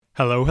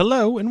Hello,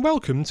 hello, and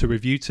welcome to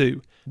Review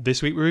 2.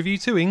 This week we're Review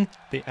 2ing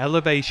the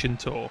Elevation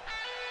Tour.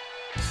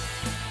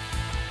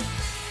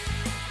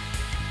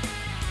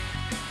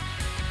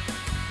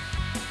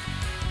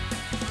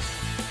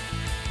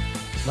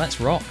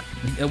 Let's rock.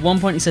 At one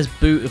point he says,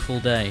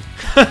 "Beautiful day."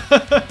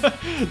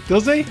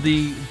 Does he?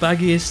 The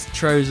baggiest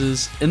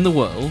trousers in the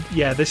world.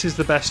 Yeah, this is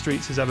the best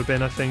Streets has ever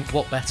been, I think.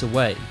 What better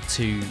way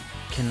to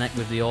connect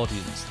with the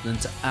audience than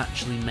to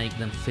actually make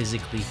them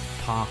physically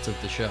part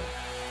of the show?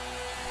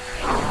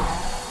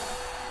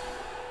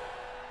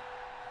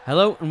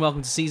 Hello and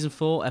welcome to Season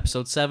 4,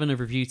 Episode 7 of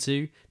Review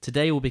 2.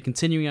 Today we'll be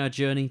continuing our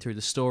journey through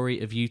the story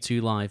of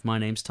U2 Live. My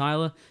name's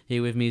Tyler,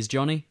 here with me is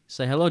Jonny.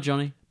 Say hello,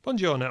 Jonny.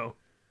 Buongiorno.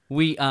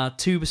 We are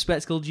two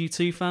bespectacled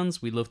U2 fans,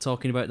 we love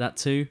talking about that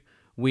too.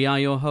 We are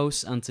your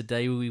hosts and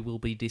today we will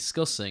be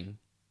discussing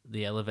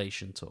the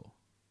Elevation Tour.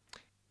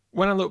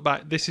 When I look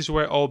back, this is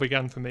where it all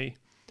began for me,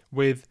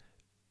 with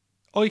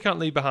All You Can't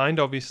Leave Behind,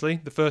 obviously,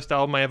 the first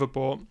album I ever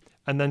bought,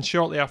 and then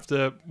shortly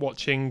after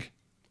watching,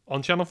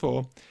 on Channel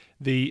 4,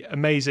 the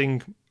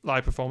amazing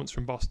live performance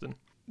from Boston.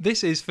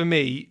 This is, for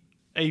me,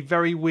 a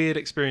very weird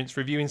experience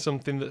reviewing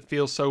something that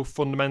feels so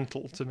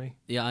fundamental to me.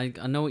 Yeah,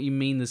 I know what you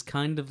mean. There's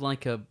kind of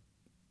like a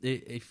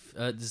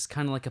there's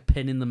kind of like a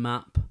pin in the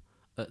map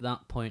at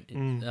that point.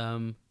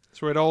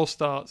 That's where it all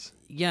starts.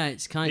 Yeah,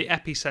 it's kind of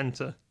the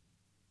epicenter.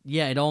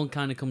 Yeah, it all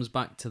kind of comes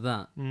back to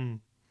that.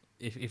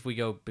 If we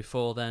go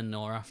before then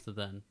or after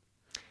then,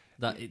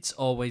 that it's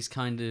always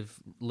kind of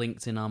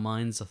linked in our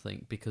minds. I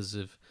think because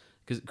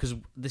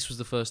this was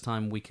the first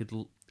time we could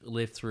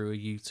live through a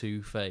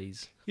U2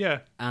 phase. Yeah,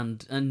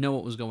 and know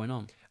what was going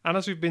on. And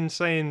as we've been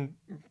saying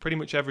pretty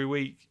much every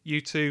week,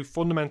 U2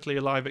 fundamentally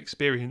a live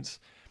experience.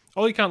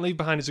 All You Can't Leave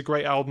Behind is a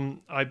great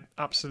album. I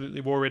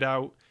absolutely wore it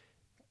out.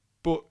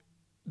 But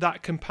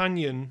that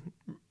companion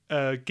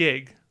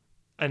gig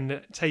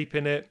and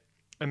taping it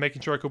and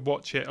making sure I could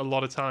watch it a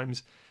lot of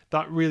times,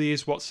 that really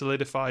is what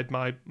solidified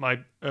my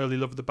early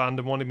love of the band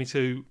and wanted me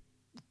to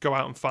go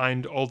out and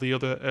find all the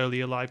other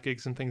earlier live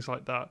gigs and things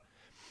like that.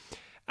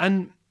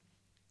 And,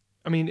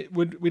 I mean,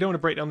 we don't want to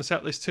break down the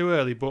set list too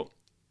early, but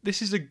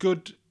this is a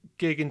good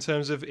gig in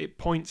terms of it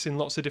points in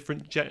lots of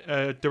different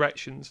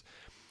directions.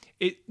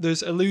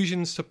 There's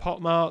allusions to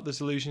Pop Mart,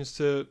 there's allusions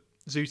to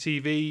Zoo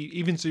TV,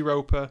 even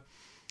Zooropa,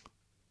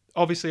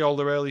 obviously all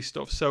their early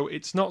stuff. So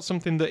it's not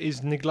something that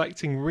is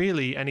neglecting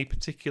really any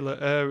particular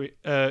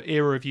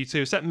era of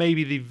U2, except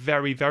maybe the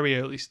very, very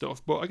early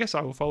stuff. But I guess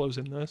I Will Follow's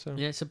in there. So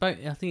yeah,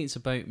 I think it's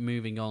about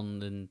moving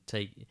on and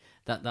take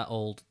that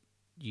old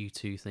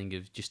U2 thing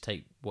of just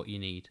take what you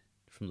need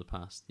from the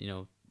past. You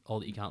know,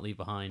 all that you can't leave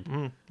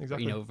behind.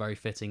 Exactly. You know, very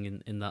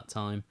fitting in that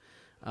time.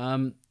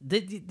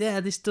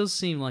 This does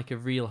seem like a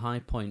real high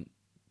point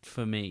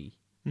for me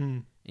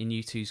in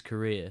U2's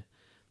career.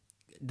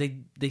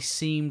 They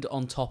seemed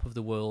on top of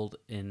the world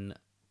in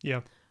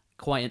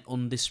quite an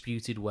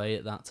undisputed way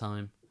at that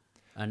time,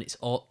 and it's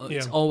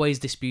always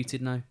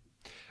disputed now.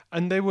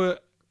 And they were,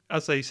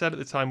 as they said at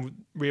the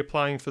time,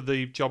 reapplying for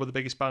the job of the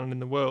biggest band in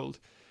the world.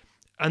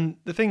 And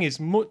the thing is,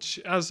 much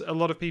as a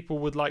lot of people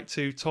would like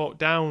to talk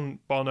down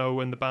Bono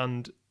and the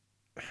band,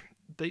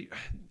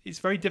 it's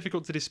very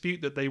difficult to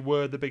dispute that they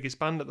were the biggest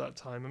band at that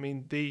time. I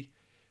mean,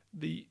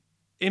 the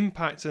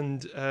impact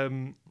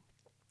and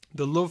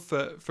the love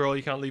for All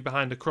You Can't Leave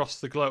Behind across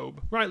the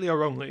globe, rightly or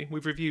wrongly,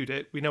 we've reviewed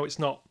it. We know it's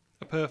not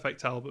a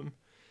perfect album.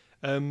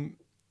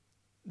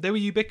 They were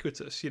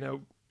ubiquitous. You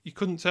know, you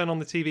couldn't turn on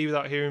the TV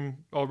without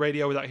hearing, or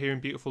radio without hearing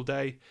 "Beautiful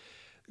Day."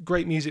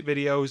 Great music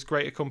videos,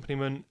 great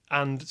accompaniment,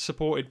 and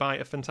supported by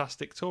a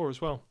fantastic tour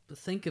as well. But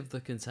think of the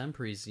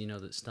contemporaries, you know,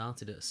 that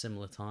started at a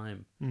similar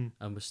time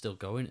and were still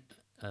going.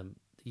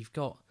 You've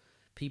got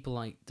people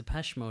like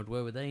Depeche Mode.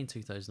 Where were they in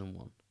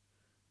 2001?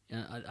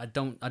 I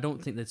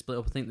don't think they'd split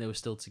up. I think they were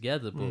still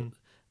together,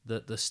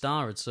 but the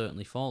star had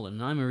certainly fallen.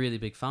 And I'm a really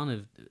big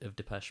fan of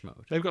Depeche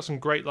Mode. They've got some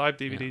great live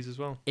DVDs as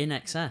well. In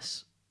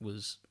Excess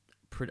was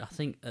pretty. I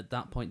think at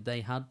that point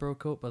they had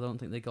broke up. I don't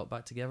think they got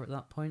back together at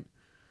that point.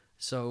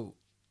 So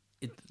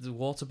the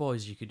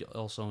Waterboys you could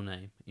also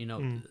name. You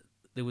know,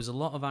 there was a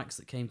lot of acts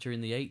that came through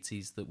in the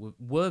 80s that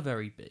were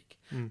very big,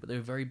 but they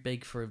were very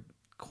big for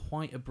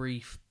quite a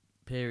brief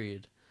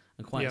period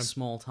and quite a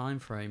small time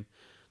frame.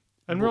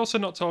 And we're also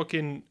not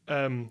talking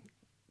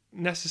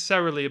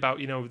necessarily about,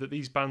 you know, that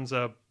these bands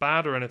are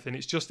bad or anything.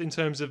 It's just in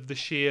terms of the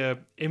sheer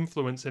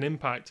influence and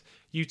impact.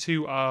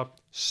 U2 are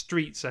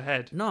streets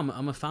ahead. No,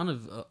 I'm a fan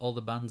of all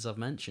the bands I've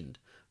mentioned,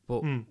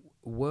 but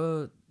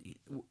where's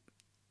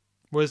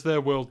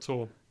their world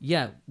tour?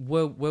 Yeah,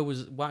 when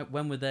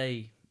were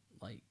they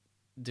like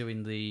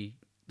doing the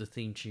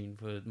theme tune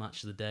for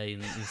Match of the Day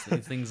and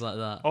things like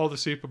that? Or the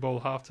Super Bowl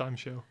halftime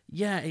show.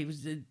 Yeah, it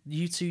was.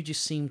 U2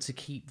 just seemed to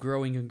keep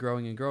growing and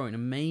growing and growing,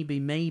 and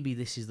maybe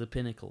this is the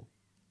pinnacle.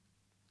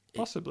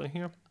 Possibly,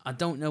 yeah. I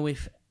don't know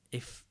if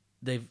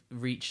they've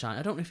reached high.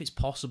 I don't know if it's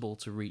possible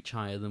to reach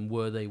higher than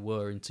where they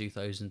were in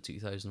 2000,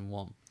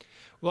 2001.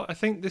 Well, I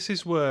think this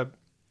is where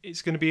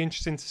it's going to be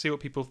interesting to see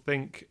what people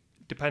think,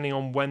 depending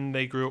on when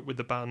they grew up with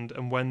the band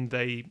and when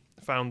they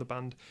found the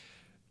band.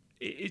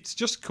 it's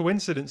just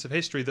coincidence of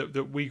history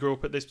that we grew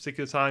up at this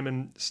particular time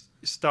and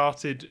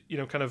started,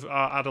 kind of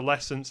our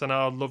adolescence and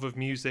our love of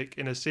music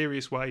in a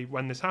serious way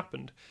when this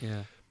happened.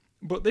 Yeah.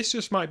 But this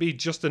just might be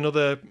just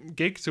another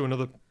gig to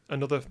another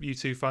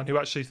U2 fan who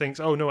actually thinks,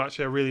 oh no,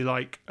 actually I really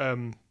like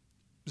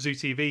Zoo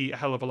TV a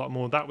hell of a lot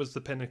more. That was the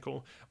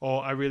pinnacle.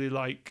 Or I really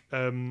like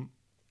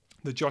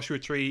the Joshua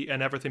Tree,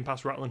 and Everything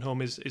Past Rattling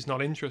Home is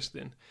not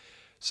interesting.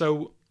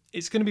 So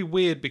it's going to be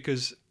weird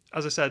because,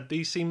 as I said,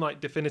 these seem like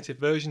definitive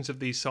versions of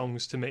these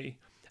songs to me.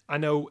 I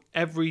know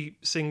every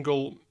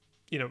single,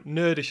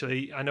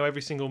 nerdishly, I know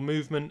every single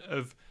movement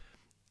of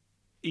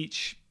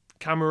each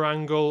camera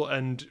angle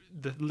and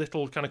the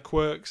little kind of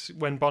quirks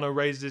when Bono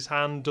raises his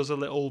hand, does a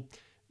little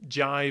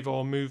jive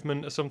or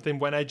movement or something,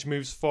 when Edge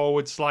moves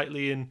forward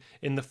slightly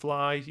in The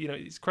Fly.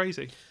 It's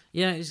crazy.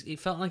 Yeah,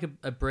 it felt like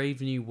a brave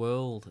new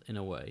world in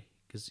a way,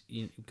 because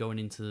going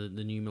into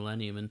the new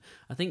millennium. And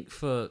I think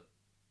for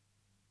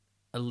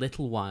a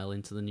little while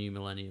into the new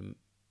millennium,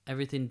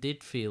 everything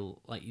did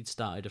feel like you'd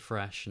started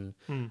afresh, and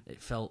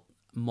it felt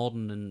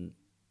modern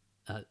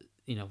and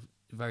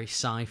very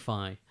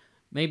sci-fi.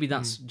 Maybe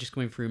that's just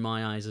coming through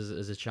my eyes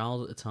as a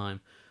child at the time,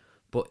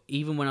 but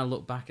even when I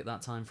look back at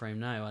that time frame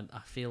now, I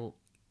feel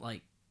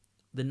like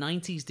the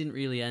 90s didn't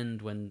really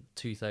end when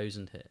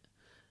 2000 hit.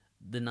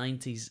 The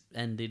 90s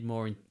ended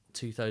more in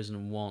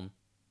 2001,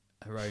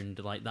 around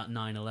like that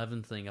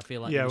 9/11 thing. I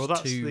feel like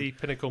that's the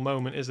pinnacle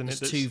moment, isn't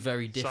it? It's two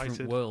very different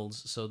cited.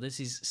 worlds. So this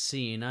is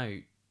seeing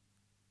out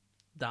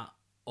that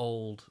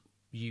old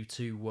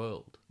U2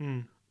 world.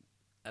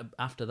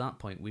 After that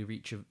point, we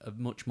reach a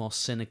much more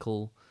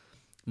cynical,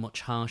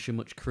 much harsher,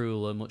 much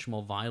crueler, much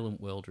more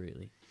violent world,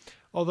 really.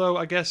 Although,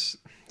 I guess,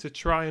 to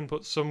try and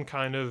put some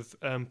kind of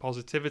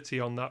positivity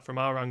on that from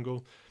our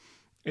angle,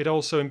 it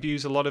also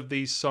imbues a lot of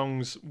these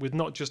songs with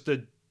not just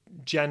a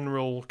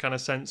general kind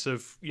of sense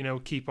of,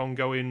 keep on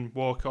going,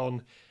 walk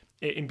on.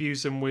 It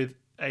imbues them with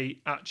a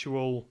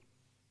actual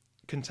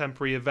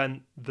contemporary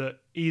event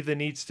that either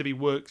needs to be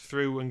worked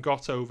through and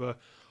got over,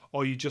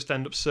 or you just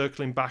end up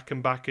circling back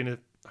and back in a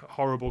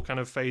horrible kind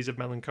of phase of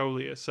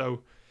melancholia.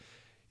 So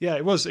yeah,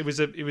 it was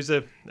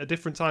a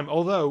different time.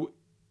 Although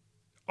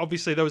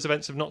obviously those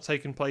events have not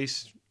taken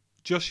place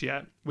just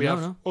yet. We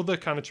have other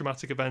kind of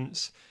traumatic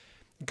events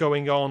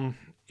going on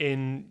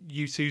in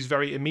U2's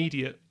very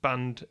immediate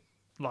band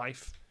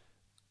life,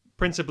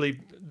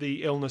 principally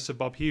the illness of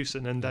Bob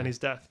Hewson and then his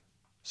death.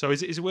 So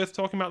is it worth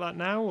talking about that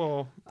now,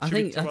 or I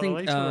think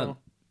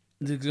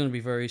there's going to be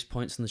various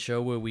points in the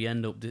show where we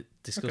end up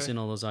discussing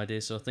all those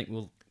ideas. So I think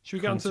we'll. Should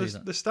we get onto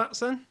the stats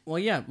then? Well,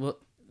 yeah. Well,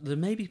 there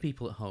may be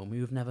people at home who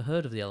have never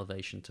heard of the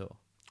Elevation Tour.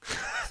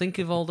 Think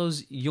of all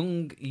those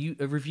young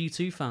Review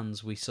 2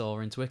 fans we saw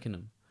in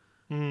Twickenham,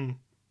 who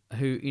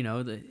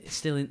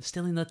still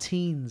in their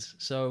teens.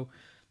 So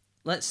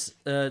let's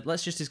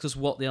just discuss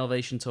what the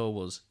Elevation Tour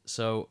was.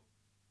 So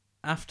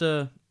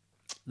after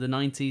the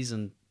 90s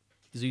and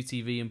Zoo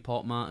TV and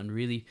Port Martin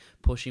really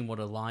pushing what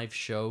a live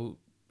show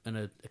and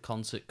a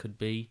concert could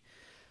be,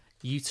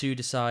 U2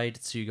 decide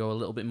to go a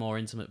little bit more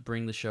intimate,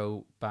 bring the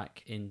show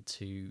back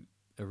into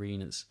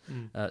arenas.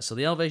 So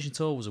the Elevation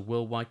Tour was a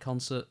worldwide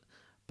concert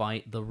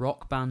by the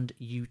rock band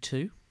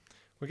U2.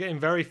 We're getting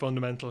very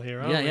fundamental here,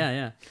 aren't we?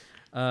 Yeah.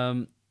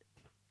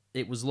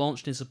 It was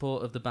launched in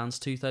support of the band's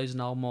 2000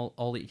 album,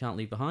 All That You Can't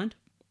Leave Behind.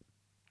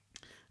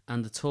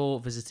 And the tour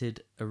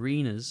visited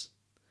arenas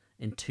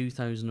in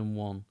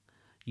 2001.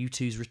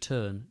 U2's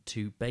return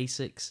to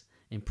basics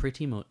in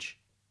pretty much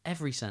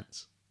every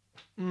sense.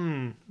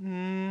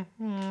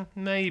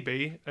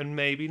 Maybe, and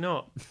maybe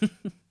not.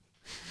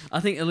 I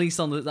think at least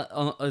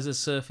as a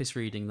surface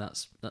reading,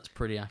 that's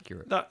pretty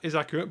accurate. That is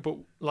accurate, but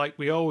like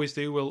we always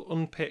do, we'll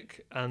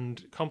unpick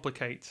and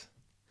complicate.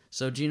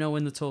 So do you know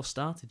when the tour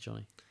started,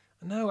 Johnny?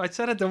 No, I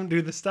said I don't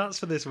do the stats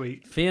for this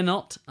week. Fear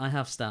not, I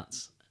have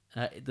stats.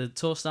 The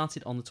tour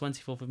started on the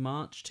 24th of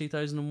March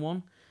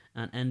 2001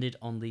 and ended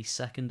on the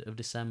 2nd of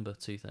December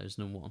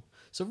 2001.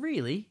 So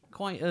really,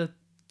 quite a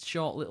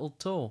short little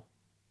tour.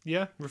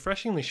 Yeah,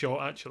 refreshingly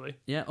short, actually.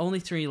 Yeah, only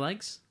 3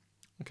 legs.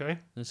 Okay.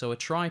 And so a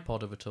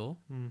tripod of a tour.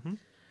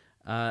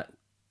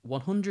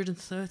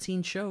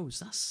 113 shows.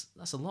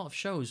 That's a lot of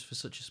shows for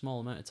such a small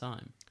amount of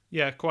time.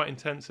 Yeah, quite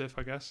intensive,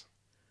 I guess.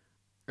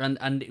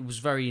 And it was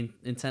very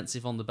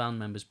intensive on the band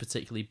members,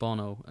 particularly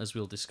Bono, as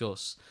we'll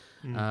discuss.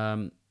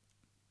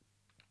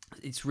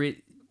 It's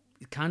really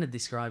kind of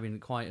describing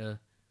quite a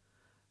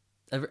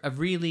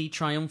really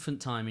triumphant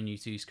time in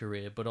U2's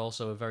career, but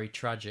also a very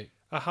tragic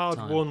a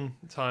hard-won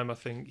time, I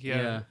think.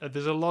 Yeah.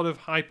 There's a lot of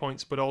high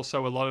points, but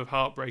also a lot of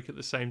heartbreak at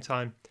the same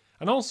time.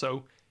 And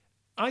also,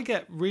 I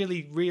get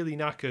really, really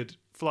knackered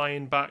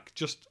flying back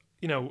just,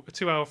 a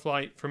 2-hour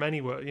flight from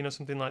anywhere,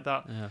 something like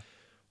that. Yeah.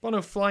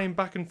 Bono flying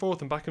back and forth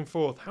and back and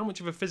forth. How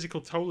much of a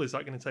physical toll is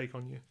that going to take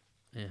on you?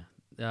 Yeah.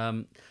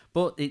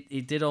 But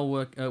it did all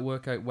work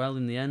out well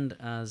in the end,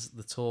 as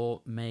the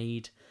tour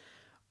made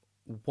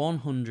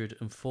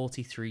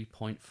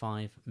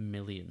 $143.5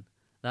 million.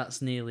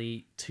 That's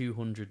nearly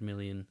 200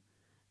 million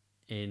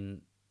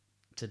in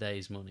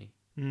today's money.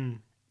 No,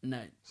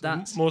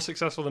 that's more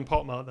successful than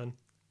Pop Mart then.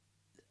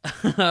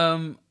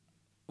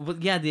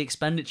 But yeah, the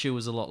expenditure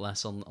was a lot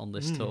less on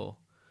this tour.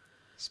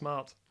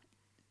 Smart.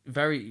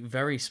 Very,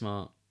 very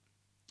smart.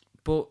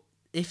 But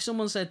if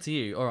someone said to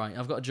you, "All right,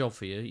 I've got a job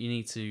for you. You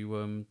need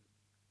to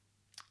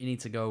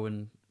go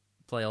and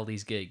play all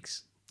these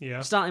gigs.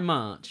 Yeah. Start in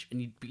March,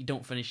 and you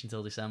don't finish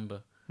until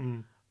December.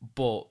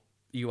 But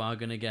you are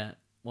going to get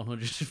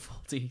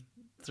 £143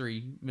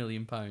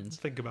 million.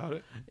 Think about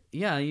it.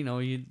 Yeah, you know,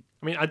 I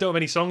mean, I don't have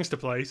any songs to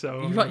play,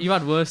 so... You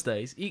had worse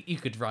days. You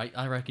could write...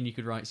 I reckon you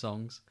could write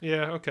songs.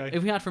 Yeah, okay.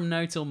 If we had from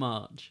now till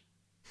March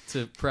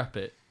to prep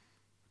it...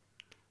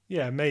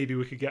 Yeah, maybe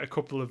we could get a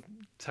couple of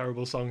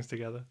terrible songs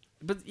together.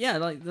 But yeah,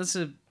 like, that's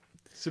a...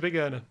 It's a big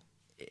earner.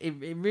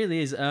 It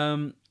really is.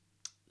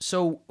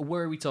 So,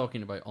 where are we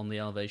talking about on the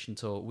Elevation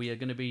Tour? We are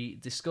going to be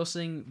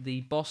discussing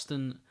the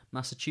Boston,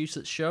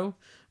 Massachusetts show,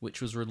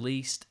 which was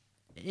released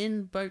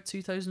in about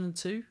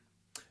 2002.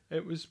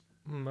 It was...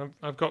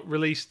 I've got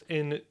released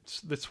in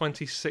the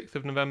 26th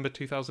of November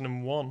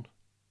 2001.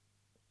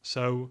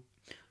 So...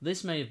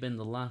 This may have been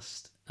the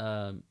last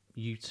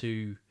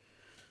U2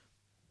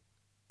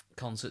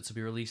 concert to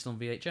be released on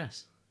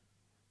VHS.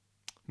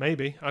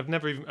 Maybe. I've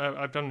never even...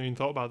 I haven't even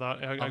thought about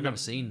that. I've never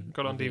seen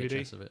got on DVD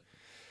VHS of it.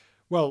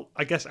 Well,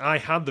 I guess I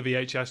had the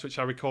VHS, which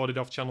I recorded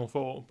off Channel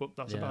 4, but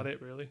that's about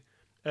it, really.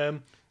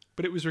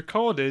 But it was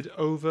recorded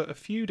over a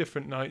few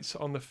different nights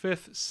on the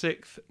 5th,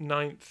 6th,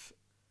 9th,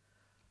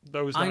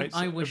 those nights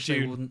I of wish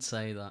June. they wouldn't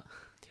say that.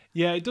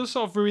 Yeah, it does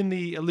sort of ruin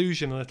the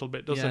illusion a little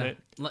bit, doesn't it?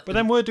 But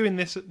then we're doing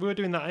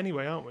that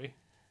anyway, aren't we?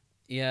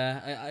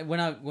 Yeah,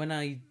 when I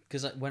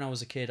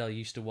was a kid, I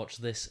used to watch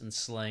this and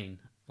Slain,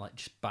 like,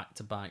 just back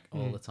to back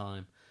all the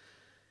time.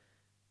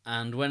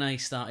 And when I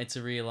started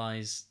to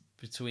realise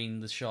between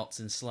the shots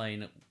in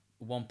Slain, at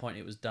one point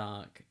it was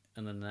dark,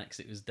 and then the next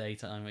it was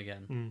daytime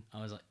again.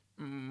 I was like,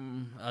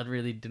 I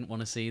really didn't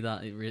want to see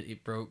that.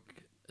 It broke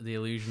the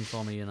illusion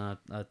for me, and I'm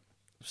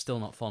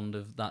still not fond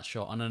of that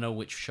shot. And I know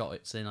which shot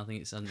it's in. I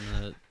think it's in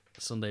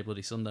Sunday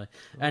Bloody Sunday.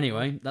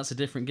 Anyway, that's a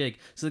different gig.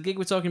 So the gig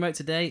we're talking about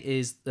today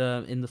is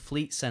in the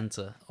Fleet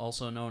Center,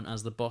 also known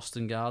as the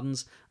Boston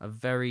Gardens, a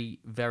very,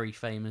 very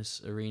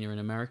famous arena in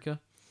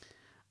America.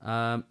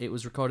 It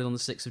was recorded on the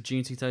 6th of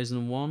June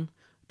 2001.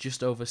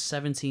 Just over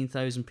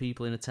 17,000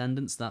 people in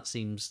attendance. That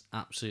seems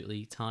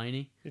absolutely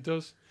tiny. It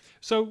does.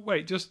 So,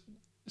 wait,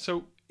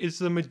 so is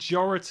the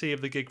majority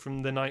of the gig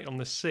from the night on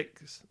the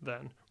 6th,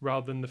 then,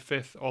 rather than the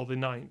 5th or the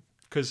 9th?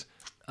 Because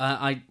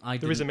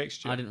there is a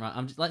mixture. I didn't write.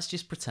 Let's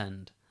just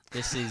pretend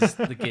this is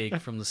the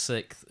gig from the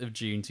 6th of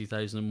June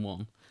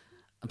 2001.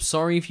 I'm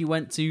sorry if you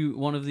went to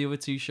one of the other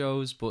two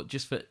shows, but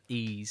just for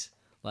ease,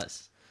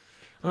 let's...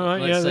 All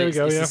right, yeah, there we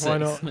go. Yeah, why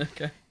not?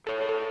 Okay.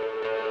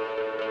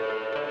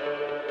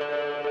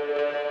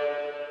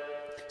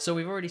 So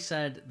we've already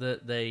said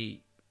that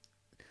they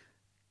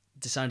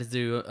decided to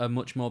do a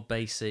much more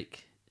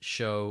basic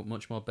show,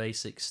 much more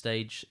basic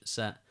stage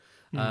set.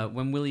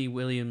 When Willie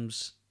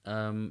Williams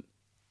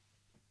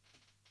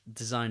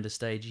designed a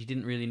stage, he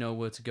didn't really know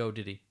where to go,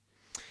 did he?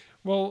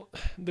 Well,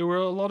 there were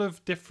a lot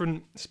of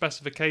different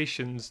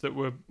specifications that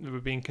were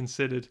being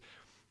considered.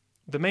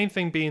 The main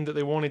thing being that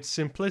they wanted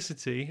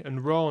simplicity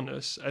and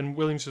rawness, and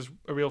Williams was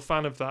a real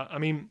fan of that. I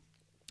mean,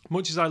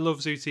 much as I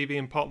love Zoo TV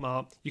and Pop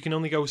Mart, you can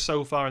only go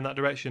so far in that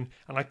direction,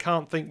 and I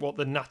can't think what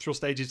the natural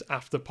stage is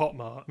after Pop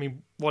Mart. I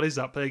mean, what is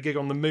that? Play a gig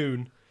on the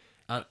moon?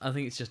 I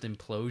think it's just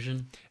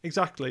implosion.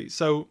 Exactly.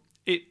 So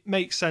it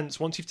makes sense.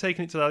 Once you've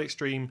taken it to that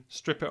extreme,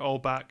 strip it all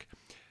back.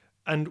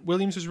 And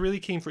Williams was really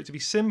keen for it to be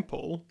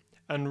simple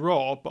and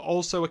raw, but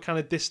also a kind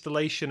of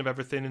distillation of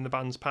everything in the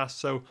band's past.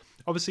 So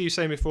obviously you were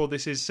saying before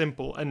this is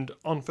simple, and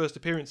on first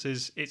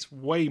appearances it's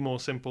way more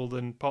simple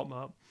than Pop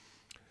Mart.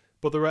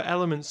 But there are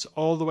elements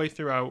all the way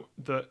throughout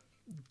that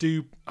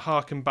do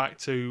harken back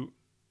to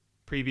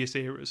previous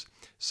eras.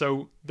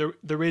 So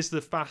there is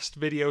the fast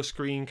video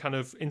screen kind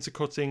of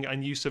intercutting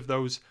and use of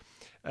those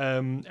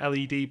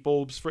LED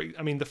bulbs.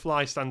 The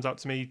Fly stands out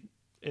to me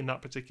in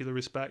that particular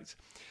respect.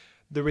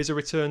 There is a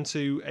return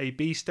to a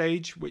B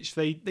stage, which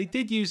they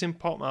did use in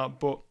Pop Mart,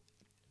 but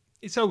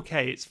it's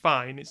okay, it's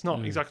fine. It's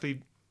not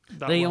exactly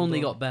that They well only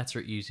done. got better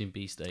at using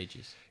B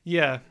stages.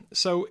 Yeah,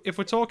 so if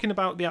we're talking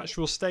about the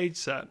actual stage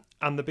set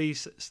and the B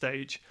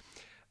stage,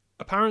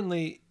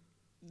 apparently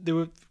they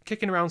were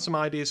kicking around some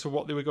ideas for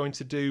what they were going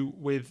to do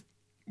with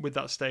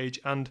that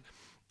stage, and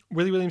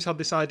Willie Williams had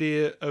this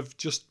idea of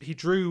he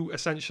drew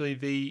essentially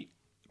the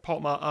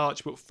Pop Mart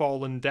arch but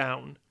fallen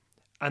down,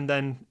 and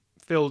then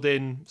filled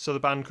in so the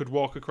band could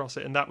walk across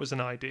it, and that was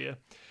an idea.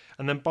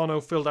 And then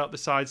Bono filled out the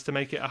sides to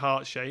make it a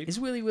heart shape. Is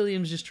Willie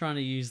Williams just trying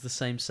to use the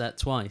same set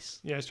twice?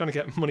 Yeah, he's trying to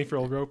get money for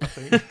old rope, I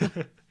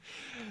think.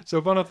 So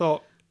Bono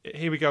thought,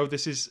 here we go,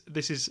 this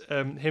is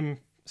him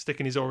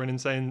sticking his oar in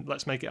and saying,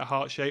 let's make it a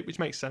heart shape, which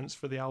makes sense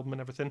for the album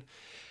and everything.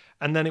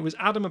 And then it was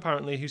Adam,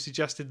 apparently, who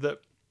suggested that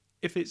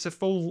if it's a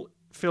full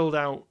filled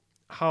out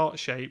heart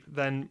shape,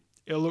 then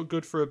it'll look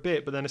good for a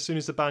bit, but then as soon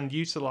as the band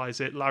utilise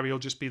it, Larry will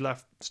just be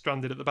left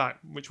stranded at the back,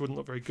 which wouldn't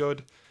look very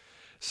good.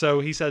 So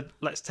he said,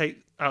 let's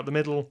take out the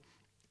middle,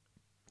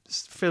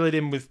 fill it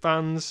in with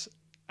fans,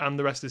 and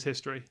the rest is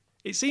history.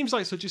 It seems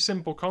like such a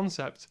simple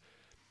concept,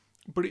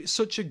 but it's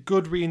such a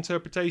good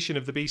reinterpretation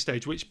of the B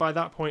stage, which by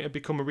that point had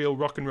become a real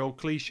rock and roll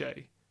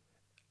cliche.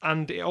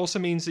 And it also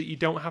means that you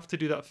don't have to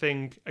do that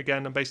thing,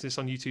 again, I'm basing this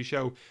on U2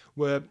 show,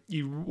 where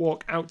you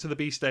walk out to the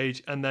B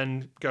stage and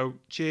then go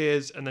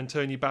cheers and then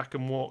turn your back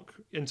and walk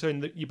and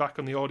turn your back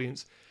on the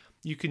audience.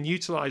 You can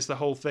utilise the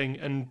whole thing,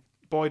 and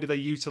boy, do they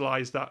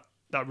utilise that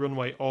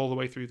runway all the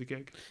way through the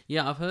gig.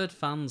 Yeah, I've heard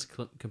fans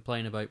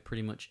complain about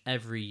pretty much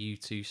every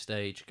U2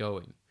 stage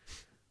going.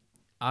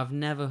 I've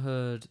never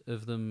heard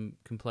of them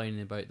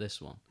complaining about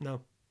this one.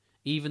 No.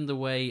 Even the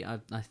way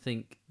I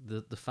think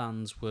the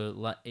fans were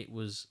it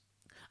was.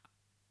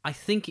 I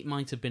think it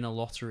might have been a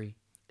lottery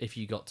if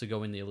you got to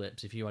go in the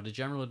Ellipse. If you had a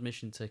general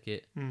admission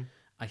ticket,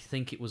 I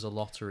think it was a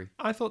lottery.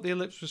 I thought the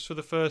Ellipse was for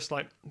the first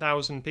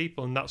 1,000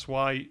 people, and that's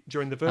why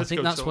during the Vertigo I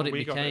think that's tour, what it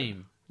we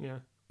became. Got it. Yeah.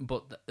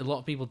 But a lot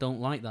of people don't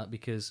like that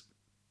because,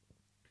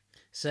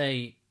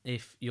 say,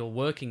 if you're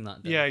working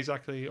that day... Yeah,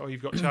 exactly. Or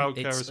you've got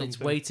childcare or something. It's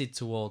weighted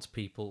towards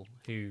people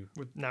who...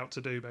 with naught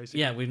to do,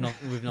 basically. Yeah, we've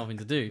nothing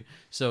to do.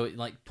 So it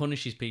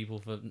punishes people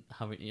for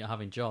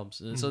having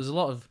jobs. And so there's a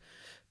lot of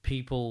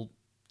people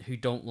who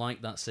don't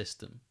like that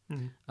system.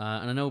 And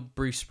I know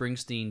Bruce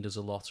Springsteen does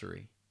a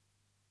lottery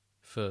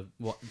for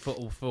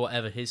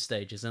whatever his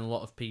stage is, and a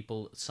lot of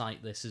people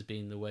cite this as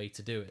being the way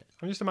to do it.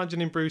 I'm just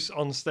imagining Bruce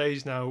on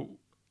stage now,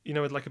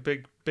 with a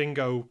big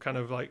bingo kind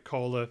of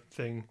caller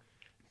thing,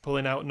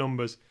 pulling out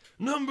numbers.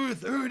 Number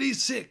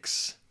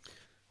 36.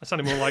 That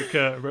sounded more like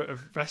a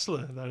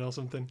wrestler then or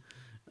something.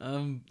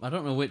 I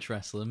don't know which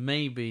wrestler.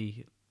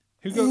 Maybe.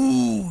 Who goes?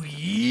 Ooh,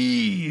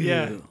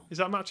 yeah. Yeah. Is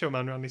that Macho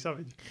Man Randy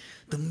Savage?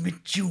 The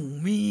Macho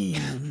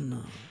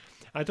Man.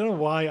 I don't know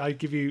why I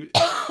give you...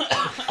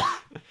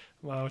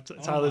 Wow,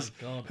 Tyler's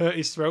hurt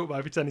his throat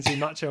by pretending to be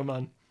Macho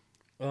Man.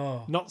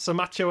 Oh, not so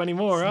macho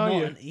anymore, are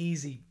you? Not an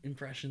easy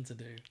impression to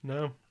do.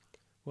 No.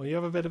 Well, you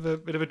have a bit of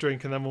a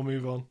drink, and then we'll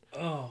move on.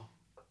 Oh.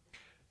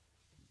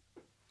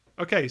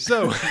 Okay,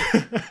 so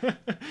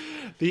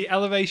the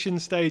Elevation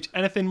stage.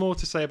 Anything more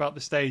to say about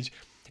the stage?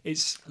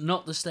 It's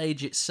not the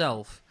stage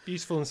itself.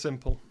 Beautiful and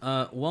simple.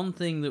 One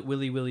thing that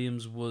Willie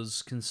Williams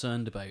was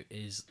concerned about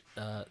is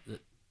that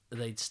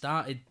they'd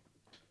started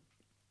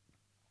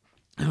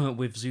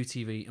with Zoo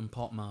TV and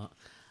Pop Mart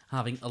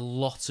having a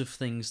lot of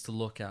things to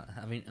look at,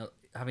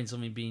 having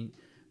something being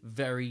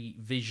very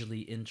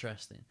visually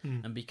interesting.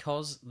 And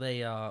because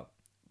they are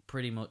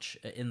pretty much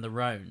in the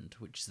round,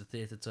 which is the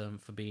theatre term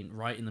for being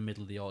right in the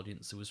middle of the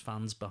audience, there was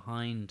fans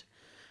behind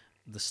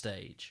the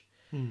stage.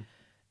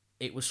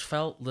 It was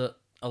felt that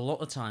a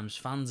lot of times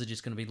fans are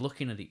just going to be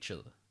looking at each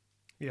other.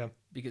 Yeah.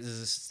 Because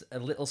there's a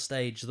little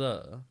stage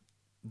there,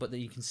 but that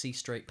you can see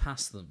straight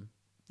past them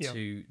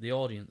to the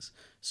audience.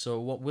 So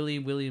what Willie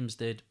Williams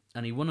did,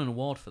 and he won an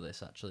award for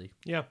this actually.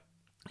 Yeah.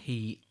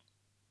 He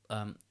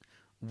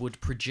would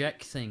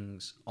project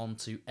things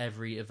onto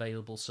every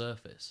available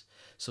surface.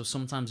 So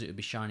sometimes it would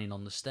be shining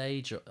on the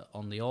stage or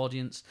on the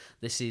audience.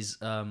 This is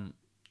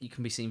you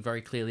can be seen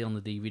very clearly on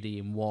the DVD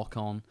in Walk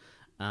On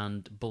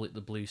and Bullet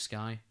the Blue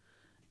Sky.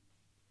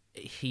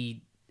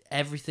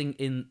 Everything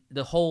in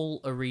the whole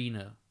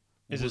arena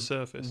is a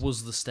surface.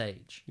 Was the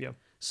stage. Yeah.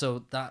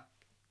 So that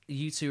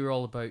U2 are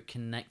all about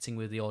connecting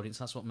with the audience.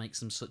 That's what makes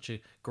them such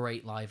a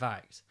great live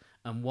act.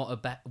 And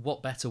what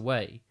better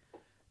way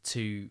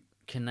to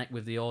connect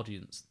with the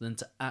audience than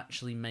to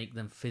actually make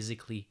them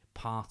physically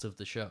part of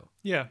the show?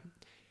 Yeah.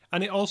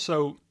 And it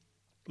also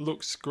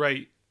looks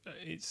great.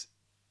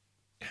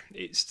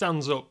 It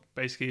stands up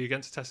basically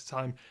against the test of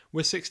time.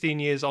 We're 16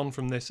 years on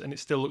from this and it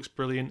still looks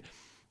brilliant.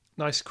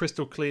 Nice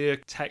crystal clear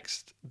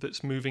text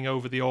that's moving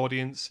over the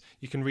audience.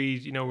 You can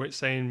read, where it's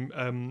saying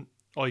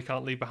all you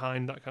can't leave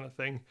behind, that kind of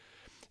thing.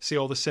 See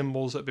all the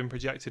symbols that have been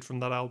projected from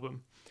that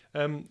album.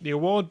 The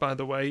award, by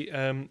the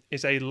way,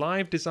 is a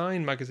Live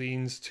Design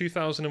Magazine's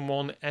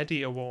 2001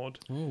 Eddie Award.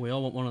 Oh, we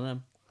all want one of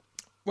them.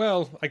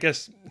 Well, I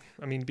guess,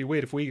 it'd be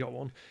weird if we got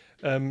one.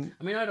 I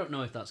don't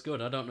know if that's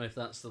good. I don't know if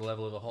that's the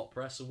level of a Hot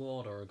Press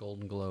Award or a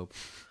Golden Globe.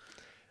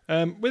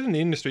 Within the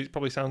industry, it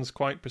probably sounds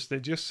quite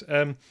prestigious.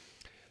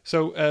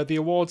 So the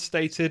award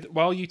stated,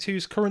 while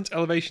U2's current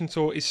Elevation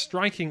tour is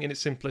striking in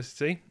its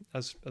simplicity,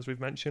 as we've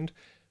mentioned,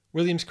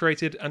 Williams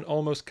created an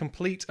almost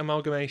complete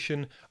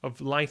amalgamation of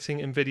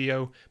lighting and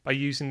video by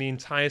using the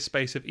entire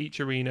space of each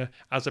arena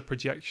as a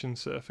projection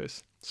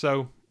surface.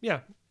 So, yeah,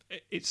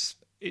 it's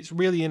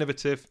really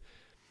innovative.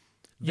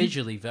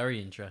 Visually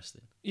very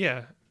interesting.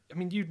 Yeah.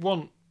 You'd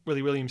want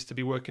Willie Williams to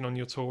be working on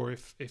your tour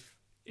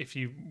if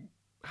you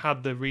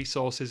had the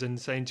resources and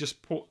saying,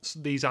 just put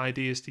these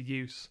ideas to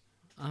use.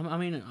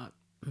 I'd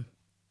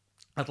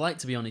like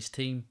to be on his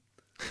team.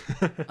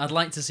 I'd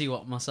like to see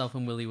what myself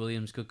and Willie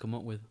Williams could come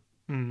up with.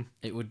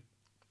 It would.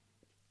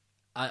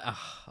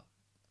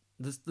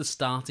 The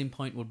starting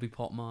point would be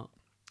Pop Mart.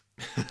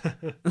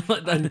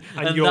 and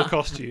your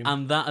costume.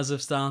 And that as a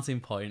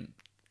starting point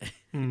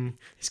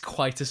is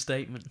quite a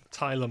statement.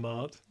 Tyler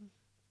Mart.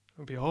 That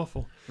would be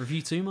awful.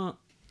 Review 2 Mart.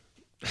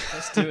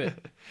 Let's do it.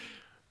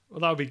 Well,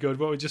 that would be good.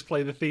 What, we just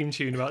play the theme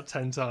tune about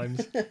 10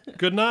 times.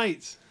 Good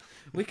night.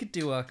 We could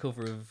do our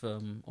cover of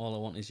All I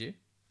Want Is You.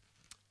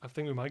 I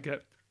think we might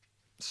get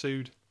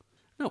sued.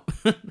 No,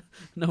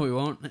 no, we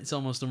won't. It's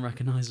almost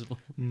unrecognisable.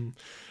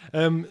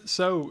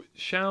 So,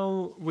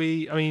 shall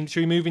we... I mean,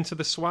 should we move into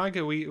the swag?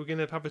 Are we going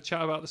to have a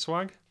chat about the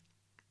swag?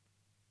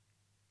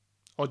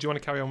 Or do you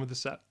want to carry on with the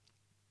set?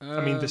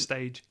 The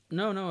stage.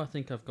 No, I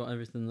think I've got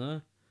everything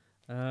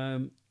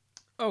there.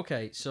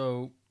 Okay,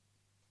 so...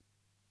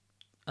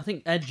 I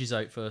think Edge is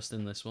out first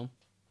in this one.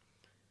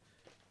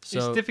 So,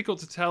 it's difficult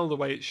to tell the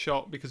way it's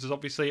shot because there's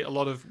obviously a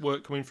lot of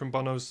work coming from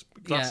Bono's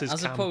glasses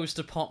as cam. opposed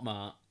to Pop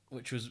Mart,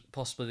 which was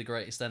possibly the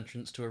greatest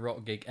entrance to a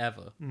rock gig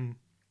ever.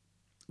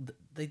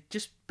 They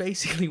just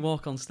basically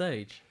walk on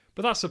stage.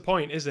 But that's the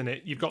point, isn't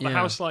it? You've got the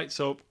house lights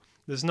up.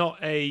 There's not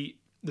a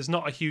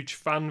huge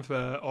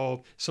fanfare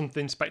or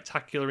something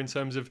spectacular in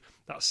terms of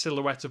that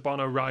silhouette of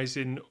Bono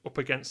rising up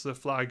against the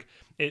flag.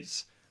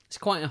 It's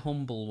quite a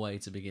humble way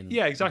to begin.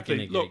 Yeah,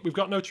 exactly. Look, we've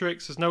got no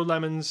tricks. There's no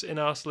lemons in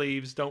our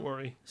sleeves. Don't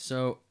worry.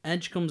 So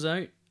Edge comes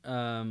out,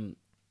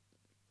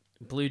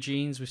 blue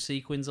jeans with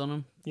sequins on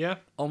them. Yeah,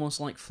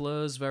 almost like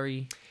Fleur's,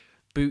 very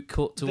boot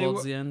cut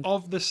towards the end.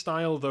 Of the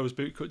style, those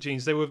boot cut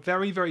jeans, they were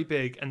very, very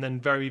big and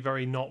then very,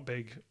 very not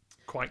big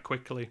quite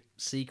quickly.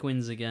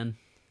 Sequins again.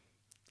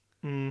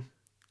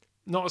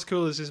 Not as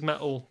cool as his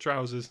metal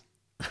trousers.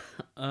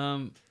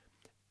 I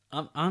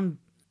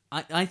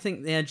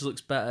think the Edge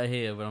looks better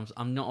here, but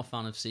I'm not a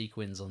fan of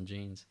sequins on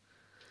jeans.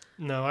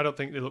 No, I don't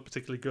think they look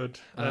particularly good.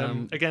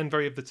 Again,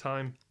 very of the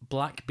time.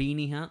 Black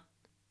beanie hat.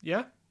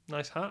 Yeah,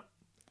 nice hat.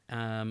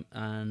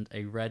 And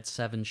a red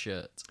 7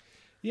 shirt.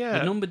 Yeah.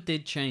 The number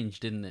did change,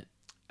 didn't it?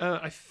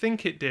 I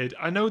think it did.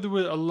 I know there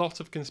were a lot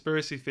of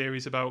conspiracy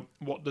theories about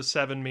what does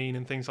 7 mean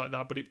and things like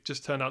that, but it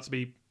just turned out to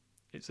be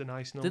it's a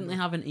nice number. Didn't they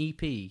have an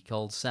EP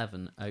called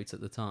 7 out at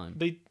the time?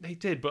 They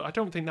did, but I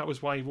don't think that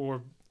was why he wore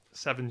a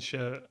 7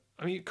 shirt.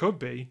 I mean, it could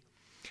be.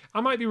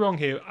 I might be wrong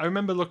here. I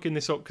remember looking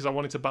this up because I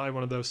wanted to buy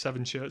one of those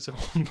 7 shirts at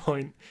one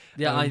point.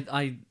 Yeah,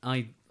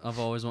 I've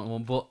always wanted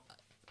one, but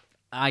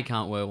I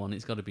can't wear one.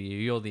 It's got to be you.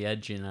 You're the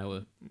Edge in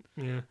our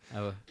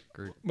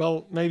group.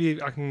 Well,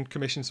 maybe I can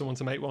commission someone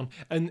to make one.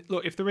 And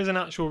look, if there is an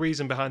actual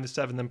reason behind the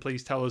 7, then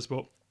please tell us.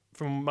 But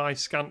from my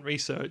scant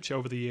research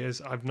over the years,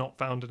 I've not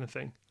found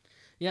anything.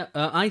 Yeah,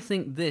 I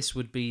think this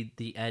would be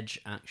the Edge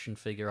action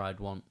figure I'd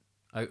want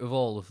out of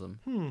all of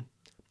them.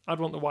 I'd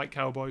want the White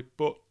Cowboy,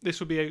 but this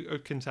would be a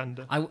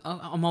contender.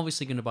 I'm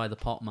obviously going to buy the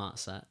Pop Mart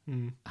set.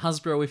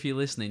 Hasbro, if you're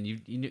listening,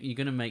 you're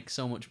going to make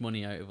so much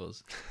money out of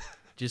us.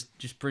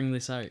 just bring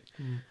this out.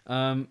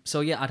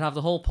 So yeah, I'd have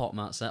the whole Pop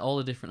Mart set, all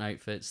the different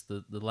outfits,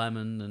 the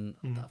lemon, and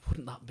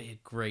wouldn't that be a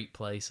great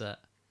play set?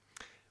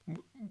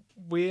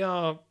 We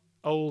are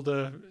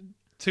older,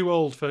 too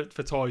old for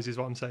toys, is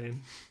what I'm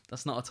saying.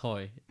 That's not a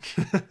toy.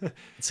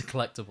 It's a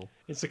collectible.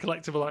 It's a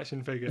collectible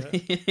action figure.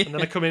 And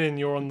then I come in and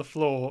you're on the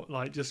floor,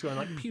 like just going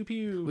like pew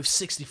pew. With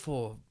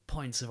 64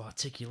 points of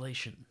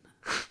articulation.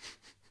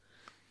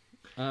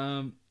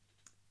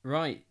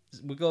 Right,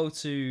 we go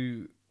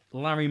to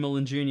Larry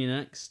Mullen Jr.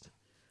 next.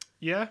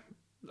 Yeah,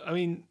 I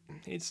mean,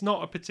 it's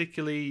not a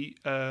particularly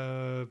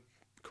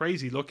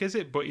crazy look, is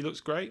it? But he looks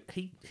great.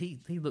 He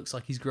looks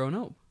like he's grown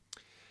up.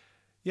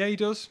 Yeah, he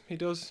does. He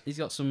does. He's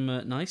got some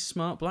nice,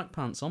 smart black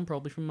pants on,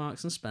 probably from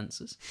Marks and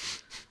Spencer's,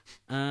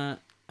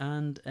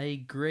 and a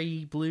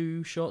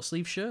grey-blue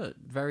short-sleeve shirt.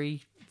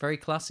 Very, very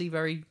classy.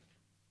 Very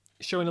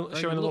showing a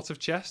lot of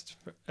chest.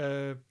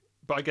 But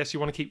I guess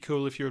you want to keep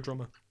cool if you're a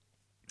drummer.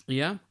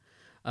 Yeah.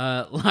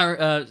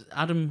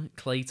 Adam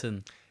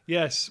Clayton.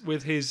 Yes,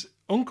 with his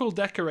uncle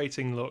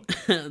decorating look.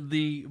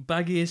 The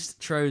baggiest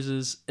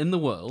trousers in the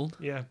world.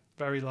 Yeah,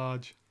 very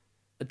large.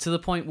 To the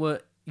point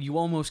where you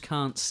almost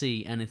can't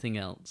see anything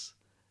else.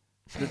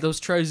 Those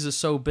trousers are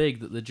so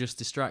big that they're just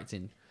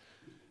distracting.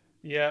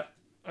 Yeah,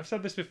 I've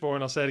said this before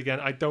and I'll say it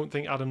again. I don't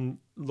think Adam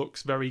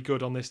looks very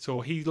good on this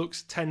tour. He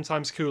looks 10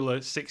 times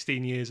cooler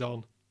 16 years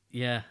on.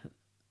 Yeah.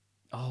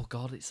 Oh,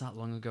 God, it's that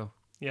long ago.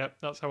 Yeah,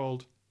 that's how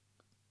old.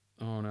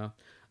 Oh, no.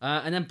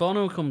 And then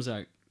Bono comes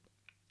out.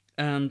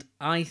 And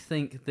I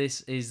think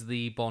this is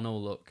the Bono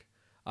look.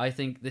 I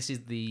think this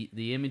is the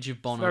image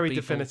of Bono. It's very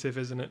definitive,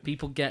 isn't it?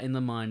 People get in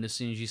the mind as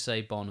soon as you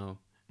say Bono.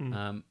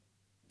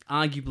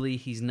 Arguably,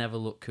 he's never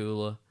looked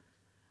cooler.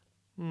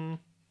 The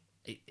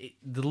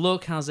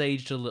look has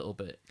aged a little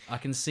bit. I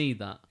can see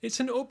that. It's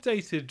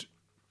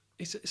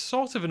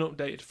sort of an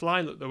updated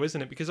Fly look, though,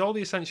 isn't it? Because all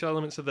the essential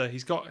elements are there.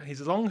 He's got his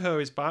long hair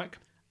is back.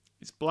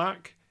 It's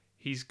black.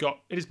 It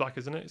is black,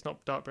 isn't it? It's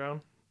not dark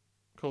brown.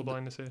 Colour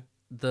blindness here.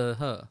 The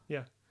hair?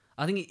 Yeah.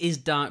 I think it is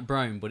dark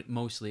brown, but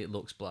mostly it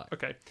looks black.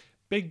 Okay.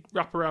 Big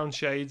wraparound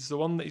shades, the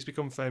one that he's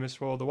become famous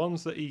for, the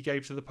ones that he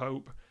gave to the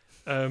Pope,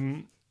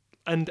 and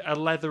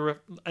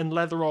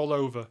leather all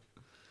over,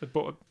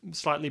 but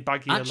slightly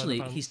baggier. Actually,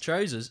 leather pants. His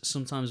trousers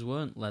sometimes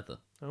weren't leather.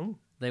 Oh,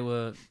 they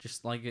were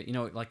just like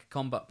like a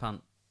combat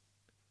pant.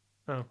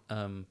 Oh,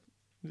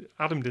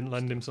 Adam didn't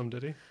lend him some,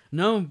 did he?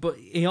 No, but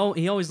he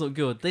always looked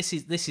good. This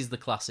is the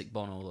classic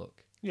Bono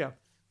look. Yeah.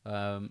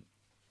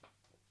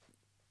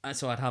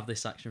 So I'd have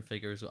this action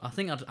figure as well. I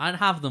think I'd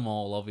have them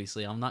all.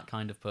 Obviously, I'm that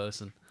kind of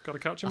person. Got to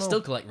catch them I all.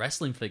 still collect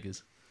wrestling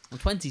figures. I'm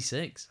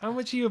 26. How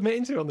much are you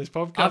admitting to on this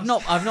podcast?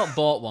 I've not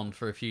bought one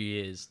for a few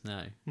years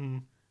now.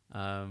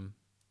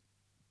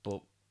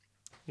 But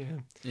yeah,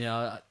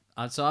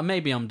 so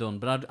maybe I'm done.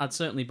 But I'd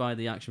certainly buy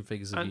the action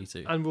figures of you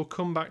two. And we'll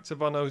come back to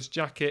Bono's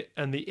jacket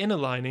and the inner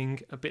lining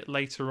a bit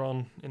later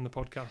on in the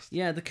podcast.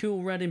 Yeah, the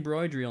cool red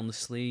embroidery on the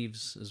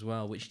sleeves as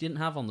well, which you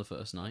didn't have on the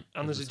first night.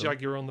 And there's a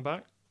Jaguar on the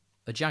back.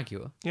 A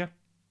Jaguar? Yeah.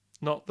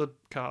 Not the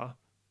car.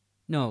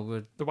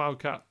 No, the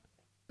Wildcat.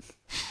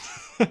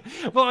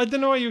 Well, I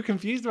don't know why you were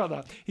confused about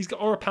that. He's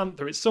got, or a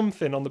panther. It's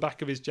something on the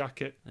back of his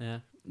jacket. Yeah.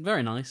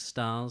 Very nice.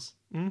 Stars.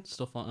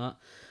 Stuff like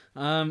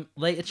that.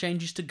 Later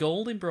changes to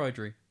gold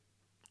embroidery.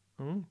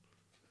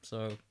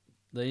 So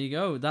there you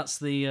go. That's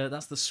the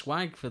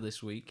swag for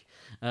this week.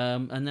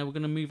 And then we're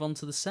going to move on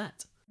to the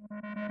set.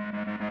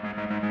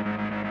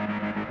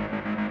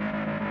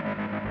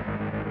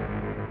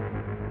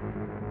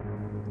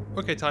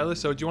 Okay, Tyler,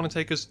 so do you want to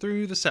take us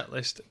through the set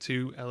list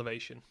to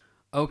Elevation?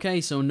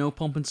 Okay, so no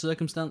pomp and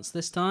circumstance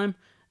this time.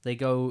 They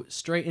go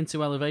straight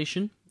into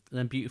Elevation,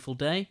 then Beautiful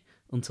Day,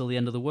 Until the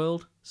End of the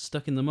World,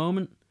 Stuck in the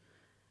Moment.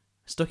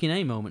 Stuck in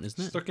a Moment,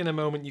 isn't it? Stuck in a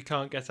Moment you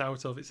can't get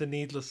out of. It's a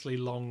needlessly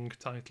long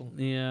title.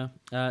 Yeah.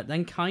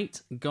 Then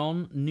Kite,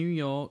 Gone, New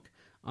York,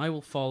 I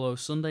Will Follow,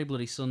 Sunday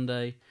Bloody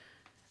Sunday,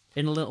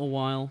 In a Little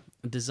While,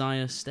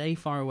 Desire, Stay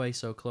Far Away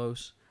So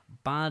Close,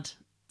 Bad,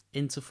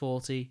 Into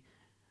 40,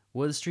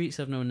 Where the Streets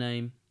Have No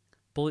Name,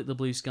 Bullet the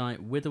Blue Sky,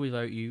 With or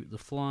Without You, The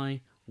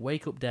Fly,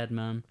 Wake Up Dead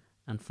Man,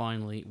 and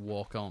finally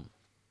Walk On.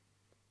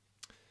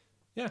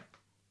 Yeah.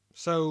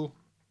 So,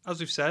 as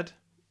we've said,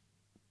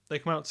 they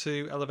come out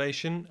to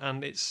Elevation,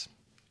 and it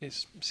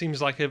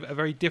seems like a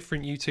very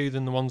different U2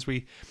 than the ones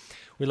we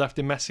left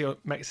in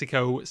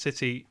Mexico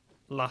City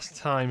last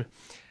time.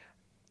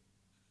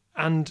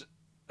 And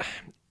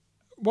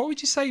what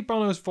would you say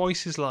Bono's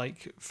voice is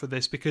like for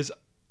this? Because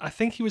I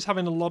think he was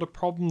having a lot of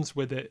problems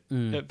with it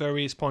at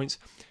various points.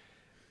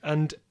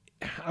 And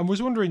I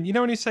was wondering,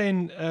 when he's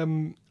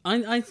saying...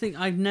 I think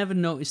I've never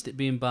noticed it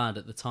being bad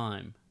at the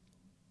time.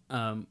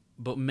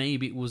 But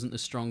maybe it wasn't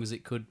as strong as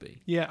it could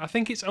be. Yeah, I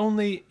think it's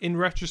only in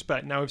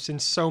retrospect now we've seen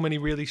so many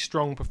really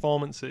strong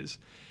performances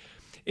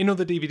in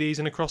other DVDs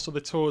and across other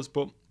tours,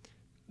 but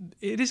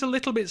it is a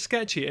little bit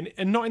sketchy,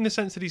 and not in the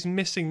sense that he's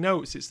missing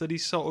notes, it's that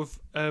he's sort of...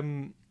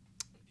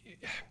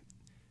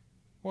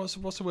 what's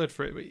the word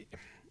for it?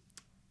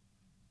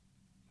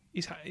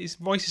 His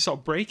voice is sort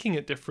of breaking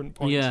at different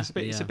points. Yeah,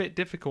 it's a bit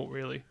difficult,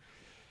 really.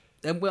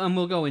 And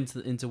we'll go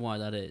into why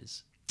that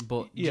is.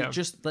 But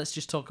let's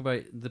just talk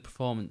about the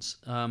performance.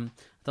 I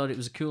thought it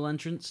was a cool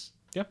entrance.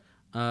 Yeah.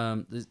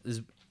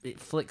 It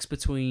flicks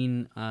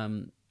between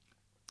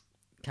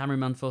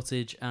cameraman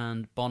footage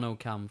and Bono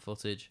cam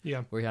footage.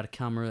 Yeah. Where he had a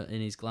camera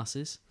in his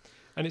glasses.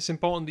 And it's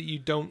important that you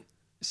don't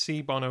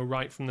see Bono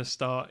right from the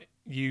start.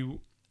 You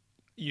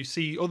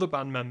see other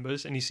band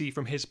members and you see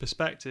from his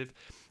perspective,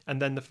 and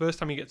then the first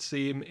time you get to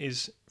see him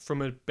is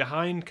from a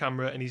behind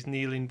camera and he's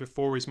kneeling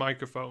before his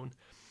microphone.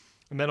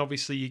 And then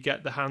obviously you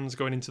get the hands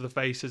going into the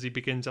face as he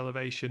begins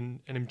Elevation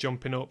and him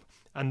jumping up.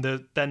 And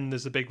then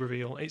there's the big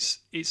reveal. It's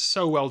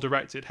so well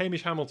directed.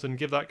 Hamish Hamilton,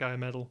 give that guy a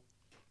medal.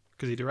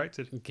 Because he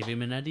directed. Give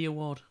him an Eddie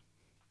Award.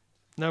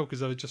 No, because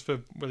they were just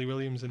for Willie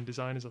Williams and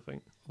designers, I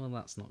think. Well,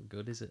 that's not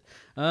good, is it?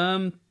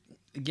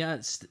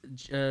 It's...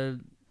 the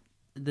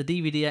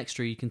DVD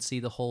extra, you can see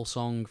the whole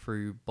song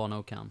through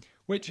Bono Cam.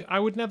 Which I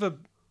would never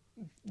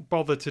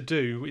bother to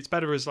do. It's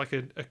better as like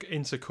a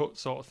intercut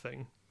sort of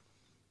thing.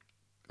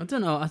 I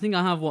don't know. I think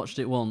I have watched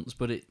it once,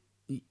 but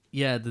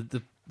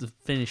the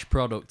finished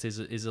product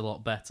is a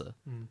lot better.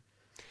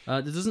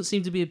 There doesn't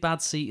seem to be a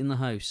bad seat in the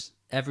house.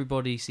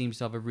 Everybody seems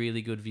to have a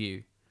really good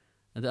view.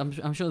 And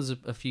I'm sure there's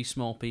a few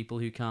small people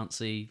who can't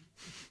see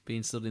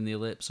being stood in the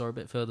ellipse or a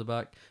bit further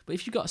back. But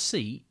if you've got a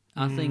seat,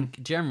 I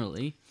think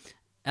generally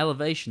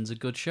Elevation's a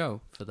good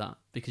show for that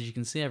because you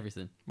can see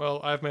everything.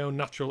 Well, I have my own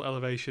natural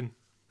elevation,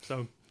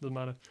 so it doesn't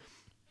matter.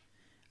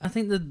 I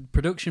think the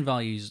production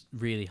value's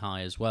really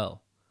high as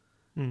well.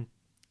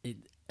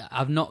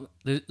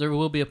 There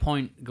will be a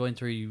point going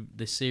through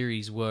this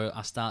series where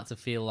I start to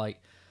feel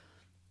like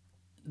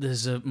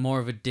there's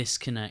more of a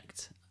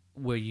disconnect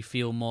where you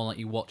feel more like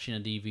you're watching a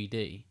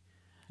DVD.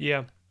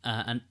 Yeah.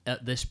 And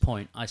at this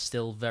point, I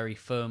still very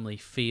firmly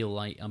feel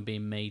like I'm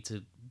being made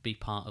to be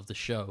part of the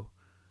show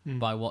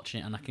by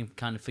watching it, and I can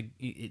kind of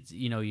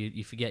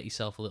you forget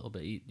yourself a little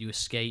bit. You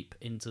escape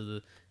into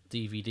the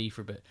DVD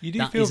for a bit. You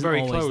do feel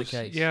very close.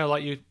 Yeah,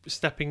 like you're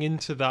stepping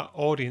into that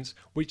audience,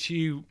 which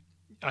you...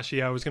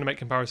 Actually, I was going to make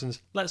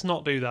comparisons. Let's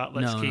not do that.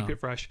 Let's keep it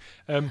fresh.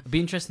 It'd be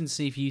interesting to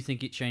see if you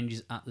think it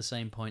changes at the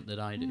same point that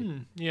I do.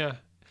 Yeah.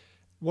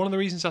 One of the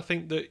reasons I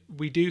think that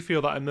we do feel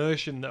that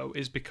immersion, though,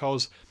 is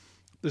because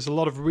there's a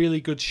lot of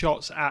really good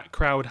shots at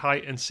crowd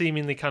height and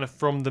seemingly kind of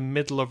from the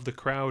middle of the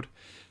crowd.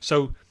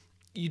 So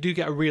you do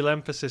get a real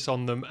emphasis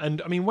on them.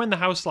 And, I mean, when the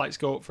house lights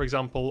go up, for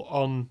example,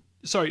 on...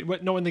 Sorry,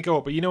 not when they go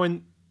up, but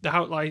when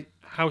the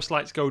house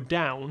lights go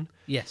down...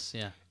 Yes,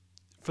 yeah.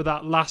 For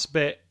that last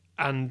bit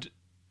and...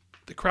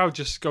 the crowd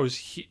just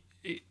goes.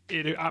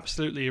 It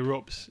absolutely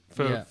erupts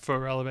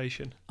for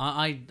Elevation.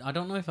 I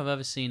don't know if I've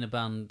ever seen a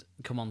band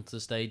come onto the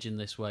stage in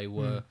this way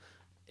where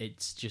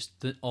it's just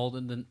all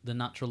the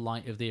natural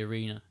light of the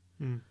arena.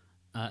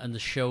 And the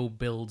show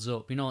builds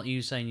up. You know what you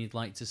were saying? You'd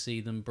like to see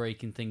them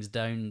breaking things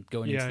down,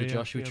 going into the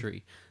Joshua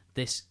Tree.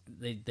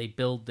 They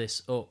build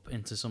this up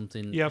into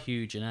something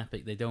huge and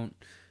epic. They don't.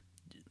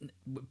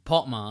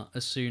 Potmart,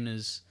 as soon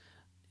as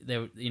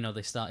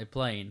they started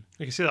playing,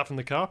 you can see that from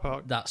the car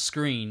park. That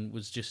screen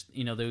was just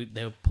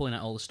they were pulling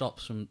out all the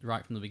stops from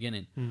the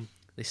beginning.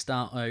 They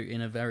start out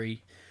in a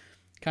very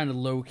kind of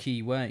low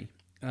key way,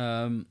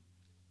 and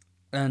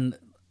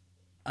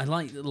I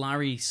like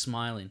Larry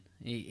smiling.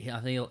 I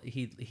think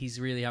he's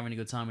really having a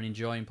good time and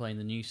enjoying playing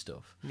the new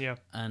stuff. Yeah,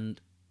 and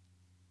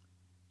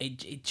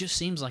it just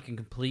seems like a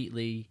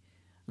completely,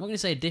 I'm not going to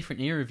say a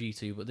different era of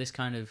U2, but this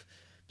kind of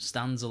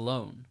stands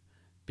alone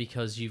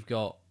because you've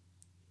got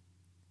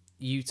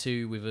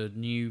U2 with a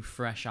new,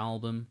 fresh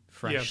album,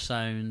 fresh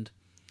sound,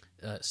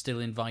 still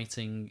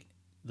inviting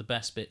the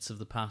best bits of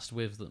the past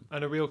with them,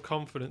 and a real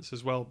confidence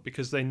as well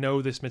because they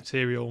know this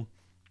material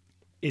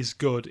is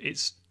good.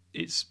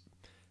 It's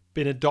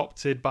been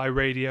adopted by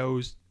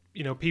radios.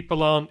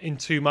 People aren't in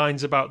two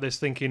minds about this,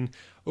 thinking,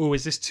 "Oh,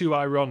 is this too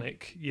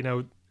ironic?"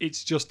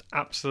 It's just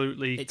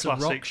absolutely it's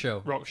classic a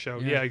rock show.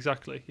 Yeah,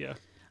 exactly. Yeah.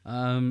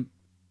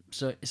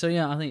 So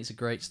yeah, I think it's a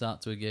great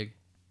start to a gig.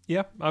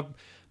 Yeah, I've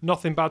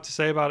nothing bad to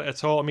say about it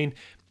at all. I mean,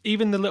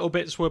 even the little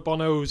bits where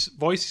Bono's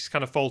voice is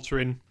kind of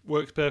faltering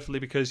works perfectly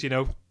because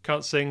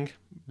can't sing.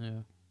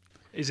 Yeah,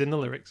 is in the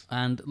lyrics,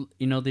 and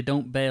they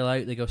don't bail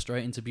out; they go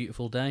straight into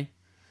 "Beautiful Day."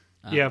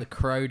 The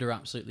crowd are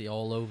absolutely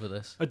all over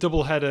this. A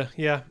double header,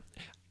 yeah.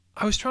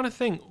 I was trying to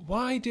think,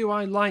 why do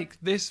I like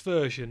this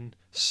version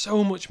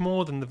so much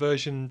more than the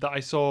version that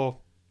I saw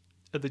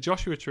at the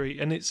Joshua Tree?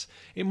 And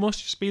it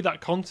must just be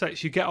that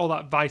context. You get all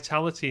that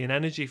vitality and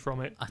energy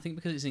from it. I think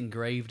because it's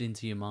engraved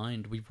into your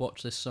mind. We've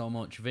watched this so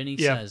much. Vinny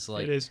says,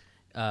 it is.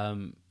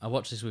 I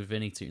watched this with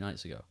Vinny 2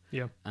 nights ago.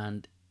 Yeah.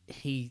 And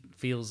he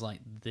feels like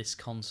this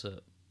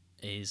concert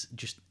is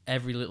just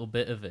every little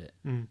bit of it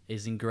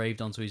is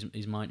engraved onto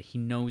his mind. He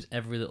knows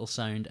every little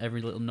sound,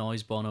 every little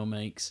noise Bono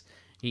makes.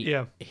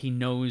 He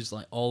knows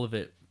like all of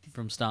it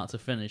from start to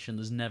finish, and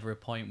there's never a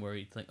point where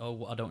he'd think,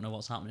 "Oh, I don't know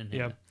what's happening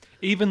here." Yeah,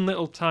 even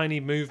little tiny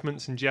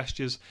movements and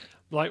gestures,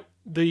 like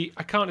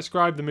I can't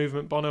describe the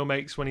movement Bono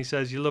makes when he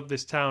says, "You love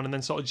this town," and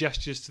then sort of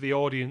gestures to the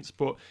audience,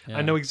 but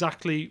I know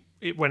exactly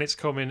when it's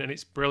coming, and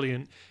it's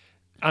brilliant.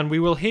 And we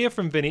will hear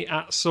from Vinny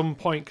at some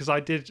point because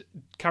I did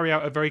carry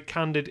out a very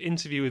candid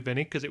interview with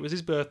Vinny because it was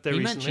his birthday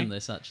recently. He mentioned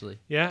this actually.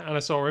 Yeah, and I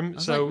saw him. I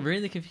was like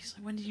really confused.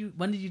 Like,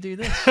 when did you do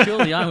this?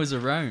 Surely I was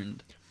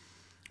around.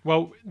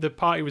 Well, the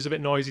party was a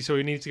bit noisy, so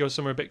we needed to go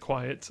somewhere a bit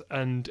quiet.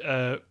 And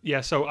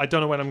so I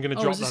don't know when I'm going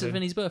to drop that in. Oh, is this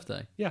Vinny's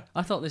birthday? Yeah.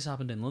 I thought this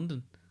happened in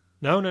London.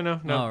 No.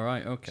 Oh,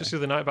 right, okay. Just the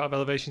other night about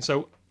Elevation.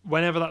 So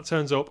whenever that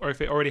turns up, or if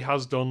it already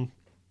has done,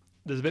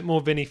 there's a bit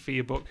more Vinny for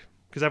your book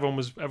because everyone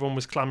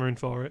was clamouring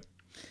for it.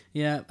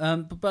 Yeah,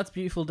 but back to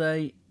Beautiful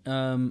Day.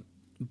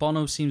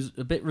 Bono seems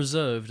a bit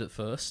reserved at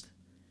first.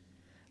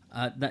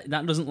 That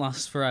doesn't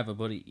last forever,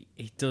 but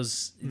he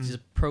does. He's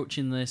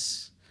approaching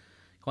this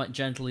quite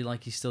gently,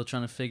 like he's still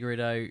trying to figure it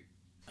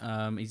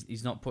out.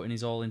 He's not putting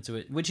his all into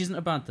it, which isn't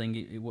a bad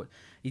thing.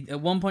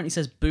 At one point, he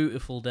says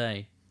 "beautiful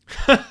day."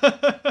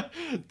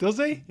 Does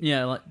he?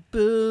 Yeah, like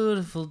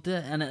beautiful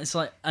day, and it's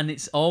like, and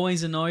it's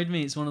always annoyed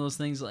me. It's one of those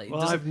things like.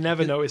 Well, I've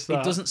never noticed that.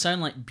 It doesn't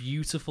sound like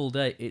beautiful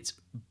day. It's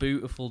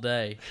beautiful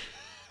day.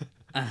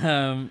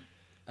 And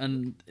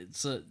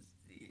it's but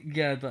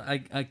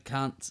I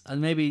can't, and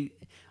maybe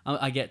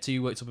I get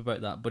too worked up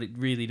about that, but it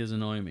really does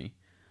annoy me.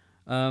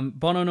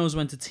 Bono knows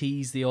when to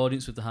tease the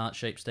audience with the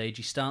heart-shaped stage.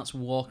 He starts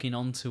walking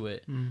onto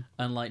it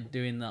and like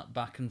doing that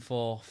back and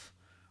forth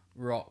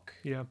rock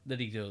that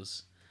he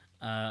does.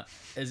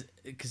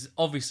 Because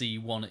obviously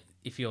you want it,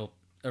 if you're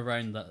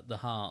around the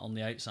heart on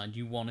the outside,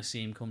 you want to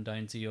see him come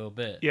down to your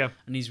bit. Yeah.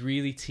 And he's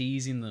really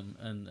teasing them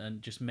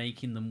and just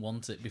making them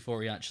want it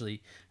before he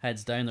actually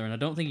heads down there. And I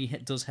don't think he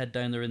does head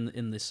down there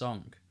in this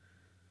song.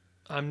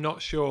 I'm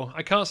not sure.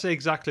 I can't say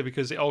exactly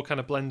because it all kind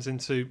of blends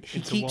into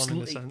one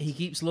in a sense. He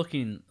keeps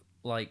looking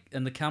like,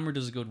 and the camera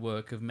does a good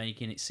work of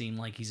making it seem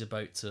like he's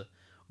about to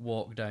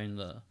walk down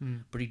there.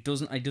 But he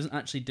doesn't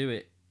actually do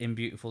it in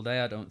Beautiful Day,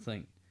 I don't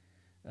think.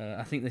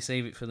 I think they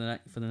save it for the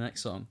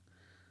next song.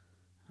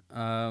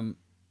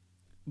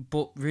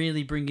 But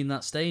really bringing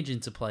that stage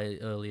into play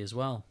early as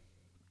well.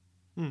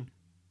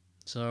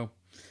 So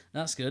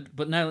that's good.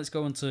 But now let's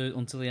go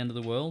until the end of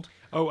the world.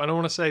 Oh, and I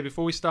want to say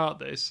before we start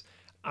this,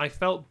 I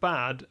felt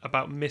bad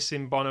about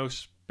missing Bono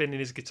spinning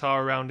his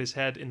guitar around his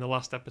head in the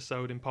last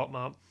episode in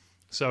Potmart.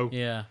 So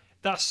yeah,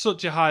 that's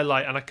such a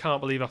highlight, and I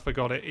can't believe I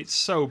forgot it. It's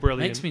so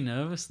brilliant. Makes me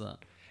nervous, that.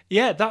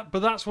 Yeah,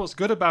 but that's what's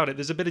good about it.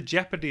 There's a bit of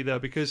jeopardy there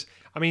because,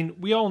 I mean,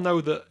 we all know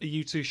that a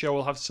U2 show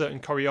will have certain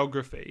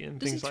choreography and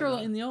things like that. Does he throw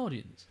that in the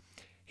audience?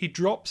 He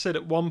drops it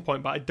at one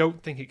point, but I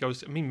don't think it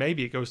goes.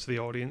 Maybe it goes to the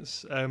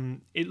audience.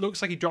 It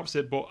looks like he drops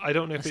it, but I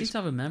don't know if I seem to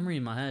have a memory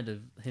in my head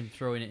of him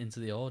throwing it into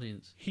the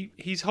audience.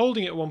 He's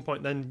holding it at one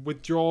point, then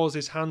withdraws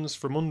his hands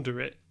from under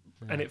it,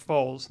 and it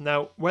falls.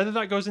 Now, whether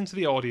that goes into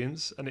the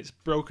audience and it's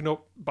broken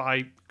up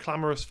by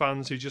clamorous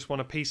fans who just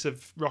want a piece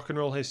of rock and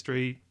roll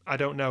history, I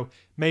don't know.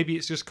 Maybe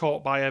it's just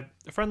caught by a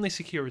friendly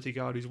security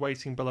guard who's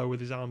waiting below with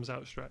his arms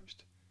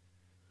outstretched.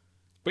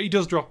 But he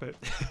does drop it.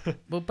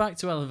 Well, back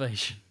to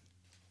Elevation.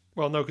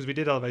 Well, no, because we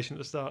did Elevation at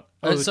the start.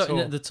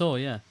 The tour,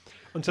 yeah.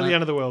 Until the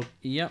End of the World.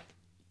 Yep.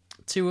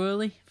 Too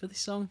early for this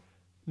song?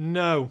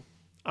 No,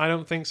 I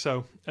don't think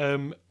so.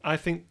 I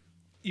think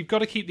you've got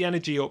to keep the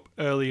energy up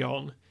early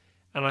on,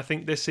 and I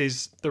think this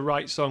is the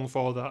right song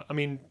for that. I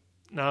mean,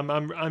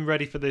 I'm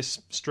ready for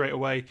this straight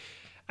away,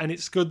 and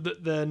it's good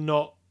that they're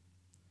not.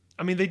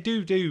 I mean, they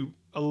do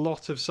a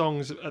lot of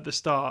songs at the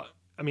start.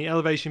 I mean,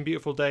 Elevation,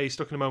 Beautiful Day,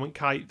 Stuck in a Moment,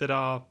 Kite, that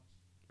are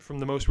from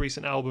the most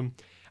recent album.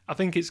 I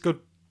think it's good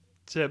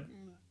to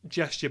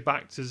gesture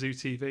back to Zoo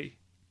TV.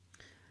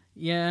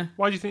 Yeah.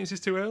 Why do you think this is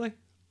too early?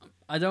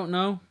 I don't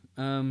know.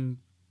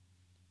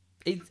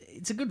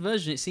 It's a good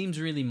version. It seems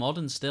really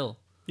modern still.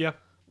 Yeah.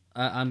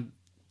 I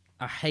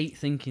hate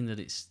thinking that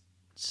it's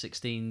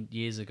 16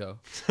 years ago.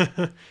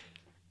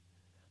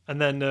 And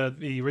then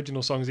the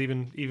original song's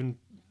even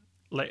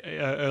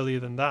earlier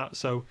than that.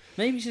 So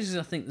maybe it's just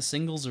I think the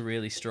singles are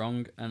really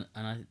strong, and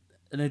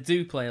I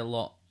do play a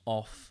lot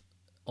off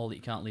All That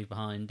You Can't Leave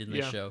Behind in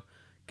this show,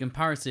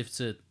 comparative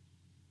to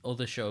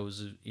other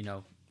shows. You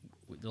know,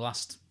 the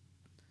last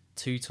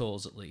 2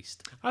 tours at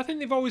least. I think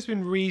they've always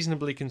been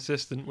reasonably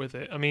consistent with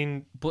it. I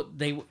mean, but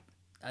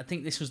I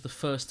think this was the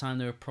first time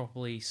they were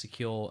properly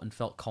secure and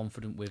felt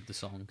confident with the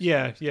songs.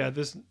 Yeah. It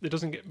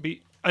doesn't get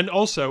beat. And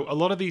also, a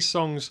lot of these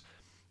songs,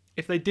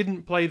 if they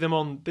didn't play them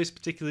on this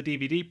particular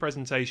DVD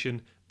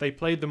presentation, they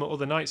played them at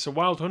other nights. So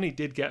Wild Honey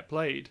did get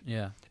played.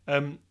 Yeah.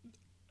 Thank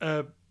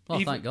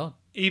God.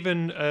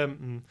 Even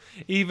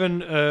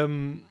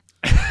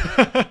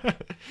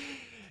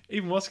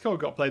What's It Called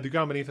got played, The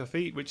Ground Beneath Her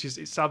Feet, which is,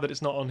 it's sad that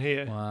it's not on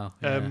here. Wow.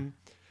 Yeah.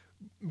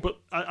 But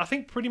I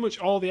think pretty much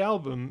all the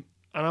album,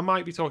 and I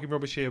might be talking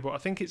rubbish here, but I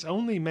think it's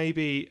only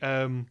maybe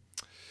When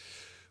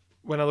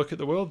I Look at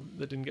the World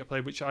that didn't get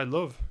played, which I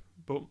love,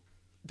 but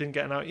didn't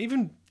get an out.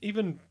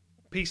 Even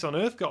Peace on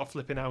Earth got a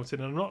flipping out,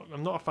 and I'm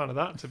not a fan of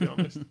that, to be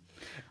honest.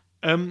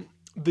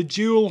 The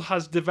duel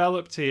has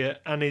developed here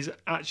and is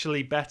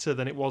actually better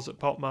than it was at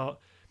Pop Mart.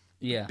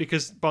 Yeah.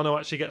 Because Bono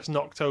actually gets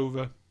knocked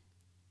over.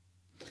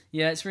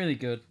 Yeah, it's really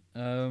good.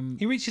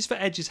 He reaches for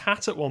Edge's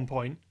hat at one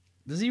point.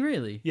 Does he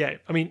really? Yeah.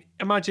 I mean,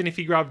 imagine if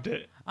he grabbed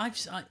it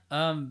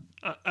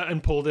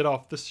and pulled it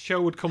off. The show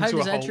would come to a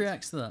halt. How does Edge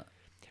react to that?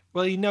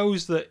 Well, he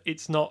knows that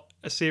it's not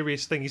a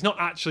serious thing. He's not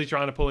actually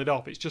trying to pull it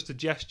off. It's just a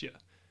gesture.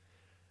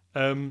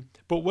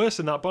 But worse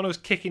than that, Bono's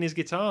kicking his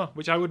guitar,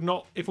 which I would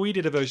not... If we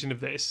did a version of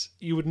this,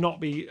 you would not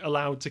be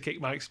allowed to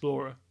kick my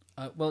Explorer.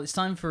 Well, it's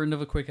time for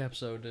another quick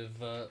episode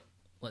of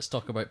Let's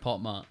Talk About Pop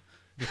Mart,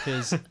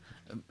 because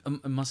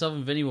myself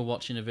and Vinny were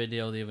watching a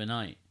video the other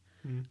night,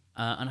 and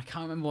I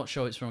can't remember what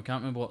show it's from, I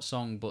can't remember what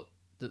song, but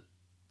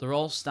they're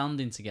all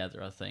standing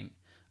together, I think,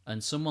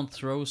 and someone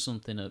throws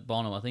something at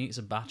Bono. I think it's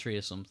a battery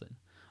or something,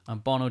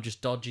 and Bono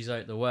just dodges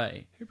out the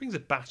way. Who brings a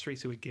battery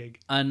to a gig?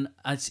 And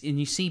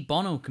you see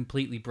Bono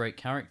completely break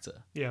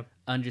character. Yeah.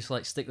 And just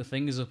like stick the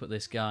fingers up at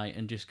this guy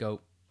and just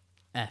go,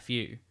 F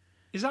you.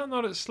 Is that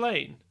not at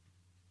Slane?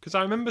 Because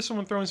I remember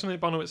someone throwing something at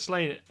Bono at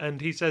Slane and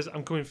he says,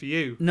 I'm coming for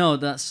you. No,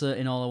 that's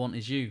in All I Want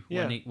Is You.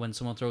 Yeah. When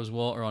someone throws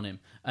water on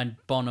him. And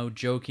Bono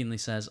jokingly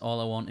says,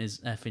 all I want is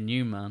effing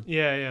you, man.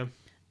 Yeah.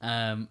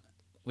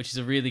 Which is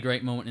a really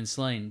great moment in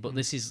Slane. But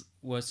this is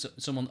where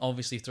someone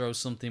obviously throws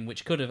something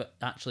which could have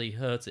actually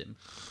hurt him.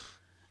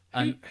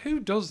 And who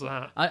does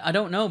that? I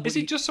don't know. But is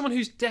it just someone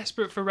who's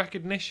desperate for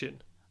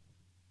recognition?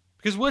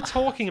 Because we're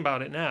talking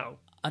about it now.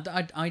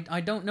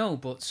 I don't know,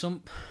 but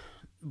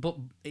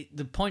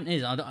the point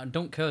is, I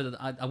don't care.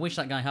 I wish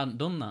that guy hadn't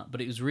done that,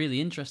 but it was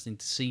really interesting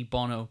to see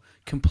Bono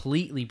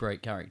completely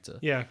break character.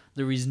 Yeah.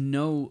 There is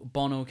no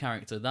Bono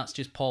character. That's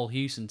just Paul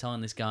Hewson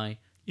telling this guy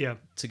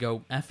to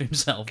go F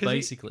himself,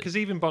 basically. Because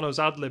even Bono's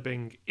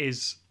ad-libbing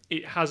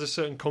it has a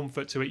certain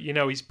comfort to it. You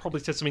know, he's probably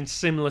said something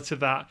similar to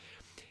that.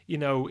 You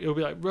know, it'll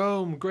be like,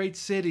 Rome, great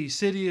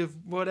city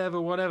of whatever.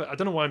 I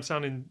don't know why I'm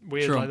sounding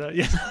weird Trump. like that.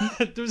 Yeah,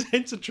 there was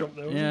hints of Trump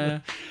though. Wasn't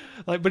there?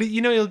 Like, but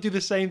he'll do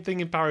the same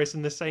thing in Paris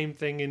and the same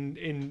thing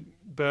in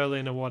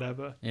Berlin or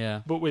whatever.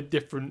 Yeah, but with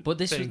different. But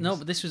this things.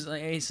 was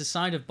it's a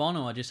side of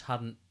Bono I just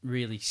hadn't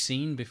really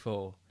seen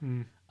before.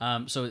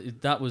 So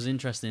that was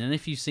interesting. And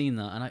if you've seen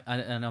that,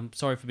 and I'm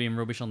sorry for being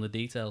rubbish on the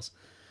details,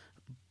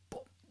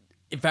 but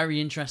a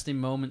very interesting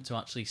moment to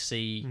actually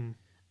see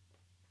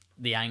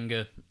the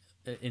anger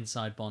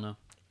inside Bono.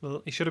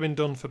 Well, he should have been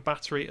done for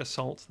battery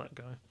assault, that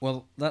guy.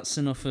 Well, that's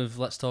enough of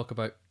Let's Talk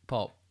About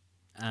Pop,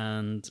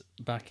 and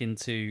back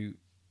into...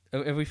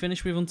 Have we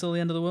finished with Until the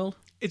End of the World?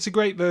 It's a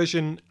great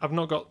version. I've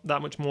not got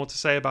that much more to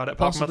say about it.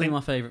 Possibly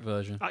my favourite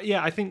version.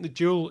 I think the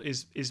duel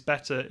is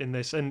better in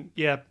this. And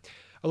yeah,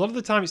 a lot of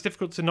the time it's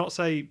difficult to not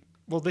say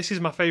Well, this is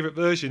my favourite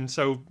version,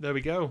 so there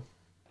we go.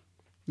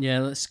 Yeah,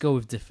 let's go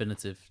with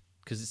definitive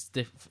because it's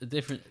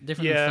different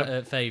Yeah.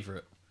 than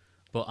favourite.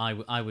 But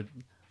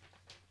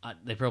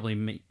they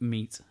probably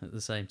meet at the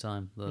same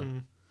time.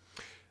 Though.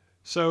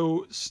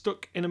 So,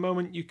 Stuck in a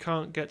Moment You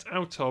Can't Get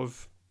Out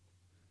Of.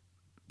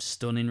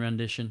 Stunning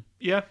rendition.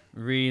 Yeah.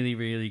 Really,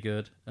 really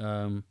good.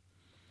 And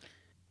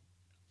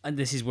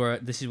this is where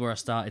I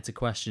started to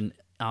question: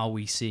 are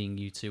we seeing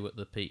U2 at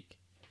the peak?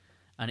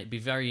 And it'd be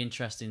very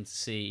interesting to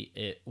see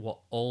what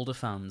older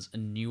fans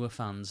and newer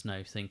fans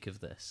now think of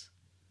this.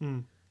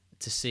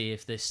 To see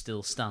if this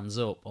still stands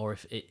up, or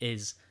if it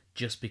is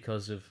just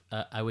because of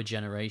our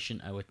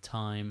generation, our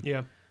time.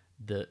 Yeah.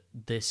 That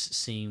this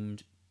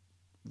seemed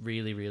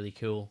really, really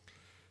cool.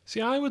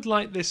 See, I would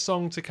like this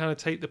song to kind of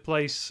take the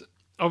place.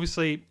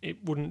 Obviously,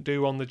 it wouldn't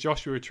do on the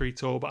Joshua Tree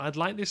tour, but I'd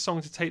like this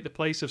song to take the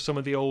place of some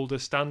of the older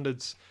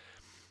standards,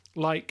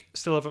 like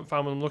Still Haven't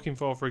Found What I'm Looking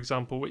For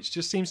example, which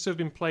just seems to have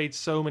been played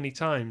so many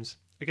times.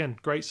 Again,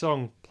 great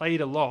song,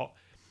 played a lot.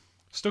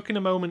 Stuck in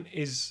a Moment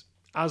is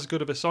as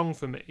good of a song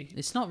for me.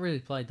 It's not really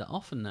played that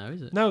often now,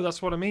 is it? No,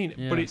 that's what I mean.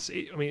 Yeah. But it's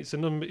a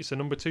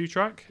number 2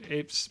 track.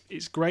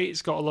 It's great.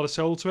 It's got a lot of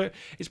soul to it.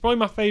 It's probably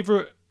my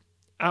favourite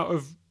out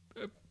of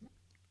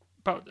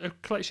about a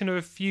collection of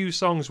a few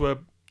songs where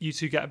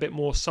U2 get a bit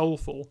more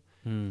soulful.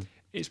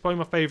 It's probably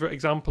my favourite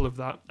example of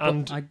that.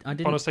 And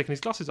Bono's taking his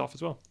glasses off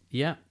as well.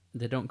 Yeah,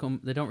 they don't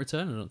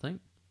return, I don't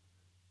think.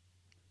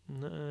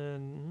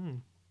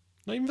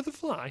 Not even for the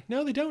Fly.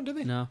 No, they don't, do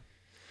they? No.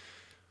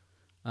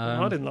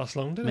 That didn't last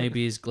long, did it?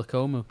 Maybe his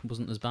glaucoma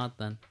wasn't as bad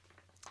then.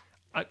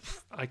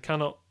 I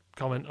cannot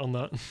comment on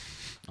that.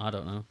 I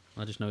don't know.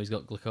 I just know he's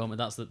got glaucoma.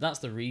 That's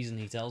the reason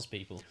he tells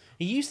people.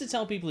 He used to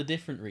tell people a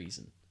different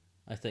reason,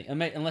 I think,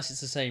 unless it's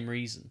the same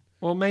reason.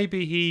 Well,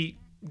 maybe he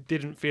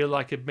didn't feel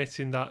like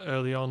admitting that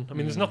early on. I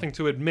mean, there's nothing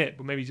to admit,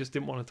 but maybe he just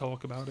didn't want to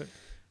talk about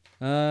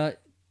it.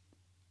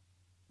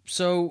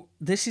 So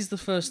this is the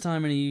first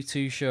time in a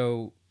U2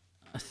 show,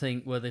 I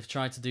think, where they've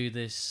tried to do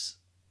this.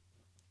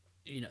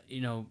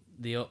 You know,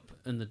 the up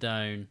and the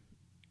down.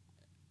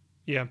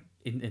 Yeah.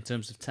 In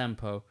terms of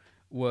tempo,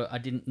 where I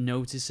didn't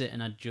notice it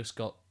and I just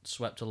got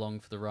swept along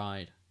for the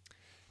ride.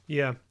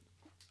 Yeah.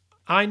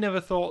 I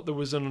never thought there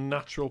was an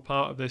unnatural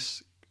part of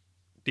this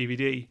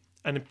DVD.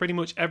 And in pretty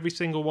much every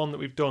single one that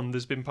we've done,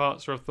 there's been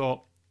parts where I've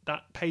thought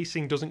that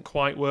pacing doesn't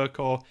quite work,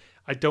 or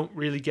I don't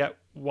really get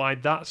why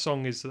that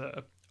song is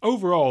there.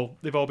 Overall,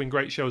 they've all been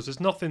great shows. There's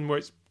nothing where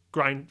it's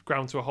ground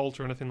to a halt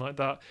or anything like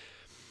that.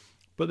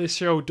 But this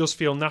show does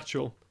feel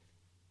natural.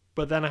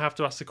 But then I have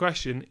to ask the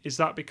question, is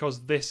that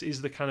because this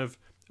is the kind of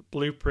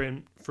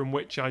blueprint from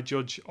which I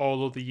judge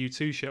all other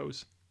U2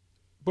 shows?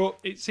 But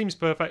it seems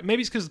perfect.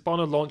 Maybe it's because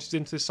Bono launches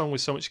into this song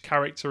with so much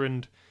character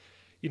and,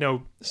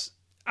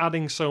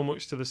 adding so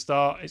much to the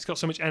start. It's got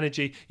so much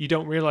energy. You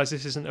don't realise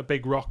this isn't a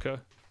big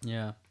rocker.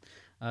 Yeah.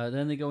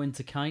 Then they go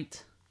into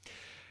Kite.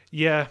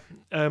 Yeah.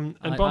 And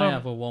Bono, I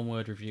have a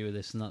one-word review of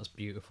this, and that's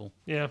beautiful.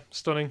 Yeah,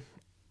 stunning.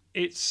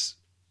 It's...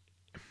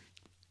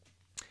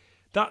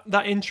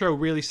 That intro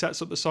really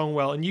sets up the song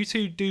well, and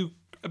U2 do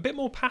a bit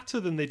more patter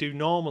than they do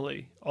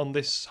normally on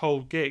this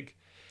whole gig.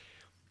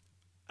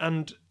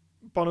 And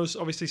Bono's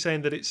obviously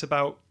saying that it's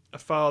about a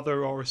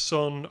father or a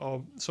son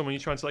or someone you're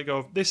trying to let go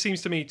of. This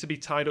seems to me to be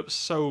tied up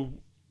so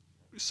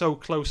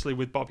closely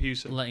with Bob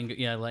Hewson.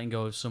 Letting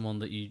go of someone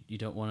that you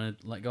don't want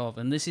to let go of.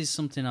 And this is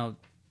something I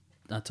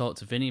talked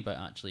to Vinny about,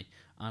 actually.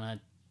 And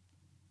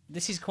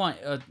this is quite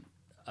a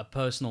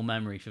personal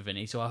memory for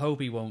Vinny, so I hope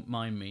he won't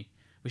mind me.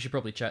 We should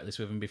probably check this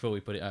with him before we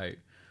put it out.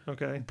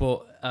 Okay.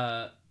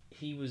 But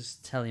he was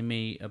telling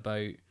me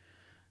about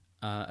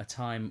a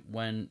time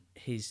when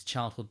his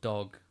childhood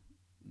dog,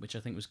 which I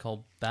think was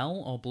called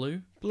Belle or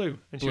Blue? Blue.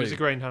 And she was a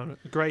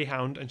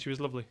greyhound, and she was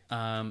lovely.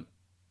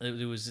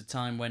 There was a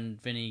time when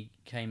Vinny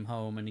came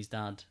home and his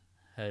dad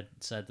had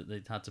said that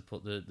they'd had to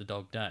put the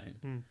dog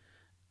down.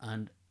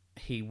 And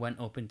he went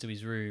up into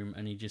his room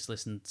and he just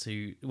listened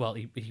to... Well,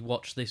 he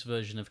watched this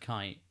version of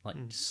Kite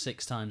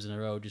 6 times in a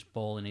row, just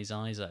bawling his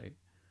eyes out.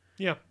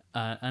 Yeah.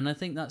 And I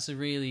think that's a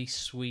really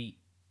sweet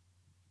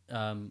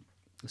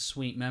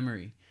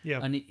memory.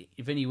 Yeah. And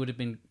Vinny would have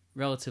been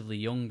relatively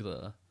young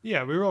there.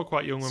 Yeah, we were all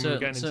quite young when we were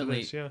getting into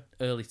this, yeah.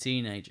 Early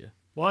teenager.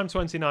 Well, I'm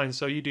 29,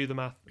 so you do the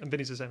math, and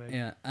Vinny's the same age.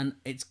 Yeah, and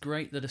it's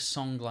great that a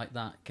song like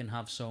that can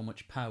have so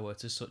much power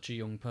to such a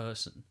young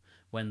person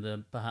when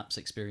they're perhaps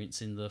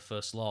experiencing their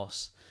first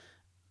loss.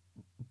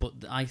 But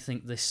I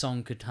think this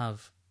song could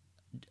have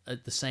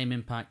the same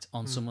impact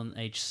on someone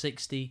aged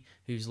 60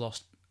 who's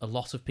lost a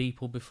lot of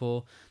people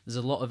before. There's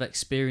a lot of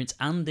experience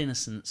and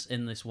innocence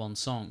in this one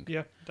song.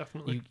 Yeah,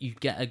 definitely. You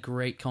get a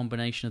great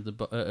combination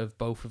of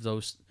both of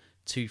those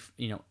two,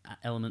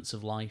 elements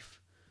of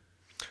life.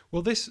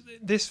 Well, this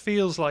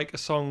feels like a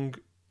song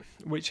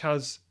which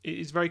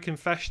is very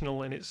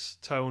confessional in its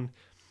tone.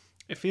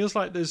 It feels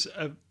like there's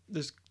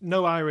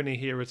no irony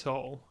here at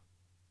all.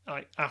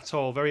 At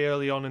all. Very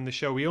early on in the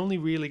show, we only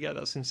really get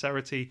that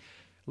sincerity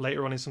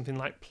later on in something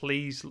like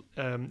Please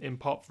in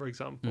Pop, for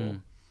example.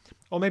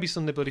 Or maybe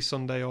Sunday Bloody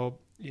Sunday, or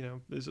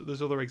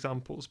there's other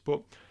examples.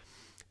 But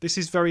this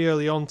is very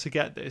early on to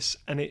get this,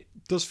 and it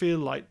does feel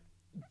like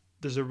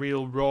there's a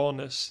real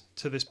rawness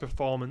to this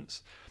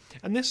performance.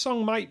 And this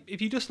song might,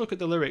 if you just look at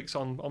the lyrics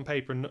on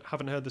paper and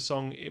haven't heard the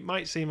song, it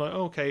might seem like,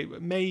 okay,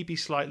 maybe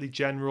slightly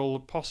general,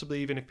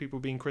 possibly even if people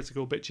are being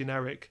critical, a bit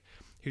generic.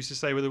 Who's to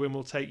say where the wind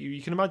will take you?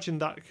 You can imagine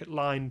that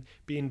line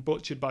being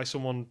butchered by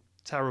someone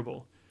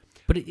terrible.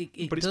 But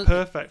but it's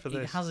perfect for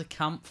this. It has a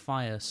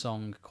campfire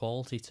song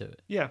quality to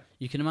it. Yeah.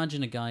 You can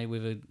imagine a guy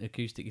with an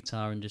acoustic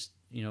guitar and just,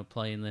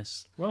 playing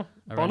this. Well,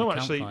 Bono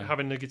actually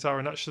having the guitar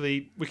and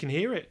actually we can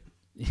hear it.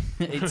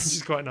 Which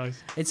is quite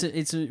nice.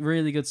 It's a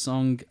really good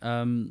song.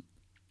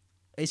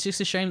 It's just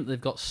a shame that they've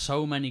got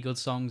so many good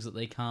songs that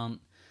they can't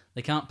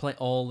play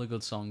all the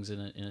good songs in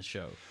a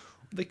show.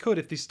 They could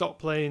if they stopped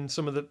playing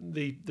some of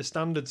the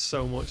standards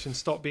so much and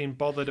stopped being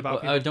bothered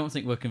about. I don't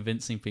think we're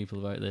convincing people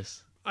about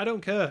this. I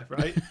don't care,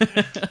 right?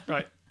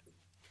 Right.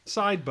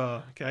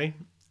 Sidebar, okay.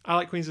 I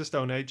like Queens of the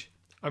Stone Age.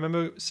 I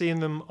remember seeing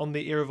them on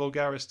the Era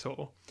Vulgaris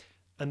tour,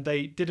 and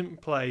they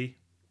didn't play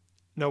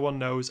No One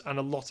Knows and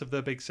a lot of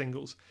their big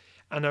singles.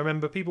 And I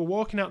remember people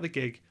walking out the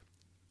gig,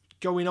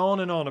 going on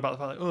and on about the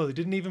fact that, oh, they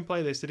didn't even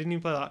play this, they didn't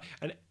even play that.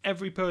 And not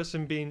every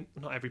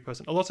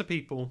person, a lot of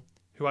people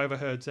who I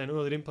overheard saying,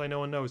 oh, they didn't play No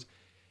One Knows.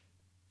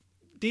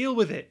 Deal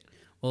with it.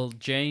 Well,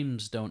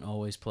 James don't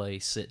always play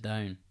Sit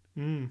Down.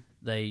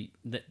 They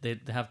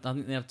have, I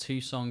think they have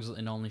 2 songs that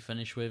they normally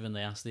finish with, and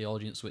they ask the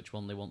audience which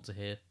one they want to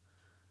hear.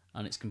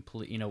 And it's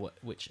complete,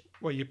 which...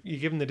 Well, you're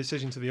giving the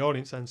decision to the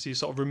audience then, so you're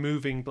sort of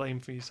removing blame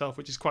for yourself,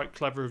 which is quite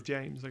clever of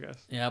James, I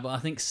guess. Yeah, but I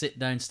think Sit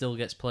Down still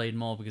gets played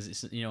more because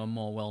it's, a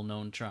more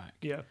well-known track.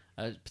 Yeah.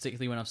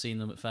 Particularly when I've seen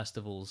them at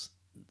festivals,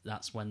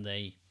 that's when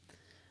they...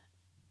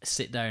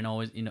 Sit Down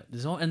always,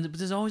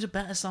 there's always a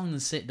better song than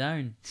Sit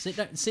Down.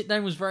 Sit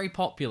Down was very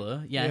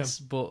popular, yes,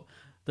 but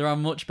there are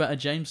much better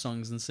James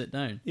songs than Sit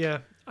Down. Yeah,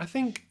 I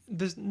think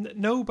there's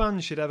no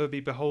band should ever be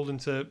beholden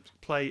to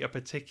play a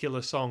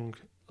particular song.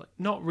 Like,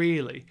 not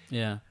really.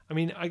 Yeah. I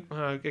mean, I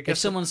guess if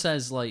someone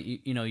says like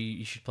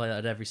you should play that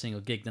at every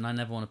single gig, then I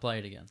never want to play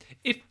it again.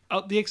 If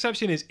the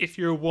exception is if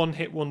you're a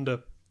one-hit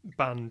wonder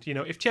band,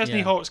 if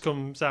Chesney Hawkes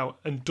comes out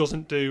and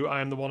doesn't do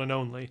I Am the One and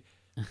Only,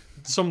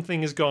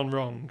 something has gone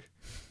wrong.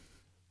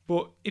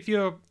 But if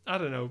you're, I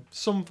don't know,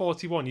 Sum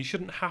 41, you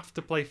shouldn't have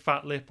to play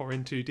Fat Lip or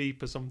In Too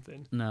Deep or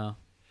something. No.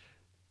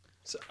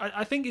 So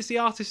I think it's the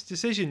artist's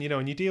decision,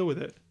 and you deal with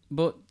it.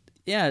 But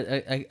yeah,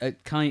 a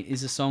Kite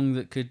is a song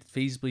that could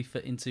feasibly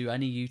fit into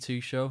any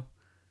U2 show.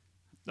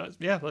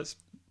 Let's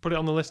put it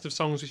on the list of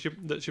songs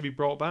that should be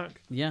brought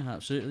back. Yeah,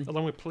 absolutely.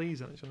 Along with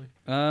Please, actually.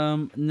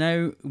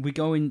 Now we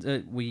go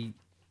we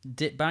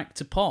dip back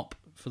to pop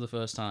for the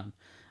first time,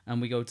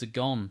 and we go to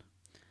Gone.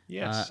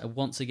 Yes.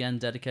 Once again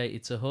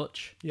dedicated to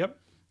Hutch. Yep.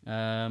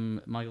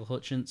 Michael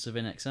Hutchence of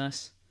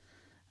INXS.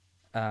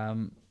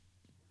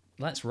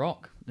 Let's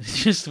rock.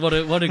 Just what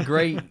a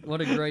great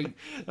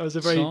that was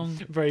a song.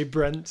 very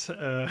Brent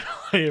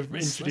way of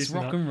introducing let's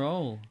rock that. And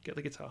roll. Get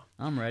the guitar.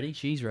 I'm ready.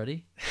 She's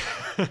ready.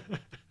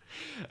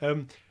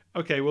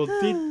 Okay. Well,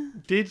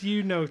 did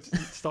you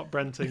notice? Stop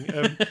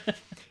Brenting.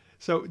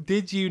 So,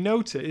 did you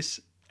notice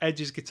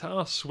Edge's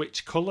guitar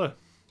switch colour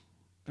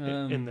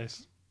in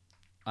this?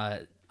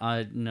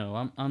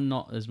 No, I'm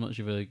not as much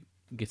of a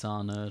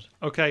guitar nerd.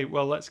 Okay,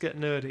 well, let's get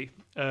nerdy.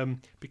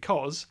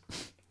 Because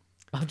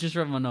I've just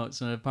read my notes,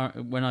 and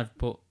apparently when I've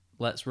put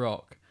 "Let's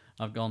rock,"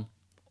 I've gone,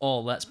 "Oh,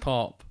 let's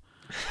pop."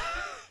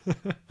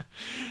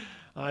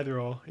 Either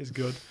or is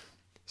good.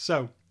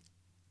 So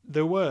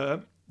there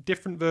were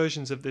different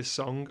versions of this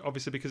song,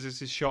 obviously because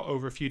this is shot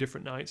over a few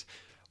different nights.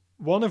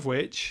 One of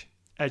which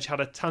Edge had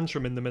a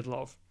tantrum in the middle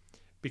of,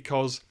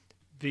 because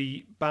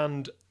the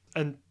band,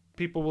 and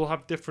people will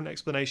have different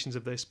explanations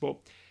of this, but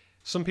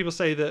some people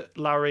say that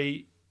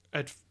Larry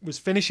was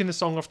finishing the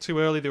song off too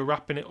early, they were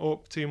wrapping it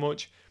up too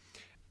much.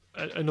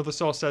 Another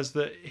source says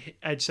that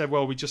Edge said,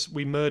 well,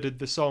 we murdered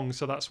the song,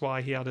 so that's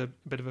why he had a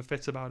bit of a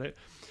fit about it.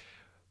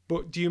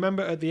 But do you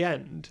remember at the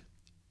end,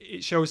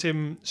 it shows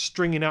him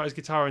stringing out his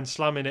guitar and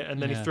slamming it,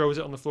 and then he throws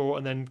it on the floor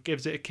and then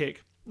gives it a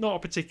kick. Not a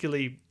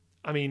particularly,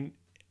 I mean,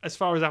 as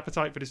far as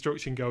Appetite for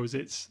Destruction goes,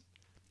 it's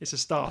a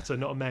starter,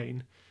 not a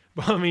main.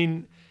 But I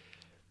mean,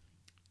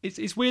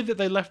 it's weird that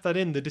they left that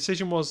in. The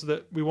decision was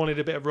that we wanted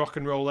a bit of rock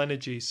and roll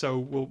energy, so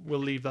we'll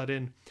leave that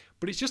in.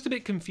 But it's just a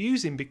bit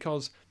confusing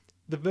because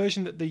the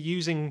version that they're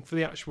using for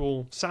the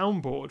actual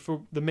soundboard,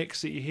 for the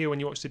mix that you hear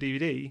when you watch the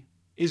DVD,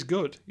 is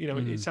good.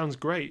 It sounds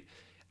great.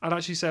 I'd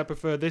actually say I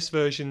prefer this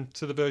version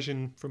to the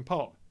version from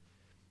Pop,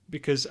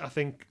 because I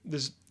think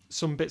there's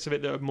some bits of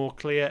it that are more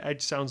clear.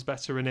 Edge sounds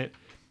better in it.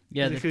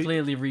 Yeah, they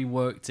clearly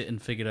reworked it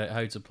and figured out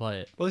how to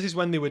play it. Well, this is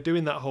when they were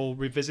doing that whole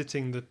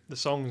revisiting the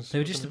songs. They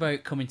were just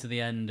about coming to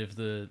the end of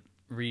the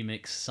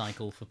remix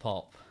cycle for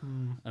Pop,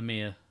 a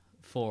mere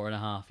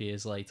 4.5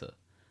 years later.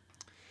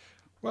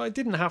 Well, it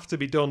didn't have to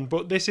be done,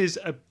 but this is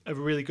a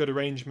really good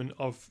arrangement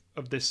of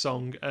this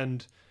song,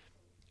 and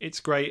it's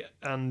great,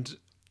 and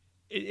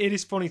it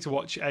is funny to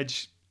watch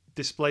Edge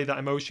display that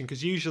emotion,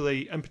 because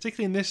usually, and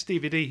particularly in this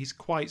DVD, he's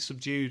quite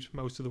subdued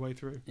most of the way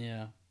through.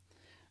 Yeah.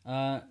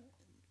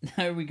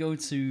 Now we go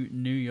to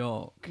New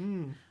York.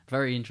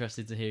 Very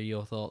interested to hear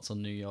your thoughts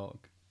on New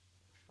York.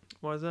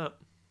 Why is that?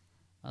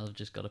 I've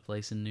just got a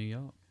place in New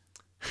York.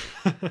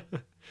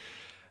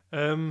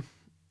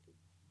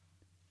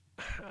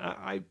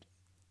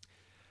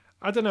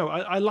 I don't know.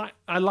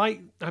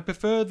 I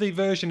prefer the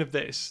version of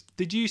this.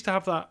 Did you used to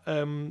have that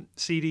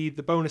CD,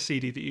 the bonus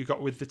CD that you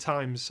got with the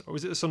Times, or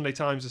was it the Sunday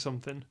Times or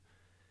something?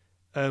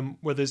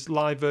 Where there's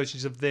live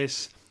versions of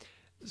this.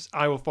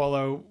 I Will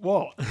Follow.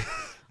 What?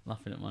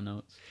 Laughing at my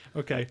notes.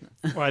 Okay.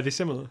 Why are they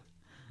similar?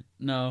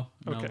 No,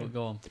 Okay. but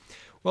go on.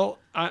 Well,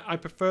 I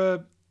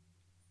prefer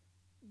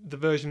the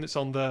version that's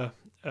on there,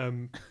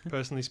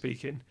 personally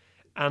speaking,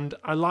 and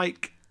I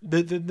like.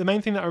 The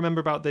main thing that I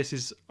remember about this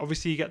is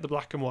obviously you get the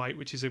black and white,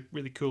 which is a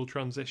really cool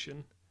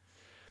transition,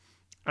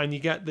 and you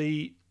get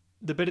the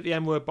bit at the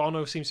end where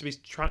Bono seems to be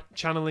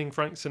channeling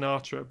Frank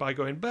Sinatra by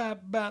going ba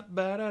ba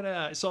ba da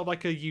da. It's sort of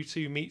like a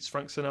U2 meets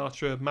Frank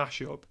Sinatra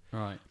mashup,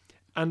 Right.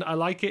 and I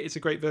like it. It's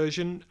a great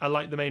version. I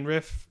like the main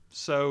riff.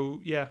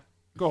 So yeah,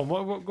 go on.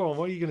 Go on.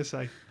 What are you going to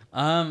say?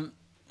 Well,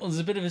 there's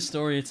a bit of a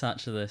story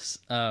attached to this.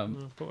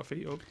 Put my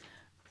feet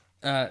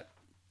up.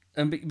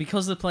 And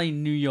because they're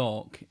playing New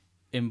York.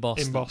 In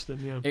Boston,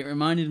 yeah. It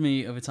reminded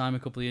me of a time a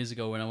couple of years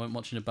ago when I went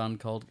watching a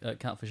band called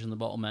Catfish and the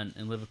Bottlemen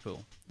in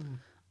Liverpool.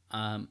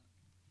 And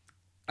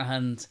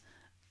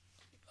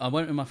I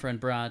went with my friend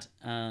Brad,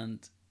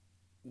 and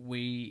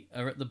we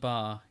are at the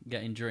bar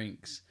getting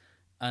drinks,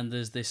 and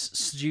there's this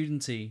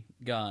studenty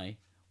guy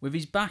with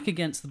his back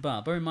against the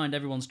bar. Bear in mind,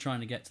 everyone's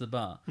trying to get to the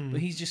bar, but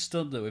he's just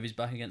stood there with his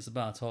back against the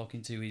bar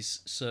talking to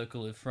his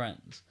circle of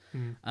friends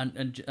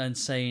and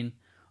saying...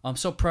 I'm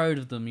so proud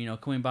of them,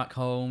 coming back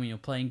home,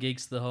 playing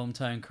gigs to the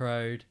hometown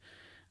crowd.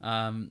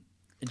 Can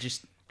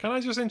I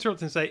just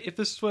interrupt and say, if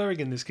there's swearing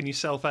in this, can you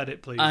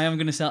self-edit, please? I am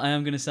going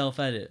to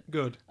self-edit.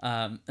 Good.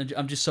 And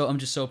I'm just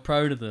so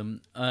proud of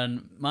them.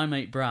 And my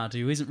mate Brad,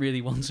 who isn't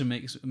really one to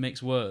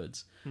mix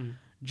words,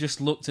 just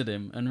looked at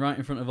him and right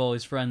in front of all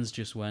his friends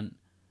just went,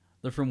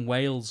 "They're from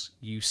Wales,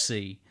 you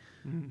see."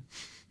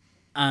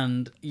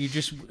 And you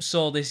just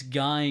saw this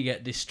guy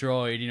get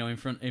destroyed, in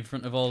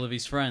front of all of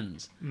his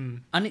friends.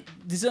 And it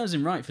deserves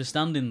him right for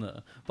standing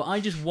there. But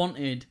I just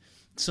wanted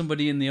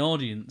somebody in the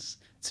audience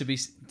to be,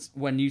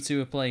 when you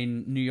two are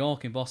playing New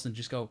York in Boston,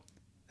 just go,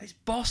 "It's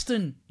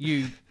Boston,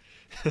 you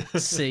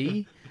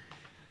see."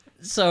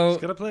 So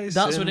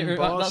that's what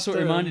it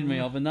reminded me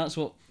of, and that's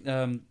what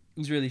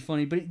was really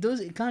funny. But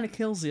it kind of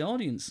kills the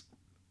audience.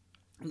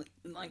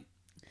 Like,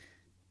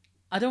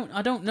 I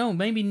don't know.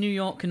 Maybe New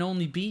York can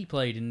only be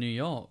played in New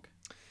York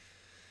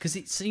because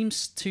it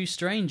seems too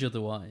strange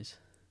otherwise.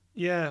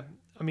 Yeah,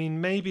 I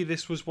mean, maybe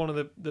this was one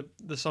of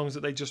the songs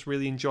that they just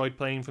really enjoyed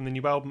playing from the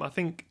new album. I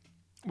think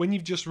when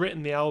you've just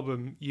written the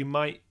album, you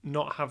might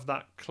not have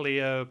that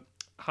clear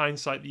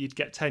hindsight that you'd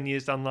get 10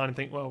 years down the line and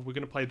think, well, we're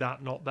going to play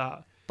that, not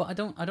that. But I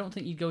don't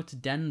think you go to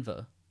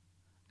Denver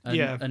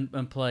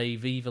and play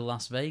Viva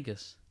Las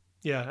Vegas.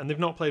 Yeah, and they've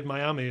not played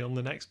Miami on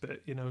the next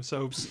bit,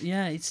 so...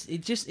 Yeah,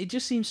 it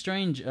just seems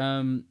strange,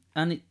 and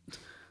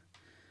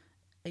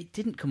it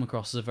didn't come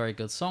across as a very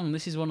good song.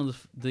 This is one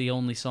of the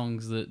only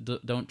songs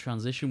that don't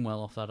transition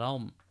well off that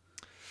album.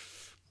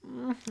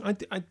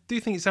 I do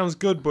think it sounds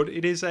good, but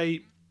it is I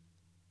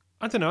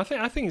don't know,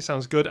 I think it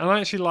sounds good, and I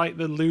actually like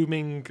the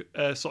looming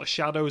sort of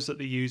shadows that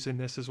they use in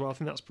this as well. I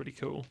think that's pretty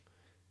cool.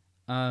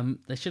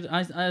 They should...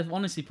 I've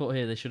honestly put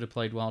here they should have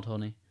played Wild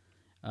Honey.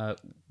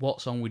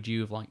 What song would you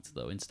have liked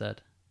though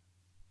instead?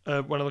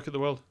 When I Look at the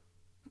World.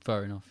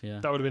 Fair enough, yeah.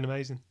 That would have been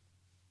amazing.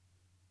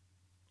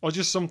 Or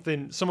just some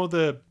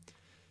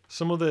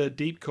other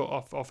deep cut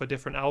off a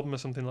different album or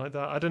something like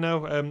that. I don't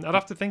know. I'd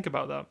have to think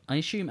about that. I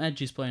assume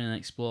Edge is playing an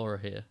Explorer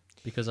here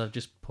because I've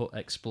just put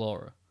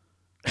Explorer.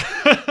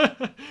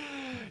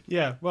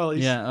 Yeah, well, all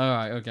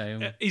right,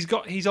 okay.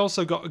 He's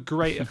also got a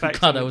great effect.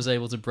 Glad I was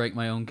able to break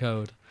my own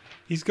code.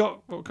 He's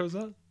got what code's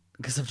that?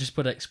 Because I've just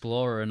put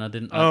Explorer and I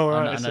didn't.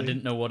 I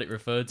didn't know what it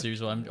referred to,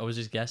 so I was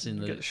just guessing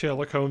that. Get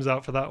Sherlock Holmes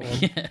out for that one.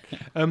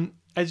 Yeah.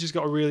 Edge has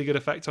got a really good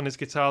effect on his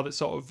guitar that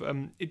sort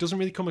of it doesn't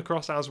really come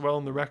across as well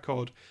on the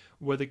record,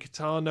 where the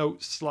guitar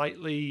note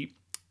slightly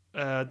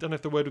I don't know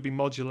if the word would be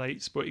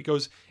modulates, but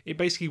it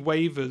basically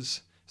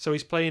wavers. So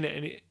he's playing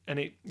it and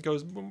it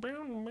goes,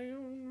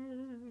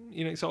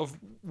 it sort of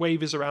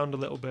wavers around a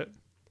little bit.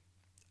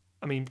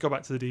 I mean, go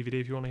back to the DVD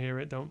if you want to hear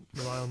it. Don't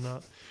rely on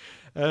that.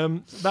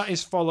 That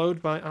is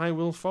followed by I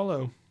Will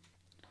Follow.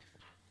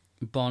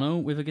 Bono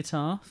with a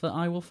guitar for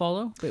I Will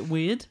Follow. Bit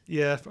weird.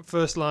 Yeah,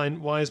 first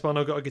line, why has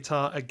Bono got a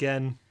guitar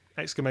again? !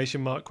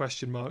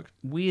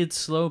 Weird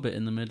slow bit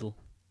in the middle.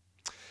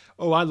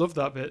 Oh, I love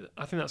that bit.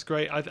 I think that's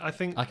great. I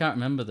think I can't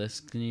remember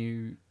this. Can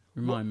you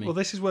remind me? Well,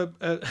 this is where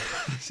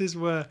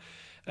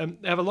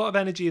they have a lot of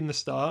energy in the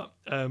start.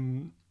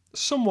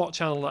 Somewhat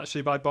channeled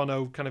actually by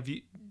Bono, kind of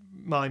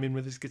miming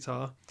with his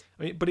guitar.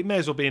 I mean, but it may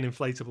as well be an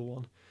inflatable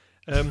one.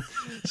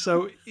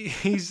 So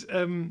he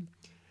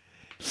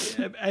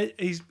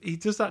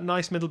does that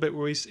nice middle bit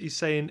where he's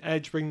saying,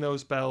 "Edge, ring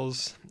those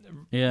bells,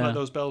 let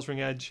those bells ring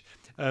Edge.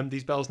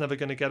 These bells never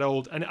going to get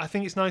old." And I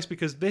think it's nice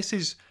because this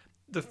is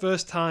the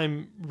first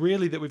time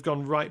really that we've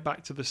gone right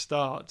back to the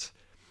start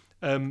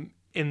in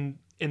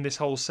this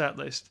whole set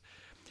list.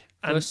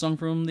 And, First song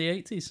from the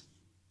 80s.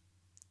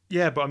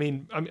 Yeah, but I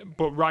mean,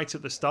 but right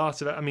at the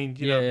start of it, I mean,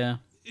 you know,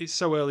 it's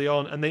so early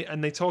on,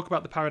 and they talk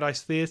about the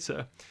Paradise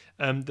Theatre,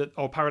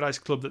 or Paradise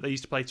Club that they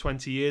used to play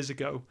 20 years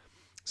ago.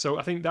 So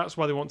I think that's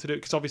why they want to do it,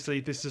 because obviously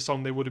this is a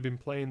song they would have been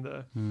playing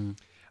there.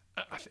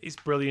 It's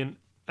brilliant,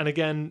 and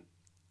again,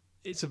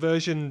 it's a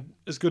version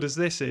as good as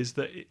this is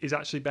that is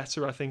actually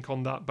better, I think,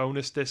 on that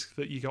bonus disc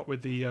that you got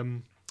with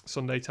the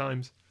Sunday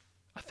Times.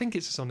 I think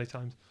it's a Sunday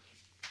Times.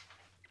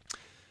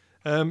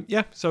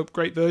 So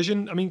great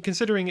version. I mean,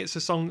 considering it's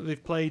a song that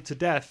they've played to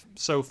death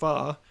so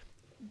far,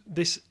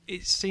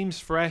 it seems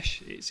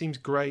fresh. It seems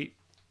great.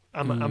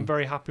 I'm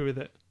very happy with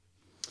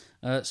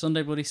it.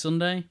 Sunday Bloody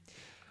Sunday.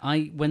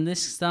 When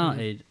this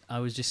started, I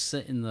was just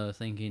sitting there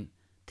thinking,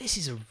 this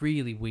is a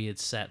really weird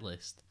set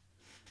list.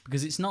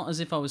 Because it's not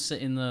as if I was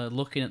sitting there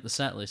looking at the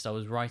set list, I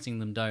was writing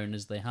them down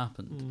as they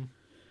happened.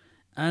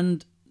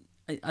 And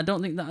I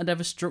don't think that had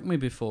ever struck me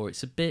before.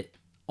 It's a bit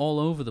all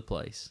over the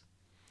place.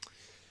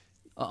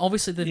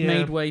 Obviously, they've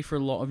made way for a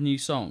lot of new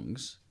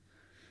songs.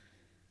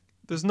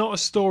 There's not a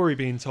story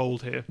being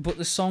told here. But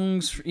the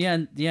songs,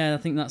 I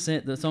think that's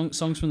it. The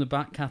songs from the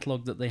back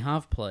catalogue that they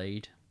have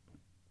played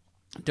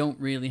don't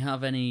really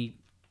have any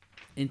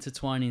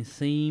intertwining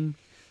theme.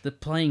 They're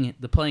playing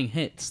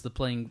hits, they're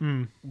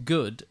playing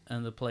good,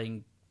 and they're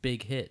playing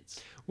big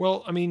hits.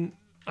 Well, I mean,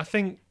 I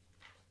think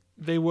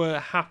they were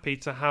happy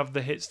to have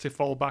the hits to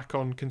fall back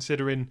on,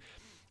 considering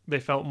they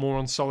felt more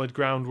on solid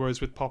ground,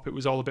 whereas with pop it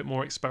was all a bit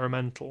more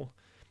experimental.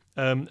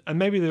 And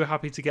maybe they were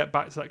happy to get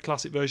back to that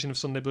classic version of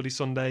Sunday Bloody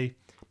Sunday,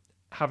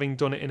 having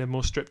done it in a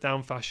more stripped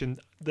down fashion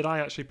that I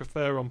actually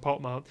prefer on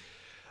Pop Mart.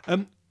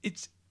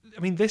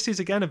 This is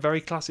again a very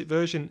classic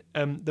version.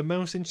 The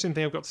most interesting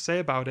thing I've got to say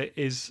about it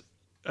is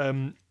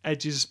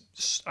Edge's.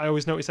 I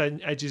always notice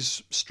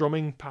Edge's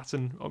strumming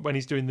pattern when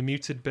he's doing the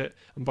muted bit,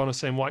 and Bono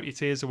saying "Wipe your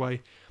tears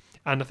away,"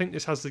 and I think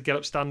this has the get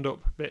up stand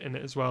up bit in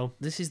it as well.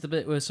 This is the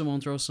bit where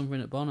someone throws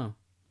something at Bono.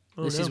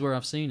 This is where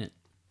I've seen it.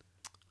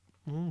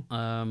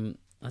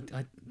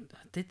 I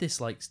did this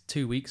like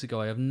 2 weeks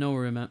ago. I have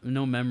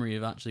no memory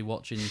of actually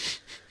watching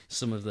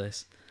some of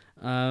this.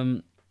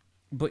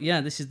 But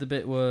yeah, this is the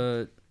bit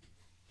where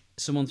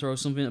someone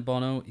throws something at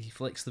Bono, he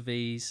flicks the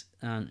V's,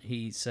 and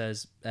he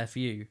says F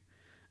you.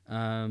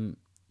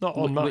 Not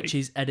on mic. Which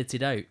is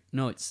edited out.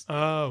 No, it's...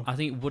 Oh. I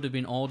think it would have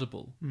been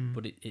audible,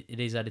 but it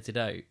is edited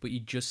out. But you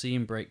just see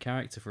him break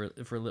character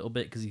for a little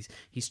bit, because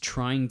he's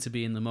trying to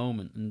be in the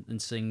moment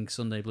and sing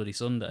Sunday Bloody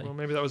Sunday. Well,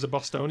 maybe that was a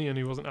Bostonian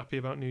who wasn't happy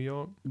about New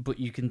York. But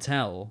you can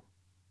tell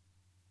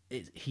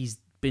he's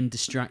been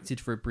distracted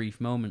for a brief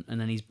moment,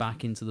 and then he's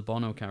back into the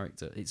Bono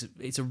character.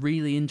 It's a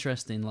really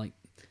interesting, like,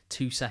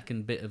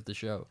 2-second bit of the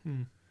show.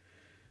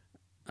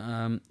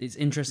 It's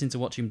interesting to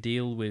watch him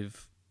deal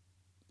with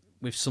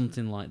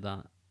something like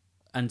that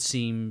and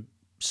seem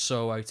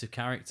so out of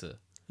character.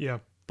 Yeah.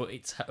 But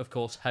it's, of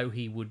course, how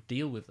he would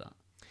deal with that.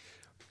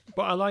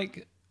 But I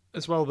like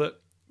as well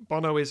that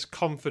Bono is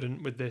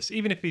confident with this,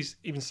 even if he's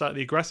even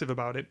slightly aggressive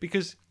about it,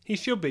 because he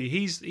should be.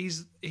 He's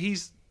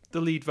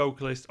the lead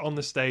vocalist on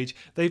the stage.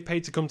 They've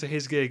paid to come to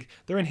his gig.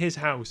 They're in his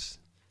house.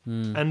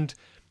 And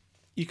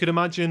you could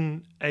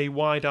imagine a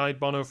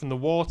wide-eyed Bono from the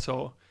War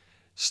Tour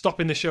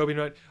stopping the show being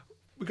like,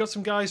 we've got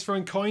some guys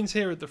throwing coins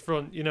here at the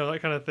front, you know,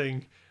 that kind of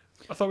thing.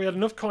 I thought we had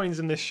enough coins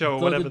in this show,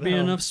 or whatever. There'd be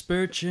enough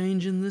spare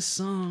change in this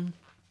song.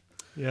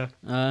 Yeah.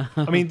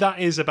 I mean, that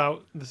is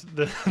about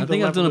the I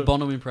think I've done a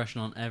Bono impression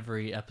on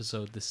every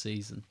episode this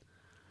season.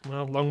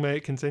 Well, long may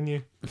it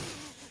continue.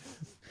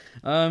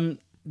 By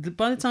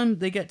the time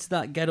they get to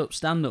that get up,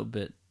 stand up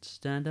bit,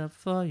 stand up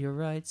for your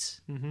rights.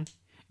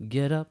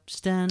 Get up,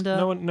 stand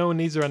up. No one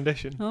needs a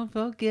rendition. Don't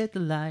forget the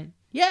light.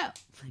 Yeah.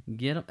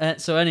 Get up.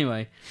 So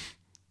anyway,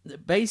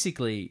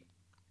 basically,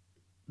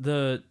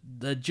 they're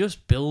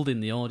just building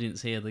the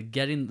audience here.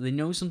 They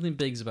know something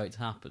big's about to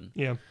happen.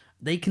 Yeah.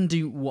 They can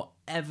do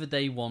whatever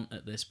they want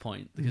at this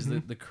point, because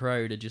the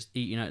crowd are just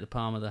eating out the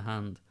palm of their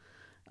hand.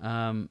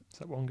 It's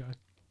that one guy.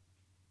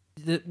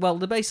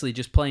 They're basically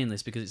just playing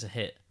this because it's a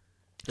hit.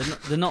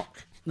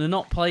 They're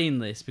not playing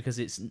this because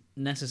it's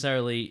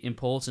necessarily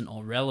important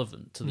or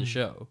relevant to the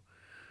show.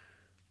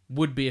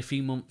 Would be a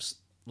few months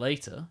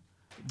later,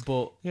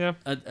 but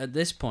at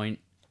this point,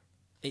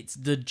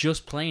 they're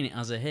just playing it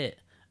as a hit.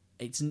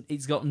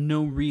 It's got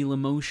no real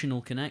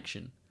emotional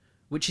connection,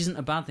 which isn't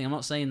a bad thing. I'm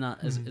not saying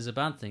that as a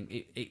bad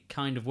thing. It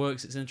kind of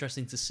works. It's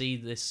interesting to see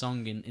this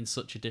song in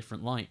such a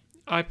different light.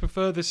 I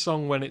prefer this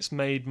song when it's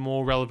made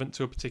more relevant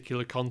to a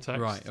particular context.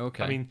 Right,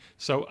 okay. I mean,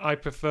 so I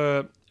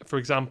prefer, for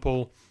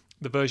example,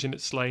 the version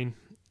at Slane,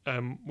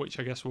 which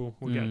I guess we'll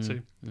get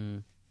to.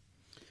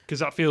 Because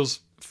that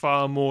feels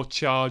far more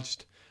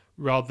charged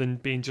rather than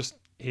being just,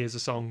 here's a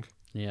song.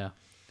 Yeah.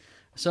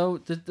 So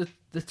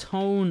the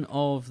tone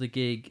of the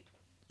gig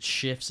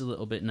shifts a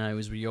little bit now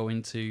as we go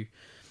into,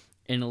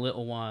 in a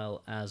little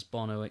while, as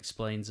Bono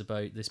explains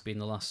about this being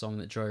the last song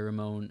that Joey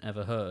Ramone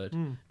ever heard,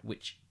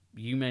 which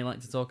you may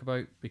like to talk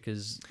about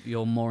because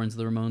you're more into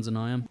the Ramones than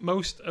I am?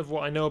 Most of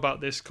what I know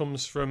about this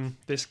comes from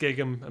this gig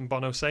and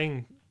Bono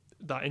saying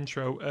that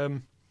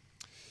intro.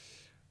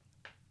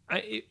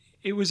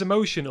 It was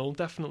emotional,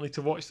 definitely,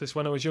 to watch this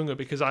when I was younger,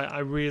 because I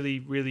really,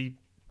 really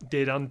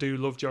did and do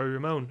love Joey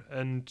Ramone,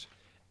 and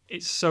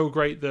it's so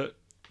great that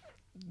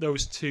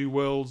those two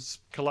worlds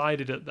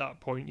collided at that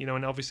point,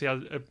 and obviously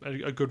had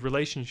a good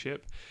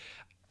relationship.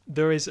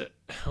 There is,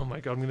 oh my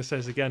God, I'm going to say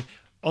this again.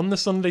 On the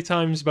Sunday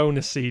Times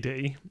bonus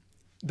CD,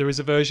 there is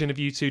a version of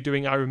U2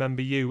 doing I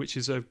Remember You, which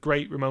is a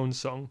great Ramones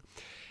song,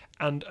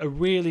 and a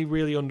really,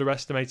 really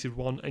underestimated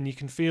one, and you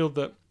can feel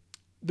that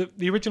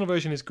the original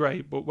version is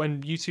great, but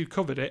when U2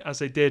 covered it, as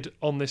they did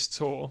on this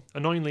tour,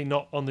 annoyingly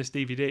not on this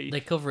DVD... They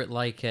cover it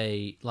like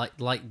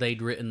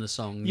they'd written the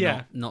song,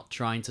 not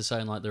trying to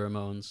sound like the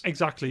Ramones.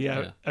 Exactly,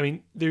 yeah. I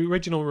mean, the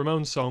original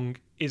Ramones song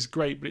is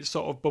great, but it's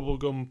sort of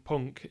bubblegum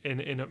punk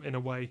in a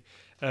way.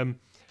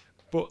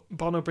 But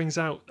Bono brings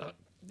out that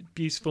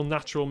beautiful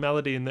natural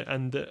melody,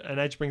 and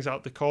Edge brings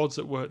out the chords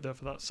that work there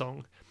for that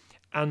song.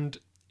 And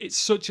it's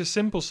such a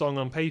simple song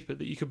on paper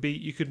that you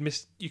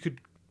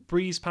could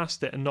breeze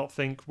past it and not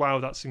think, wow,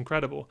 that's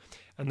incredible.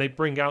 And they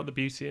bring out the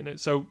beauty in it.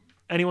 So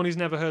anyone who's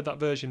never heard that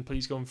version,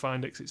 please go and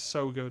find it, because it's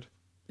so good.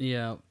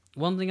 Yeah.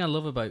 One thing I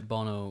love about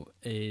Bono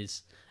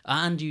is,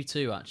 and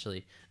U2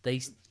 actually,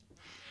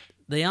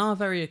 they are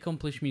very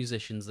accomplished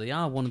musicians. They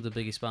are one of the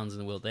biggest bands in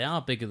the world. They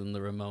are bigger than the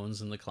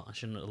Ramones and the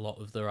Clash and a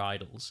lot of their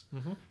idols.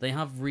 Mm-hmm. They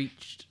have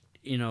reached,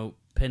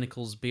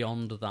 pinnacles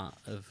beyond that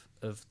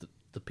of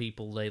the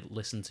people they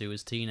listened to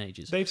as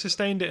teenagers. They've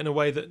sustained it in a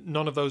way that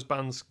none of those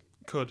bands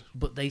could.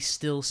 But they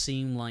still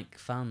seem like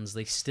fans.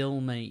 They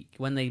still make,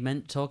 when they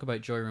talk about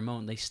Joey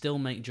Ramone, they still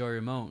make Joey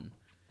Ramone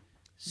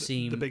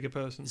seem the bigger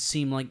person.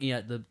 Seem like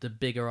the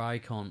bigger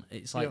icon.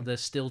 It's like they're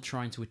still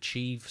trying to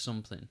achieve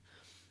something.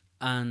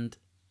 And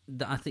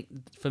I think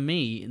for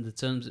me, in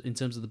terms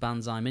of the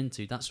bands I'm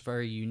into, that's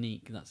very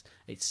unique.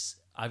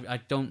 I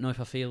don't know if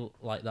I feel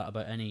like that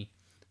about any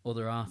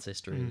other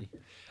artist really.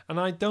 And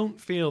I don't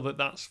feel that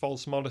that's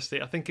false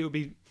modesty. I think it would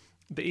be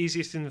the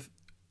easiest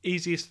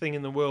thing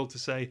in the world to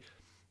say,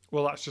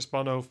 well, that's just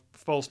Bono,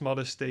 false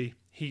modesty.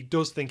 He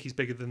does think he's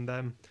bigger than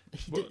them.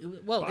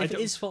 If it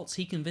is false,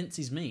 he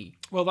convinces me.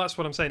 Well, that's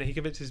what I'm saying. He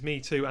convinces me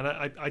too, and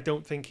I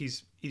don't think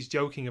he's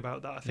joking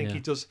about that. I think he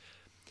does.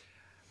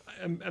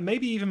 And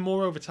maybe even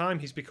more over time,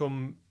 he's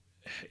become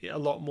a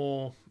lot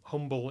more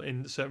humble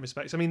in certain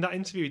respects. I mean, that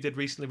interview he did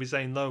recently with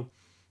Zane Lowe,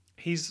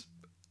 he's,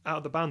 out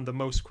of the band, the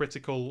most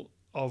critical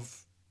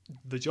of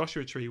the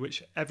Joshua Tree,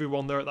 which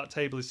everyone there at that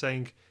table is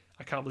saying,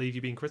 I can't believe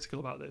you're being critical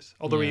about this.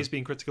 Although he is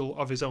being critical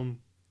of his own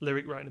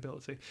lyric writing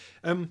ability.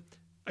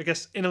 I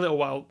guess in a little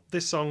while,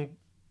 this song,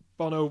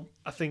 Bono,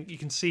 I think you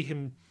can see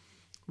him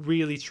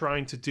really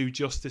trying to do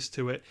justice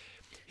to it.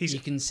 You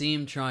can see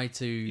him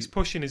He's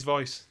pushing his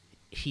voice.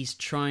 He's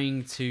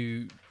trying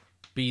to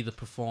be the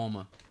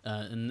performer.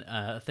 And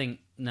I think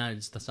now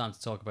it's the time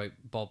to talk about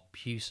Bob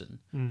Hewson,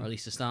 or at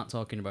least to start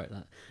talking about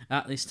that.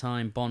 At this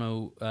time,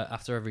 Bono,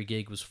 after every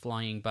gig, was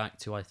flying back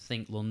to, I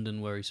think,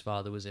 London, where his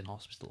father was in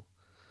hospital.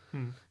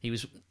 He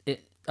was.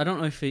 I don't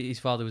know if his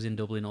father was in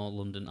Dublin or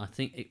London. I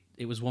think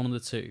it was one of the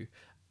two.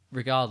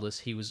 Regardless,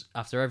 he was,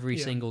 after every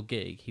single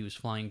gig, he was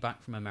flying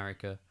back from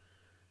America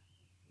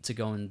to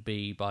go and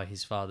be by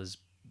his father's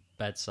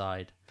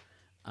bedside.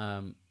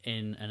 And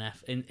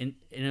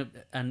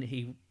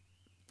he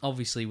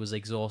obviously was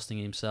exhausting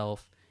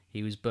himself.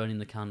 He was burning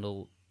the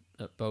candle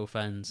at both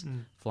ends,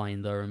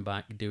 flying there and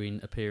back, doing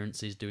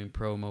appearances, doing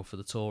promo for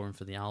the tour and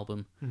for the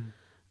album.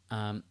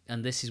 And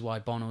this is why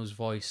Bono's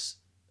voice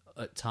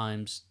at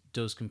times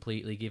does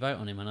completely give out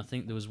on him. And I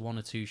think there was one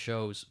or two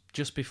shows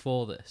just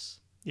before this,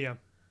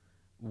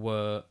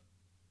 where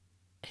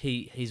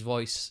his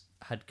voice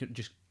had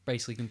just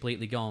basically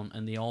completely gone,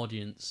 and the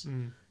audience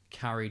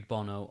carried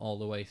Bono all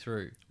the way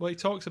through. Well, he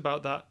talks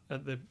about that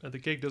at the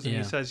gig, doesn't he?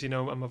 He says,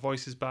 and my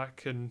voice is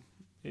back, and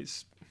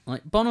it's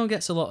like Bono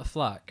gets a lot of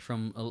flack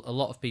from a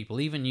lot of people,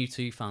 even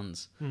U2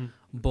 fans.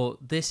 But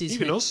this is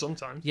even us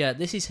sometimes. Yeah,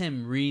 this is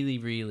him really,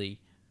 really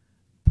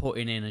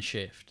putting in a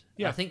shift.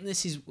 Yeah. I think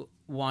this is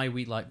why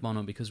we like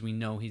Bono, because we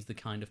know he's the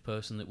kind of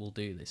person that will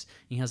do this.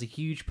 He has a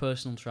huge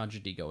personal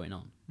tragedy going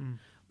on,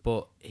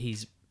 but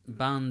his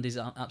band is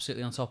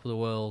absolutely on top of the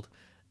world.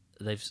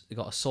 They've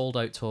got a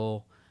sold-out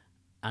tour,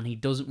 and he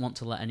doesn't want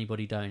to let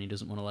anybody down. He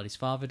doesn't want to let his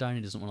father down.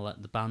 He doesn't want to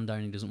let the band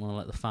down. He doesn't want to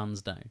let the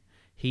fans down.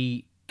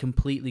 He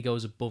completely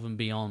goes above and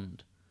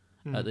beyond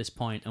at this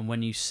point. And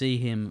when you see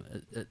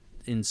him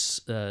in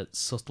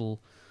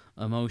subtle,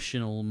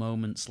 emotional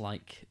moments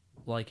like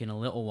in A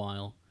Little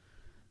While,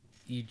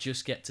 you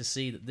just get to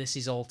see that this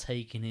is all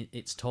taking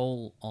its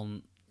toll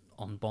on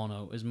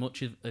Bono. As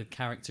much of a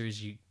character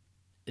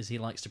as he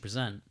likes to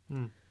present,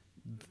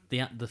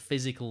 the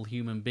physical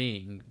human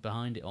being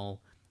behind it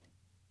all,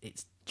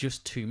 it's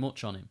just too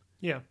much on him.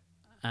 Yeah.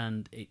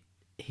 And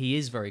he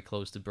is very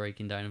close to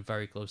breaking down and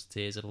very close to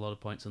tears at a lot of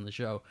points on the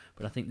show.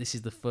 But I think this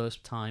is the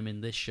first time in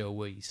this show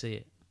where you see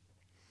it.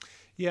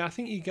 Yeah, I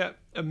think you get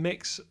a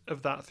mix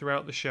of that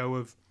throughout the show,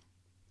 of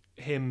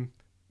him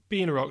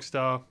being a rock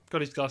star,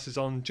 got his glasses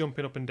on,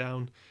 jumping up and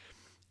down,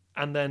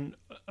 and then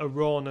a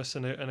rawness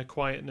and a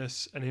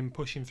quietness, and him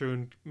pushing through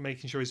and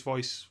making sure his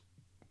voice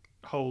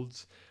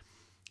holds.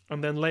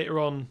 And then later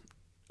on,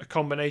 a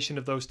combination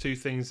of those two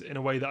things in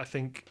a way that I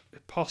think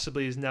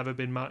possibly has never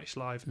been matched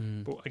live.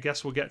 But I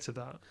guess we'll get to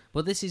that.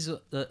 But this is,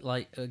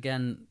 like,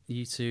 again,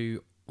 you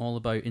two, all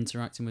about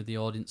interacting with the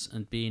audience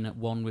and being at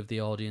one with the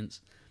audience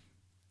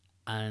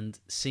and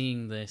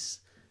seeing this,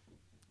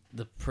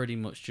 they're pretty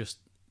much just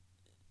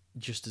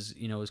as,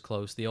 as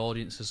close. The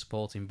audience is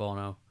supporting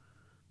Bono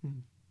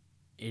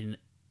in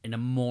a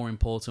more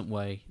important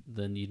way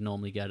than you'd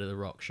normally get at a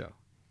rock show.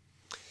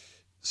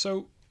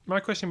 So my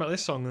question about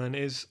this song then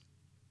is,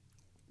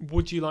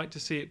 would you like to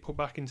see it put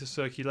back into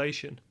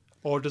circulation,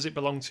 or does it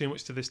belong too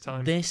much to this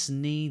time? This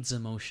needs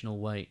emotional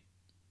weight.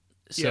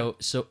 So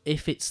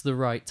if it's the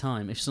right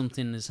time, if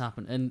something has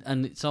happened,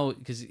 and it's all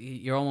because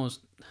you're almost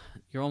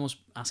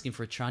asking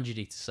for a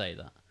tragedy to say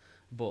that,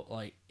 but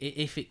like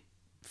if it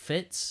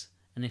fits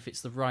and if it's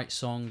the right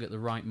song at the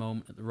right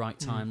moment at the right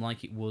time,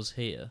 like it was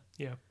here,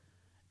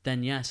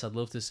 then yes, I'd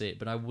love to see it.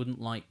 But I wouldn't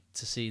like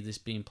to see this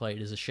being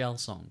played as a shell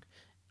song.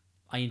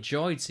 I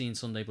enjoyed seeing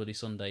Sunday Bloody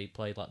Sunday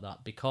played like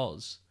that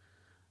because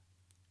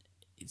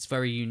it's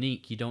very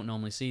unique. You don't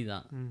normally see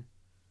that.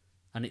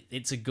 And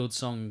it's a good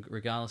song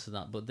regardless of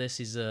that. But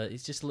this is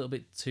it's just a little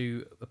bit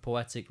too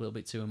poetic, a little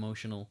bit too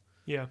emotional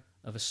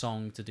of a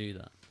song to do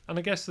that. And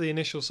I guess the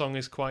initial song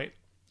is quite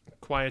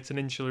quiet and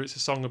insular. It's a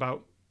song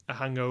about a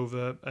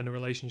hangover and a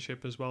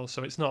relationship as well.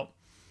 So it's not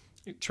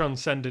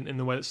transcendent in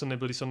the way that Sunday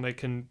Bloody Sunday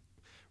can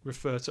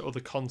refer to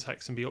other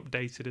contexts and be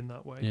updated in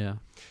that way. Yeah.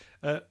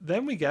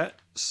 Then we get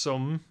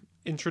some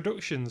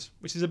introductions,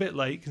 which is a bit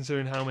late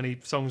considering how many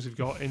songs we've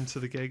got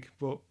into the gig,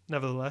 but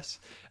nevertheless.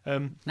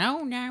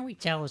 Now he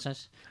tells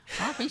us.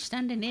 I've been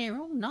standing here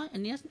all night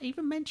and he hasn't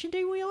even mentioned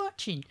who we're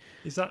watching.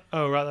 Is that...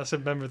 Oh, right, that's a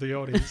member of the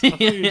audience. I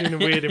thought you were doing a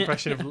weird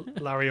impression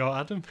of Larry or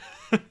Adam.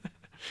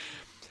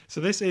 So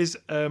this is,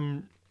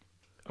 I'm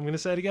going to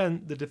say it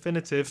again, the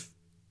definitive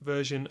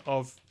version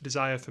of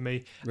Desire for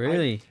me.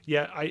 Really?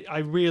 I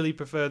really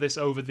prefer this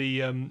over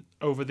the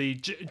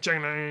really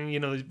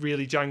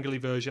jangly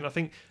version. I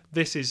think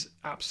this is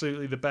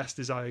absolutely the best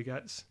Desire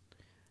gets.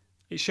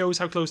 It shows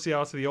how close they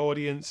are to the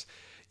audience.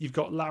 You've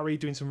got Larry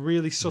doing some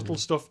really subtle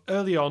stuff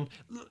early on,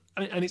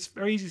 and it's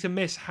very easy to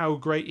miss how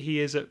great he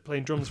is at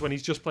playing drums when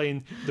he's just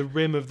playing the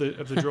rim of the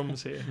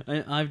drums here.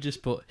 I've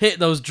just put, hit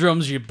those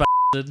drums, you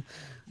bastard.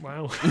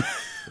 Wow.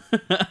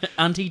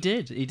 And he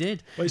did.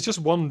 Well, it's just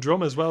one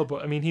drum as well,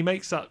 but I mean, he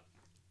makes that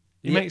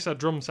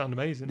drum sound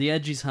amazing. The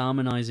Edges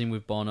harmonising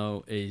with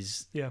Bono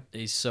is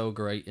so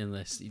great in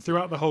this.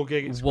 Throughout the whole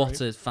gig, it's what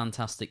great. a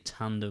fantastic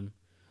tandem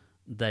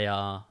they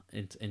are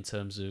in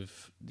terms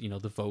of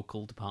the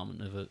vocal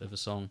department of a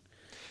song.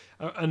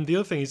 And the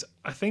other thing is,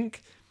 I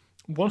think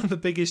one of the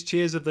biggest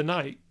cheers of the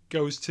night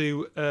goes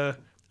to a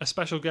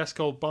special guest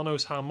called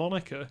Bono's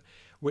harmonica,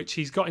 which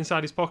he's got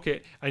inside his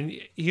pocket, and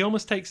he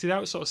almost takes it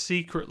out sort of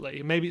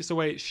secretly. Maybe it's the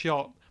way it's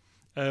shot.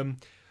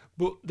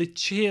 But the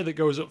cheer that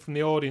goes up from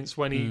the audience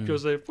when he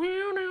goes there,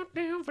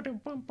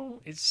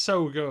 it's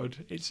so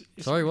good. It's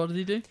Sorry, what did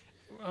he do?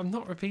 I'm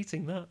not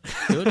repeating that.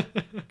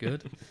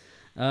 Good.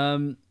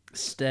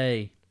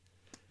 Stay.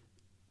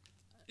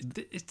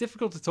 It's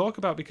difficult to talk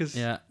about because...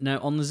 Yeah. Now,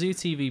 on the Zoo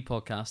TV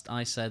podcast,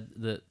 I said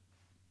that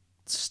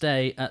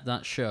Stay at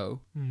that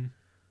show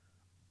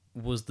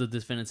was the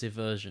definitive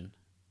version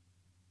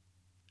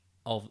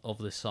of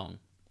this song.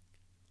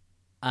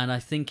 And I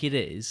think it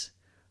is,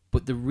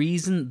 but the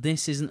reason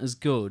this isn't as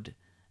good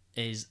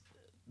is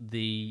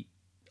the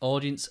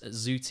audience at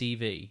Zoo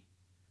TV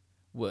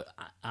were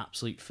at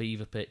absolute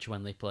fever pitch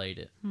when they played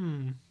it.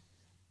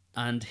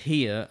 And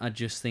here, I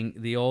just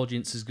think the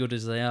audience, as good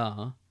as they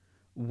are,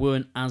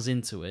 weren't as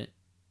into it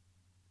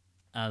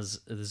as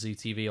the Zoo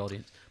TV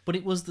audience. But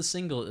it was the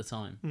single at the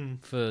time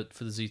for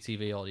the Zoo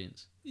TV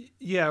audience.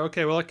 Yeah,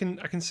 okay, well, I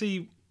can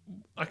see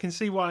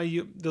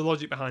why the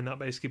logic behind that,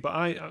 basically.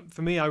 But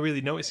for me, I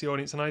really notice the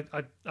audience, and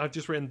I've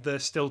just written they're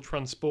still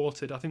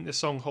transported. I think the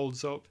song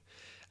holds up,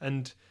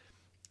 and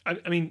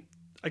I mean,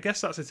 I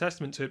guess that's a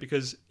testament to it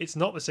because it's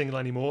not the single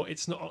anymore.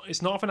 It's not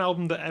off an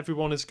album that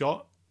everyone has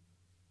got.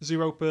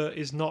 Zooropa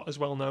is not as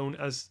well known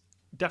as,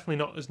 definitely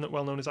not as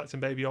well known as Acton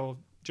Baby or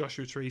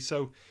Joshua Tree.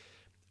 So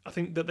I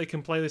think that they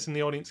can play this and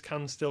the audience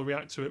can still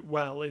react to it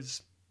well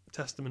is a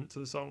testament to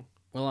the song.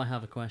 Well, I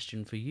have a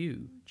question for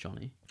you,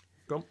 Johnny.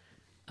 Go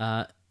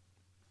on.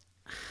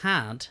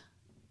 Had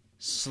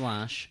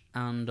 /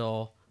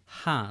 and/or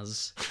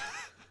has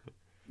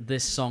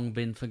this song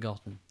been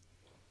forgotten?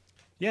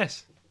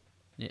 Yes.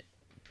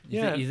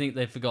 Yeah. You think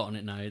they've forgotten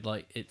it now?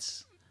 Like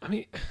it's. I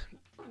mean,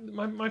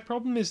 my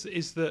problem is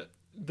that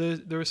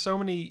there are so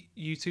many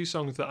U2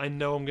 songs that I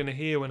know I'm going to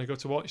hear when I go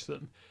to watch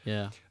them.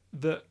 Yeah.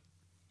 That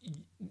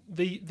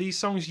these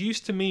songs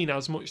used to mean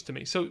as much to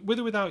me. So With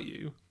or Without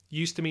You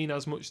used to mean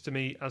as much to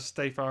me as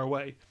Stay Far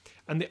Away.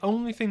 And the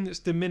only thing that's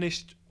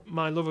diminished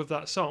my love of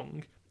that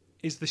song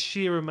is the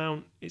sheer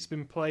amount it's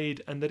been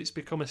played and that it's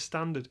become a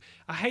standard.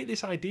 I hate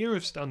this idea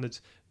of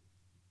standards.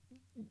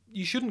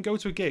 you shouldn't go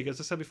to a gig, as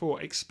I said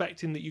before,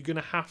 expecting that you're going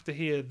to have to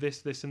hear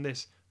this, this, and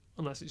this,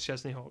 unless it's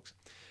Chesney Hawks.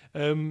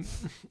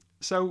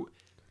 So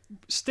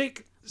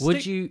stick.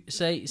 Would you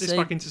say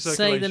back into say the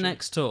circulation.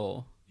 next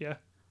tour? Yeah.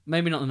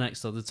 Maybe not the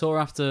next tour. The tour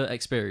after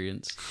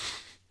Experience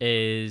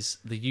is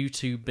the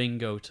U2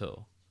 Bingo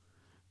tour,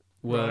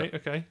 where Right.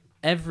 Okay.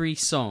 every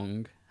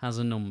song has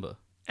a number.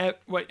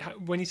 Wait.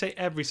 When you say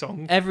every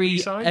song, Every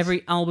B-sides?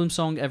 every album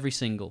song, every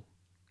single.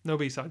 No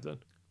B-sides then.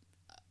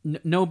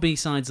 No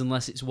B-sides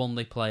unless it's one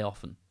they play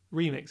often.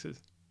 Remixes.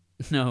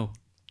 No,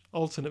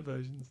 Alternate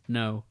versions.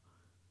 no.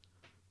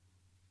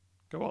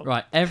 Go on.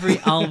 Right, every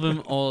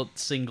album or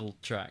single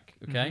track,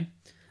 okay?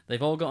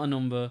 They've all got a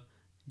number.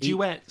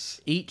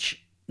 Duets.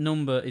 Each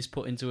number is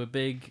put into a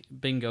big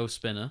bingo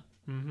spinner,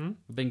 Mm-hmm.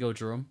 a bingo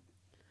drum,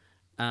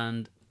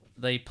 and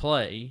they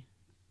play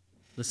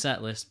the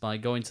set list by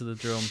going to the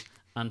drum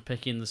and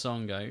picking the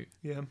song out.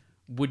 Yeah.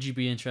 Would you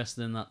be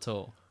interested in that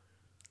tour?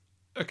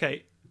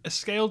 Okay. A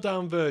scaled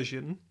down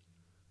version.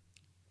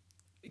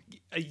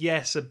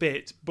 Yes, a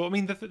bit. But I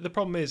mean, the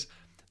problem is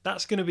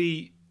that's going to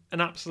be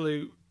an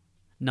absolute.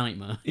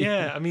 Nightmare.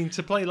 Yeah, I mean,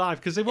 to play live,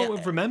 because they won't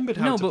have remembered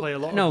how to play a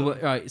lot of them.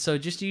 But right, so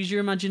just use your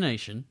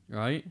imagination,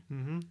 right?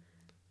 Mm-hmm.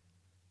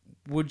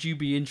 Would you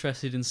be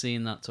interested in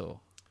seeing that tour?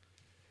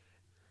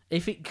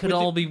 If it could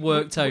all be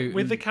worked out...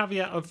 With the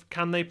caveat of,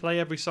 can they play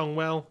every song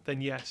well, then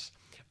yes.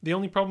 The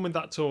only problem with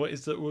that tour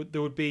is that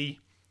there would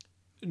be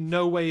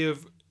no way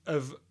of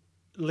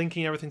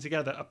linking everything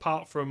together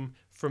apart from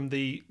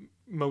the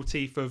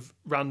motif of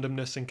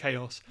randomness and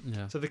chaos.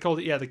 Yeah. So they called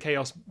it, the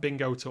Chaos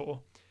Bingo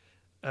Tour.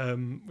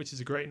 Which is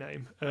a great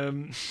name,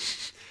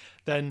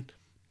 then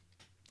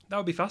that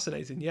would be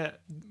fascinating. Yeah,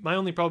 my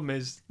only problem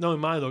is, knowing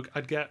my luck,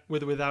 I'd get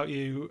With or Without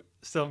You,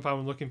 Still Haven't Found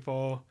What I'm Looking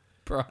For,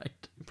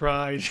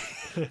 Pride,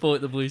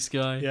 Bullet the Blue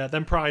Sky. yeah,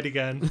 then Pride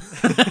again.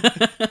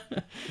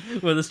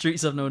 Where the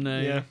streets have no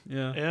name.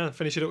 Yeah.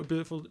 Finish it up with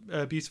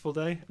Beautiful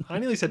Day. I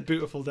nearly said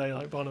Beautiful Day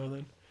like Bono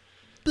then.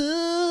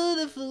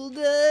 Beautiful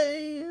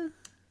day.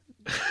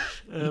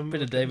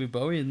 Bit of David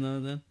Bowie in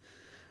there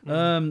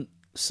then.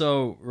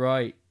 So,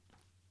 right.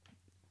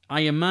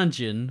 I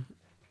imagine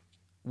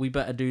we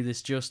better do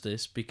this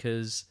justice,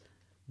 because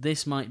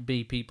this might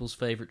be people's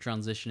favourite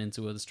transition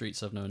into Where the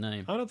Streets Have No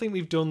Name. I don't think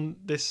we've done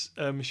this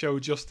show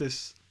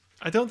justice.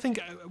 I don't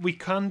think we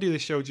can do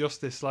this show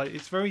justice. Like,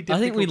 it's very difficult.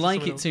 I think we to like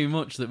someone it else. too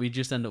much that we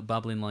just end up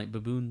babbling like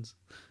baboons.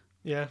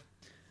 Yeah.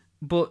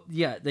 But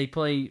yeah, they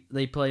play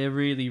a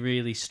really,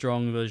 really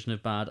strong version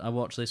of Bad. I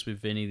watched this with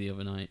Vinny the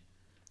other night.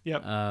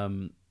 Yeah.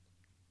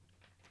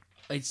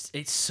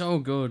 It's so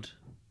good.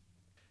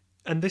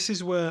 And this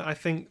is where I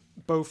think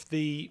both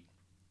the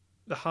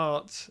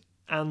heart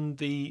and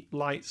the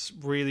lights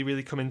really,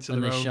 really come into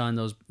And their they own. shine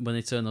those when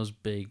they turn those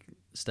big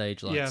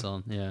stage lights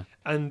on. Yeah.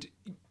 And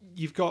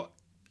you've got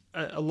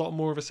a lot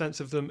more of a sense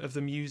of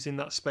them using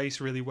that space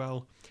really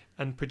well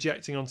and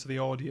projecting onto the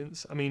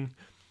audience. I mean,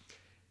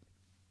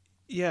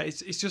 yeah,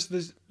 it's just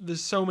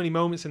there's so many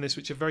moments in this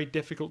which are very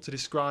difficult to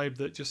describe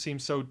that just seem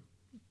so.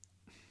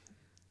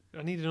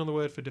 I need another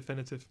word for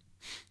definitive.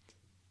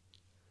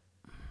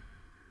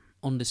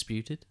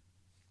 Undisputed.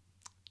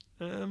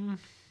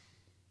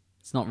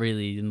 It's not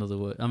really another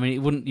word. I mean,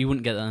 you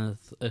wouldn't get that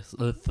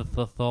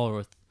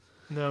in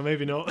No,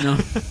 maybe not. No.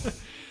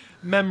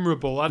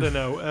 Memorable. I don't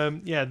know.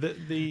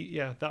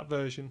 That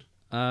version.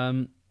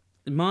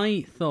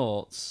 My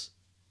thoughts.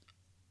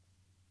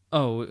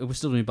 Oh, we're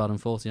still doing Bad and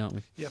 40, aren't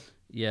we? Yep.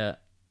 Yeah.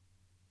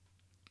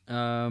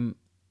 I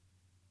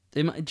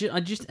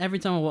just every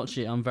time I watch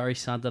it, I'm very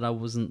sad that I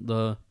wasn't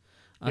there.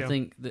 I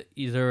think that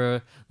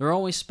there are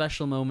always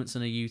special moments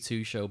in a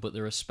U2 show, but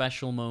there are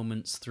special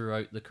moments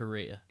throughout the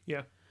career.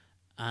 Yeah.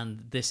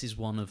 And this is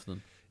one of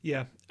them.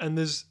 Yeah, and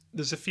there's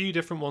a few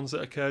different ones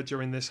that occur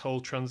during this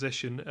whole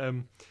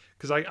transition.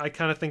 Because I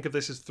kind of think of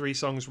this as 3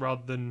 songs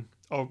rather than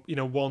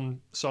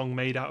one song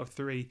made out of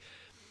 3.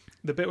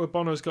 The bit where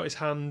Bono's got his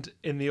hand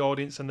in the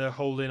audience and they're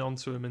holding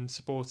onto him and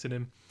supporting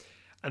him,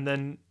 and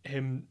then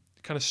him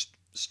kind of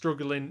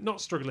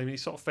not struggling,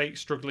 he's sort of fake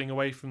struggling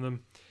away from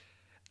them.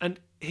 And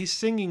his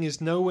singing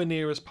is nowhere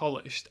near as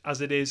polished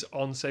as it is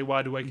on, say,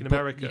 Wide Awake in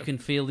America. You can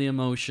feel the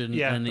emotion.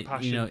 Yeah, and the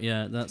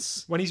passion.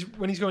 That's when he's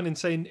going and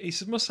saying, he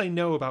must say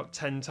no about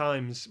 10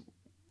 times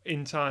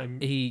in time.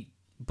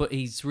 But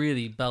he's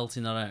really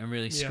belting that out and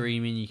really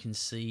screaming. You can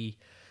see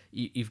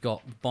you've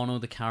got Bono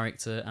the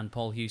character and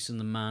Paul Houston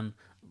the man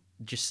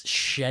just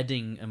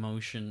shedding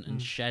emotion and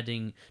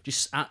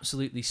just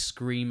absolutely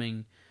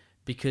screaming,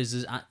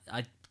 because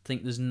I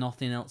think there's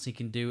nothing else he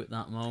can do at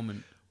that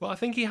moment. Well, I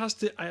think he has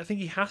to. I think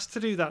he has to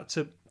do that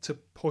to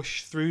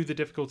push through the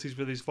difficulties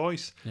with his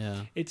voice.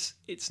 Yeah,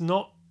 it's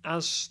not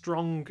as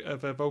strong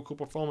of a vocal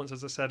performance,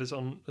 as I said, as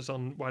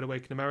on Wide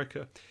Awake in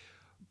America,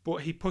 but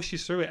he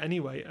pushes through it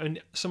anyway.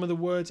 And some of the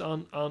words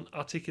aren't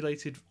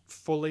articulated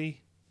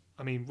fully.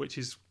 I mean, which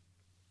is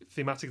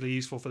thematically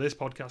useful for this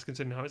podcast,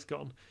 considering how it's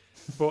gone.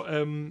 But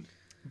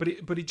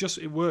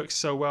it works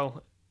so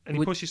well, and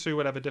he pushes through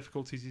whatever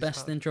difficulties he's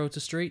best had. Intro to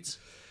Streets.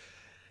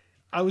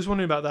 I was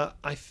wondering about that.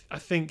 I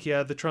think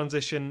the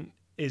transition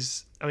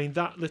is, I mean,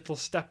 that little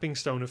stepping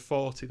stone of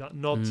 40, that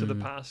nod to the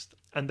Mm. past,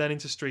 and then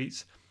into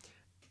Streets.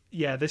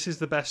 Yeah, this is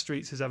the best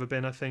Streets has ever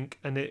been, I think.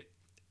 And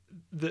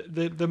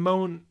the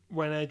moment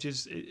when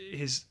Edge's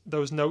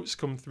those notes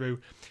come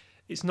through,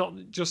 it's not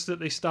just that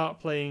they start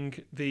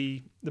playing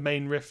the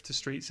main riff to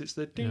Streets, it's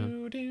the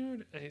doo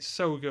doo. It's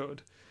so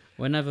good.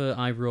 Whenever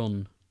I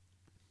run,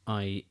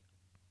 I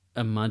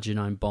imagine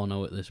I'm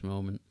Bono at this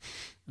moment,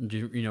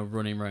 and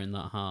running around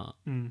that heart.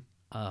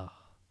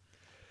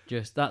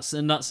 Just that's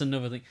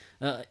another thing.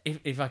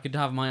 If I could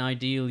have my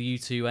ideal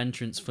U2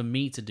 entrance for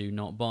me to do,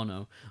 not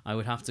Bono, I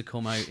would have to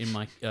come out in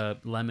my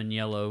lemon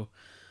yellow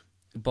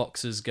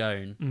boxer's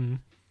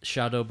gown,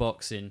 shadow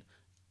boxing.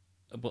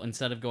 But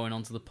instead of going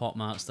onto the Pop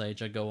Mart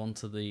stage, I go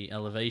onto the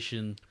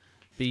Elevation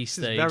B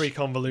stage. It's very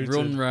convoluted.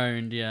 Run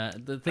round, yeah.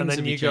 The things and then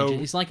would be you changing.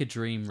 go It's like a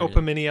dream, really. up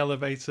a mini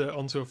elevator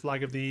onto a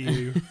flag of the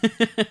EU.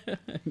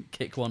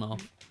 Kick one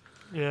off.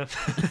 Yeah.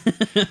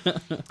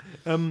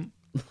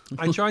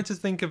 I tried to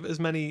think of as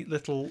many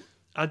little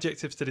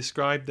adjectives to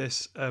describe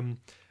this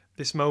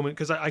this moment,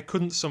 because I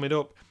couldn't sum it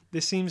up.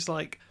 This seems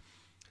like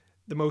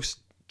the most...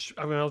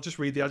 I mean, I'll just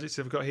read the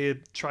adjective I've got here.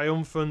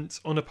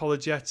 Triumphant,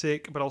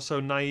 unapologetic, but also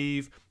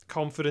naive,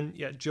 confident,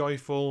 yet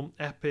joyful,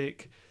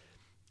 epic.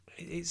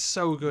 It's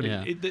so good.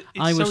 Yeah. It's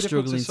I was so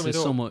struggling to to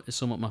sum it up.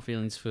 sum up my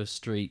feelings for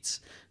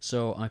Streets,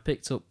 so I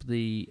picked up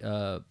the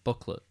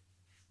booklet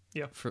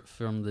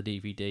from the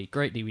DVD.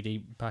 Great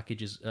DVD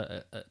packages,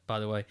 by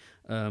the way,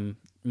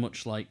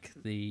 much like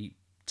the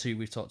two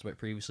we've talked about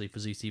previously for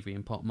ZTV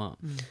and Pop Mart.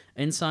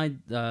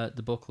 Inside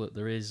the booklet,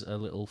 there is a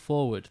little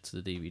foreword to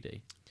the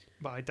DVD.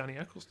 By Danny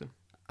Eccleston.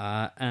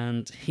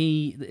 And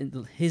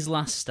his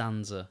last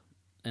stanza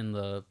in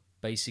the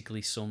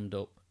basically summed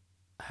up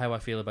how I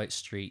feel about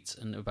Streets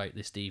and about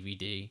this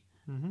DVD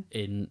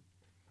in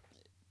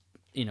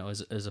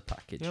as a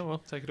package. Yeah, well,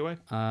 take it away.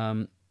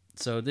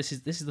 So this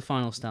is the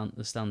final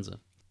stanza.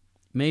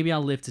 Maybe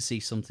I'll live to see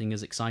something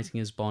as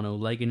exciting as Bono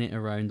legging it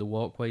around the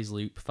walkways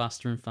loop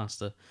faster and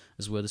faster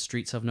as Where the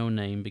Streets Have No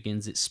Name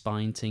begins its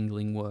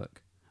spine-tingling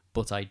work.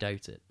 But I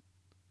doubt it.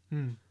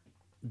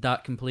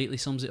 That completely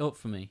sums it up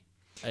for me.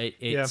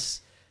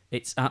 It's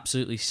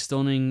absolutely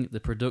stunning. The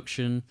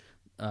production,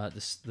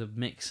 the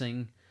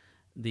mixing,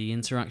 the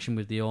interaction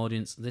with the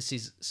audience. This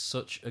is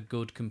such a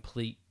good,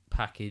 complete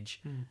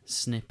package.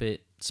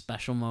 Snippet,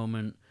 special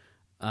moment.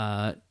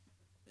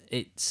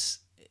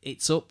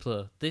 It's up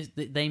there.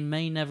 They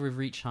may never have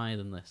reached higher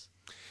than this.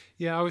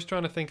 Yeah, I was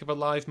trying to think of a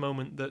live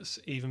moment that's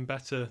even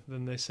better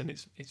than this, and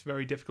it's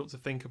very difficult to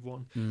think of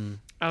one.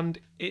 And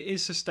it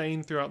is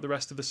sustained throughout the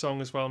rest of the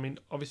song as well. I mean,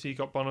 obviously you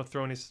got Bono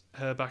throwing his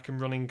hair back and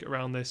running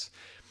around this.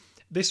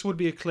 This would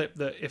be a clip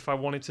that if I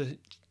wanted to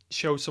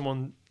show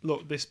someone,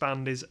 look, this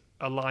band is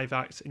a live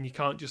act, and you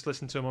can't just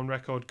listen to them on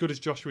record. Good as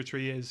Joshua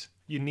Tree is,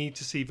 you need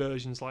to see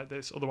versions like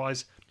this,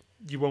 otherwise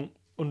you won't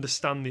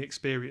understand the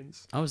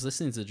experience. I was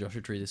listening to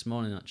Joshua Tree this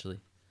morning, actually,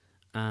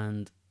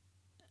 and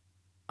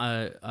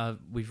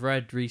we've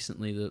read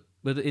recently that,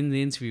 but in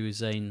the interview with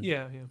Zane,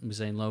 with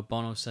Zane Lowe,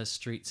 Bono says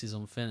Streets is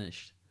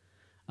unfinished,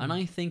 and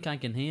I think I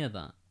can hear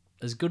that.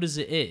 As good as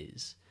it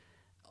is,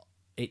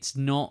 it's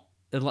not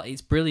like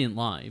it's brilliant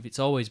live. It's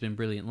always been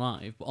brilliant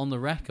live, but on the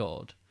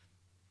record,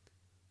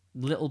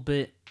 little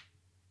bit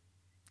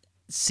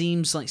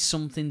seems like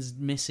something's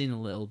missing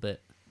a little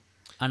bit,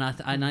 and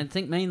I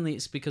think mainly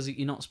it's because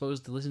you're not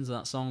supposed to listen to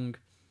that song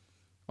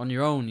on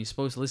your own. You're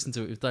supposed to listen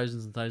to it with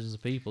thousands and thousands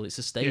of people. It's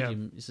a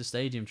stadium. Yeah. It's a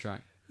stadium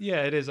track.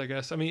 Yeah, it is, I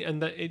guess. I mean,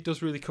 and it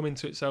does really come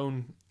into its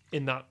own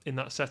in that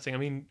setting. I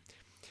mean,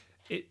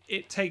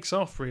 it takes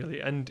off really,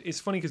 and it's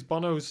funny because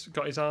Bono's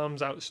got his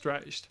arms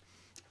outstretched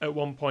at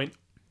one point,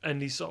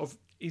 and he's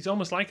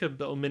almost like a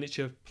little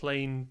miniature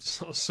plane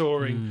sort of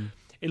soaring.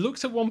 It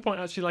looks at one point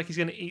actually like he's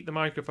going to eat the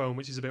microphone,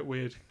 which is a bit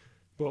weird.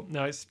 But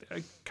no, I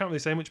can't really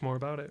say much more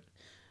about it.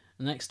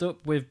 Next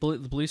up, with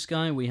the Blue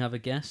Sky, we have a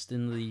guest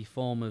in the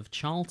form of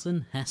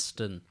Charlton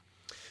Heston.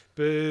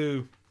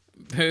 Boo.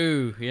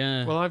 Boo,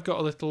 yeah. Well, I've got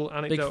a little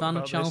anecdote Big fan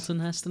about of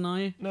Charlton Heston, are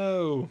you?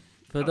 No.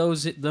 For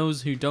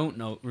those who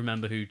don't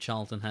remember who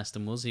Charlton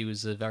Heston was, he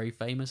was a very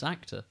famous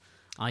actor.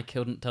 I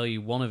couldn't tell you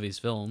one of his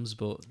films,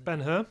 but...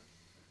 Ben-Hur.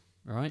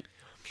 Right.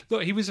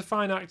 Look, he was a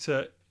fine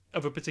actor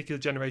of a particular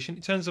generation.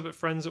 He turns up at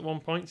Friends at one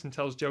point and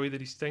tells Joey that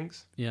he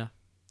stinks. Yeah.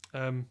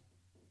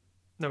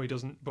 No, he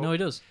doesn't. But... No, he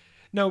does.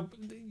 No,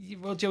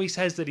 well, Joey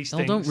says that he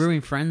stinks. Oh, don't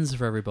ruin Friends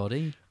for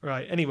everybody.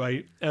 Right,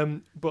 anyway,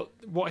 but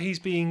what he's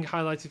being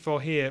highlighted for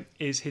here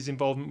is his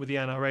involvement with the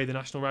NRA, the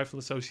National Rifle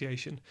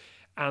Association,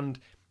 and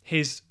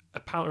his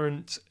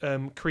apparent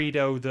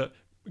credo that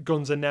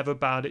guns are never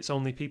bad, it's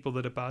only people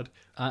that are bad.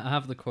 I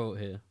have the quote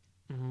here.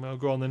 Well,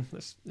 go on then.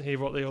 Let's hear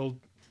what the old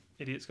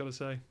idiot's got to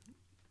say.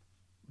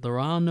 There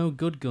are no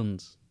good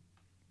guns.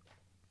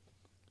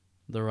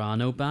 There are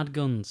no bad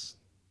guns.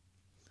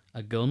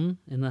 A gun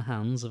in the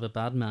hands of a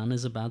bad man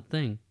is a bad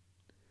thing.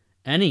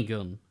 Any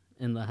gun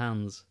in the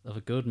hands of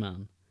a good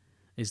man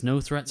is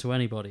no threat to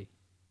anybody,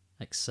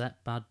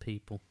 except bad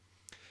people.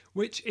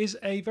 Which is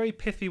a very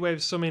pithy way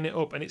of summing it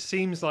up, and it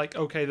seems like,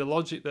 okay, the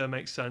logic there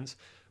makes sense,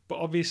 but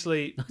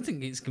obviously... I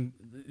think it's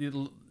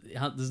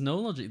there's no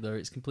logic there.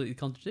 It's completely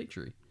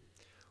contradictory.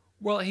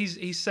 Well,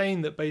 he's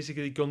saying that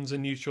basically guns are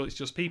neutral. It's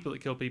just people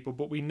that kill people.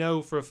 But we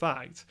know for a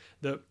fact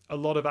that a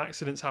lot of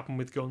accidents happen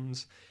with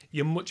guns.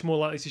 You're much more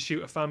likely to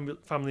shoot a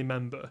family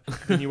member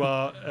than you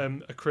are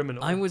a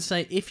criminal. I would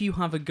say if you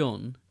have a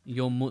gun,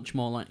 you're much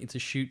more likely to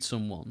shoot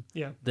someone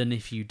than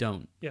if you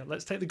don't. Yeah,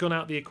 let's take the gun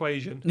out of the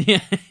equation. Yeah.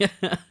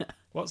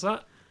 What's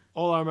that?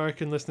 All our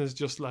American listeners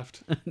just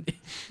left.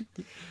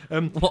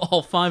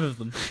 All 5 of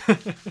them.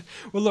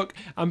 Well, look,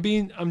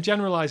 I'm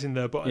generalising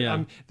there, but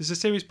there's a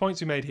serious point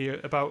to be made here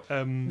about.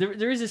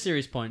 There is a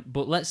serious point,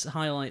 but let's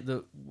highlight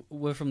that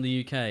we're from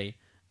the UK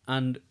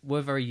and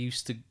we're very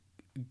used to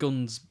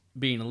guns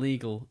being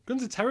illegal.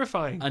 Guns are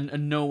terrifying,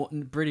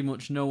 and pretty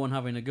much no one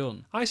having a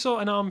gun. I saw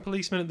an armed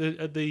policeman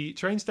at the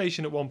train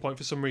station at one point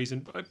for some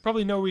reason,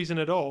 probably no reason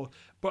at all.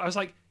 But I was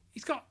like,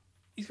 he's got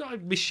a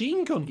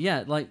machine gun.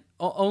 Yeah, like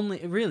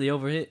only really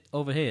over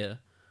here,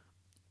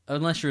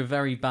 unless you're a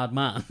very bad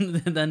man,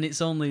 then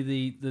it's only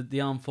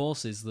the armed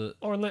forces that.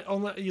 Or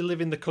unless you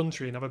live in the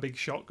country and have a big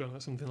shotgun or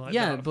something like that.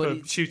 Yeah,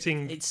 but for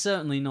shooting. It's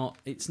certainly not.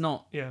 It's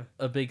not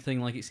a big thing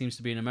like it seems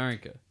to be in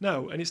America.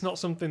 No, and it's not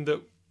something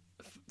that.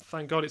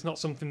 Thank God, it's not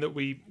something that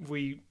we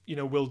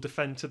will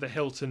defend to the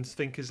hilt and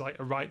think is like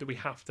a right that we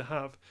have to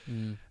have.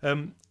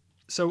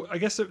 So I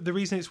guess the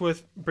reason it's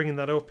worth bringing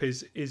that up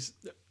is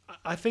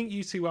I think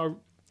you two are,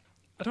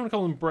 I don't want to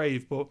call them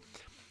brave,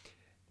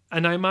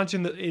 and I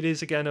imagine that it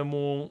is again a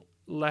more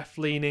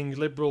left-leaning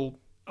liberal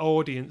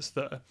audience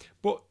there,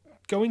 but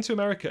going to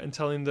America and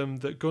telling them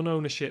that gun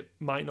ownership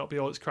might not be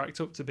all it's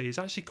cracked up to be is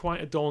actually quite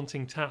a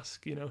daunting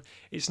task.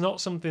 It's not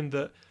something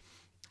that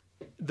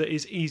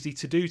is easy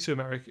to do to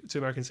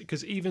Americans,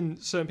 because even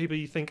certain people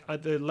you think are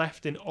the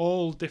left in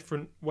all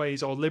different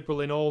ways or liberal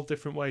in all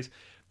different ways,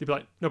 they'd be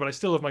like, no, but I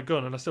still have my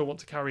gun and I still want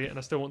to carry it and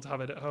I still want to have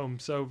it at home.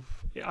 So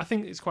I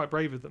think it's quite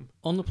brave of them.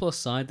 On the plus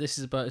side, this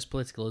is about as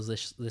political as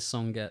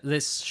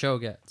this show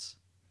gets.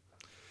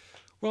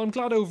 Well, I'm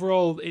glad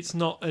overall it's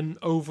not an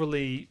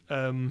overly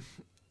kind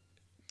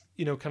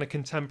of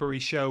contemporary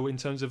show in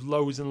terms of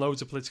loads and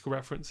loads of political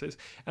references,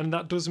 and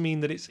that does mean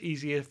that it's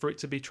easier for it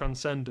to be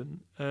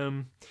transcendent.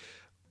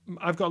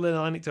 I've got a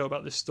little anecdote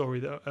about this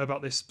story,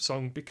 about this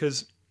song,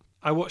 because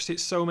I watched it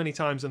so many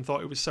times and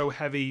thought it was so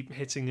heavy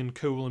hitting and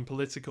cool and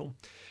political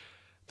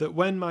that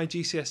when my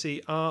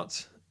GCSE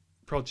art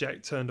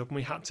project turned up and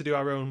we had to do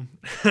our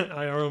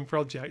own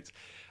project,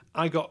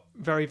 I got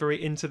very,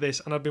 very into this,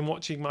 and I'd been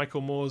watching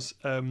Michael Moore's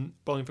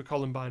Bowling for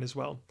Columbine as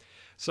well.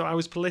 So I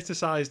was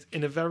politicised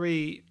in a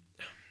very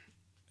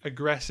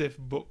aggressive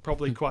but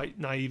probably quite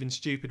naive and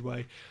stupid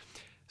way.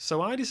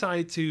 So I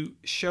decided to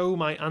show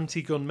my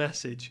anti-gun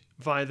message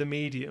via the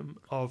medium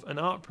of an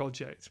art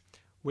project,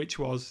 which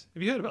was...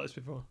 Have you heard about this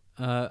before?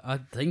 I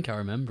think I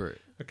remember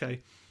it.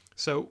 Okay.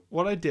 So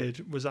what I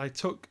did was I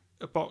took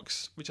a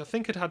box, which I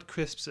think had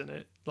crisps in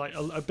it, like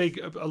a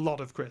lot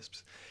of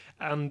crisps,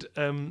 and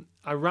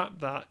I wrapped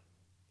that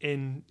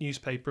in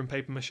newspaper and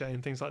paper mache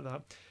and things like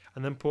that,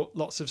 and then put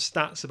lots of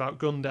stats about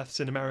gun deaths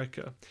in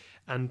America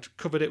and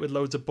covered it with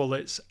loads of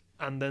bullets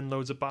and then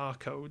loads of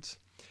barcodes.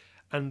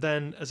 And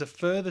then as a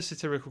further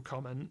satirical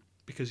comment,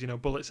 because,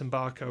 bullets and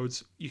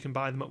barcodes, you can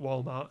buy them at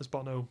Walmart, as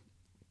Bono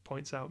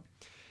points out,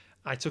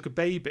 I took a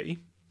baby,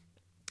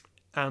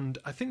 and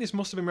I think this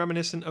must have been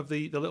reminiscent of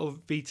the little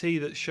VT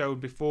that showed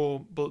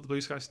before Bullet the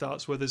Blue Sky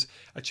starts, where there's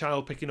a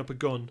child picking up a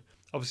gun,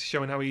 obviously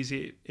showing how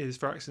easy it is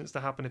for accidents to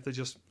happen if they're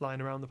just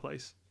lying around the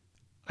place.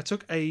 I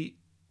took a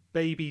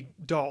baby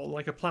doll,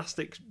 like a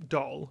plastic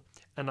doll,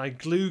 and I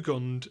glue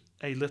gunned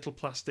a little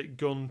plastic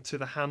gun to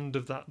the hand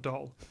of that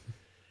doll.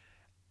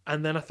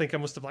 And then I think I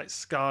must have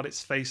scarred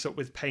its face up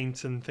with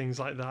paint and things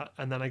like that,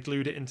 and then I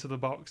glued it into the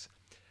box.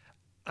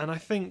 And I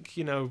think,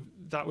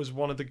 that was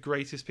one of the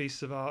greatest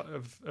pieces of art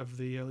of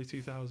the early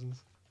 2000s.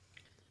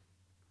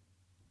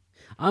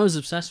 I was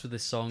obsessed with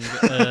this song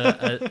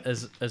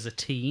as a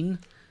teen.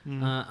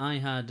 I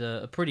had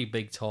a pretty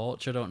big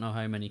torch. I don't know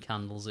how many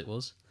candles it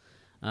was.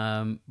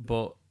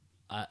 But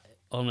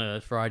on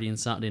a Friday and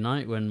Saturday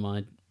night when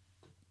my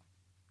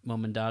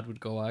mum and dad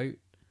would go out,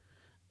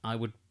 I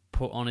would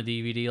put on a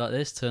DVD like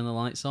this, turn the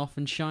lights off,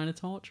 and shine a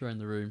torch around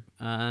the room.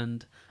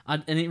 And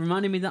it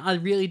reminded me that I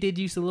really did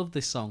used to love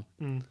this song.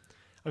 I'm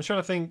trying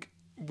to think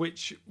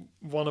which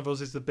one of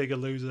us is the bigger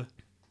loser.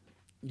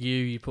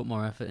 You put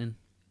more effort in.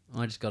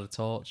 I just got a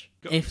torch.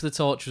 If the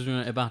torch was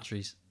running out of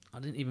batteries, I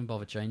didn't even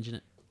bother changing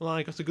it. Well,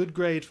 I got a good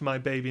grade for my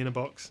baby in a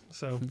box,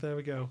 so there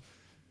we go.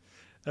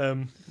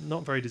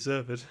 Not very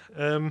deserved.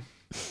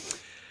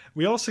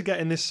 We also get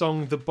in this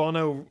song the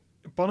Bono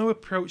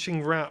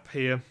approaching rap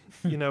here,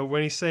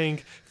 when he's saying,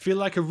 feel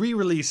like a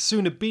re-release,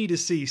 soon to be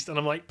deceased, and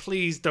I'm like,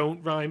 please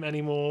don't rhyme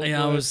anymore.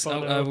 Yeah,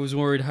 I was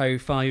worried how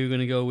far you were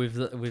going to go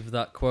with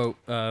that quote.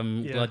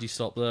 Glad you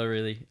stopped there,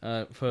 really.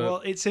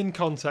 Well, it's in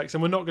context,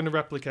 and we're not going to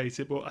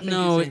replicate it, but I think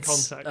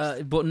it's in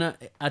context. But no,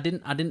 I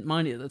didn't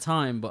mind it at the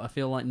time, but I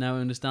feel like now I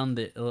understand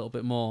it a little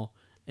bit more.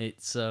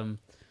 It's a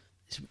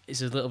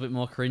little bit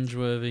more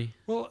cringeworthy.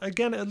 Well,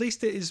 again, at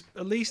least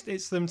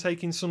it's them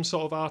taking some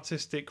sort of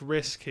artistic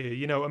risk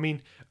here. I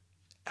mean,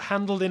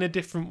 handled in a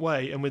different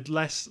way and with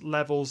less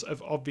levels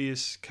of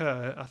obvious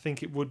care, I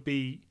think it would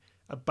be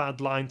a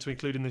bad line to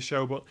include in the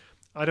show. But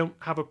I don't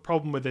have a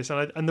problem with this,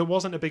 and there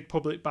wasn't a big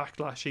public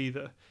backlash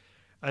either.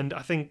 And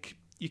I think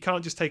you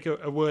can't just take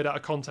a word out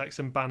of context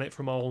and ban it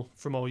from all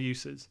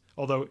uses.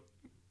 Although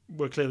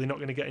we're clearly not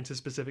going to get into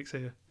specifics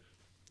here.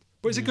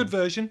 But it's a good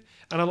version,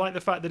 and I like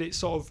the fact that it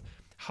sort of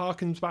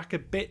harkens back a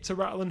bit to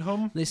Rattle and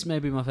Hum. This may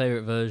be my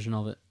favourite version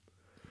of it.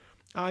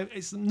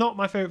 It's not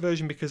my favourite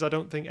version because I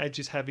don't think Edge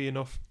is heavy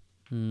enough.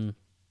 And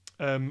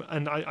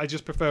I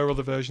just prefer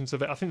other versions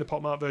of it. I think the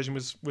Pop Mart version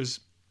was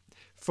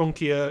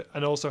funkier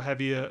and also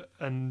heavier,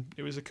 and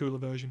it was a cooler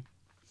version.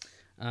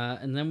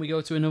 And then we go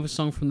to another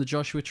song from the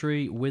Joshua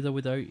Tree, With or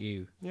Without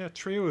You. Yeah,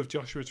 trio of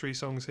Joshua Tree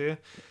songs here.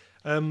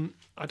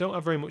 I don't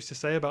have very much to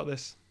say about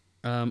this.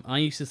 I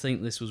used to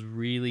think this was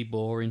really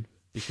boring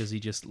because he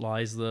just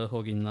lies there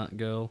hugging that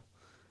girl,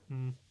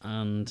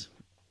 and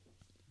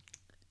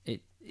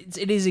it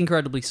is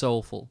incredibly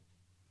soulful.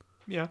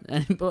 Yeah,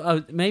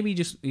 but maybe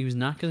he was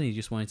knackered and he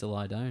just wanted to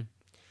lie down.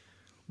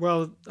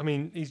 Well, I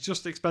mean, he's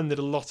just expended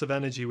a lot of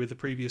energy with the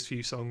previous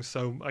few songs,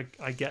 so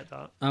I get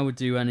that. I would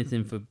do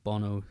anything for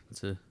Bono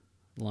to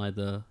lie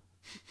there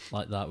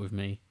like that with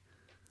me.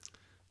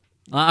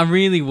 I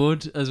really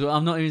would as well.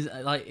 I'm not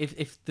even like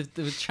if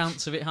the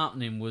chance of it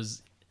happening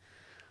was,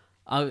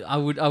 I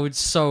would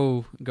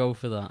so go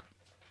for that.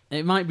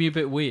 It might be a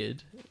bit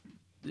weird.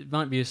 It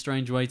might be a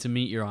strange way to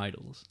meet your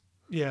idols.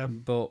 Yeah,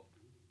 but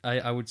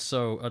I'd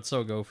so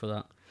go for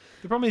that.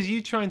 The problem is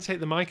you try and take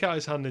the mic out of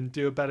his hand and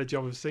do a better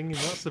job of singing.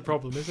 That's the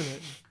problem, isn't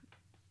it?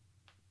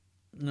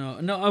 No,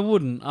 I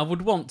wouldn't. I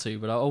would want to,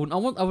 but I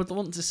would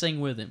want to sing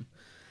with him.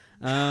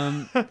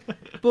 But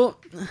all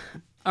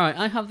right,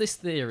 I have this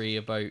theory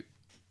about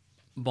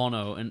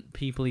Bono and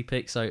people he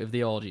picks out of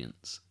the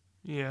audience.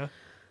 Yeah.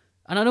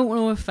 And I don't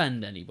want to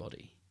offend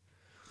anybody.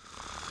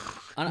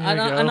 And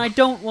I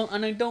don't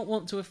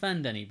want to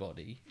offend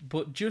anybody,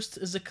 but just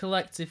as a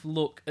collective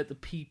look at the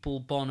people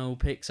Bono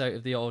picks out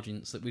of the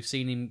audience that we've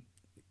seen him,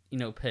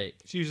 pick.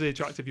 It's usually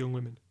attractive young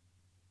women.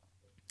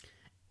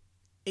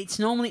 It's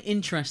normally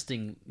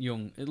interesting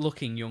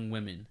looking young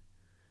women.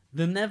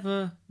 They're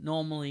never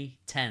normally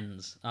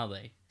 10s, are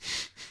they?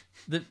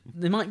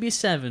 There might be a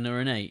 7 or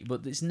an 8,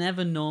 but it's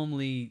never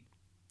normally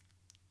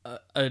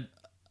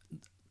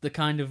the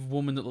kind of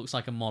woman that looks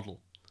like a model.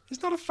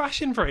 It's not a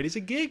fashion parade, it's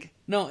a gig.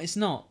 No, it's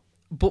not.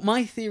 But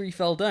my theory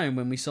fell down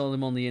when we saw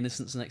them on the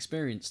Innocence and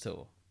Experience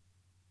tour.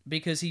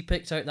 Because he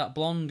picked out that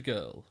blonde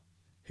girl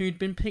who'd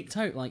been picked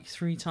out like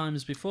 3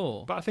 times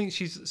before. But I think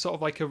she's sort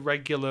of like a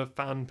regular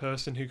fan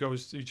person who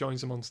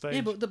joins them on stage.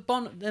 Yeah, but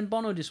then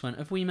Bono just went,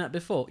 have we met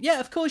before? Yeah,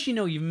 of course you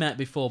know you've met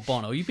before,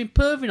 Bono. You've been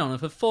perving on her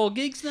for 4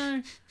 gigs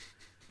now.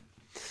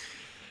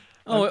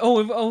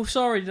 Oh,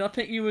 sorry, did I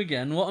pick you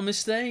again? What a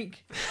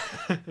mistake.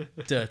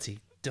 Dirty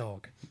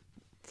dog.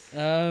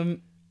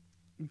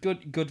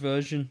 Good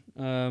version.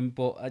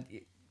 But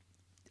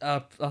I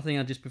think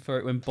I just prefer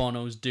it when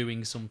Bono's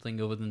doing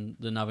something other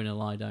than having a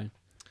lie down.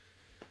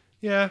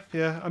 Yeah.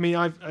 I mean,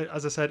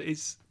 as I said,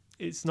 it's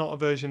not a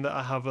version that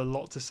I have a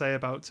lot to say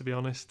about, to be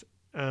honest.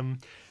 I've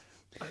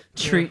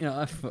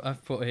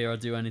put here, I'd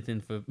do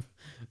anything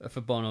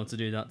for Bono to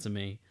do that to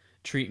me.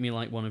 Treat me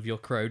like one of your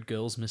crowd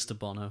girls, Mr.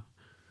 Bono.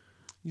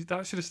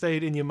 That should have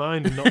stayed in your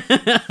mind and not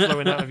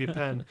flowing out of your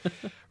pen.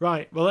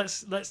 Right, well,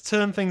 let's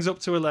turn things up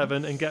to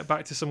 11 and get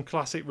back to some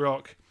classic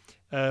rock.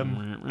 Well,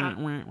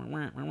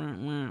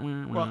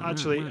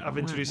 actually, I've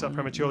introduced that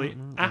prematurely.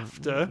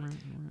 After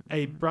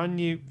a brand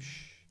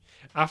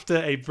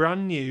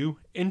new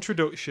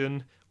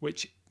introduction,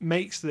 which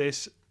makes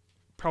this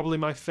probably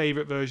my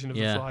favourite version of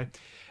The Fly.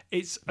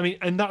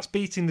 And that's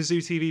beating the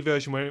Zoo TV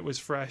version where it was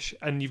fresh,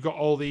 and you've got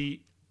all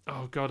the...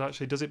 Oh, God,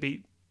 actually, does it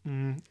beat...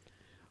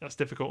 That's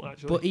difficult,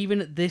 actually. But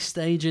even at this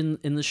stage in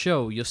the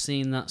show, you're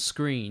seeing that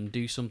screen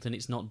do something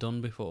it's not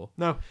done before.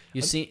 No.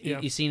 You're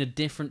seeing a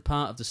different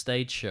part of the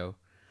stage show.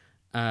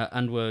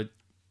 And we're,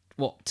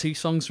 2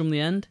 songs from the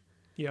end?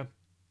 Yeah.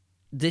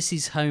 This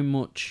is how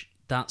much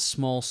that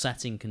small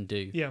setting can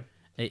do. Yeah.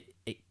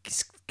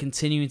 It's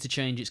continuing to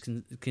change. It's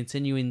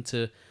continuing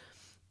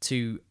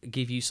to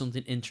give you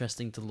something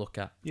interesting to look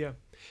at. Yeah.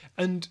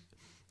 And...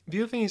 the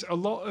other thing is a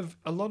lot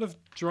of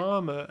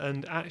drama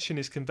and action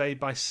is conveyed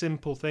by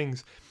simple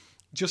things.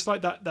 Just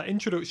like that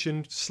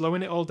introduction,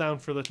 slowing it all down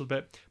for a little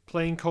bit,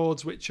 playing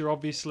chords which are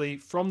obviously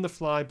from The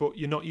Fly, but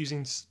you're not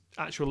using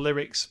actual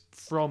lyrics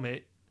from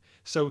it.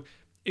 So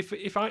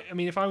if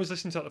I was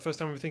listening to that the first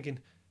time, I was thinking,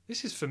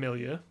 this is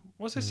familiar.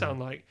 What's this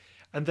sound like?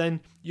 And then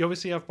you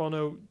obviously have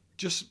Bono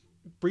just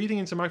breathing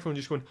into the microphone,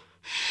 just going,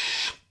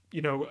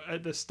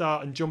 at the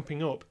start and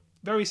jumping up.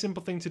 Very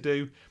simple thing to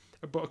do,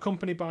 but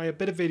accompanied by a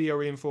bit of video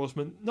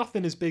reinforcement.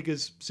 Nothing as big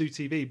as Zoo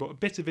TV, but a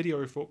bit of video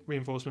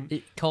reinforcement.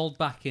 It called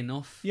back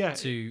enough. Yeah,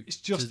 it's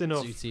just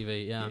enough. Zoo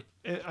TV, yeah.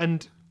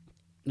 And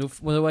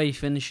well, the way he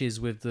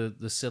finishes with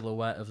the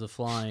silhouette of the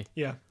fly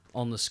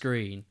on the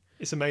screen.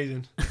 It's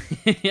amazing.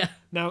 Yeah.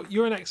 Now,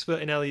 you're an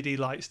expert in LED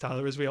lights,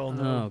 Tyler, as we all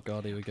know. Oh,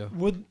 God, here we go.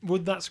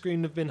 Would that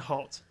screen have been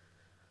hot?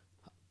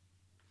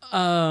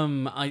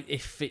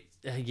 If it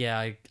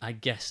Yeah, I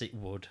guess it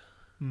would.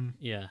 Mm.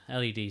 Yeah,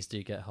 LEDs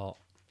do get hot,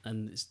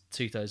 and it's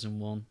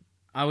 2001.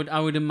 I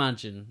would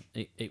imagine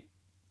it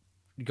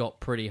got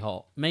pretty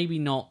hot. Maybe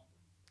not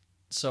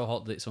so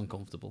hot that it's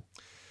uncomfortable.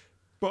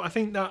 But I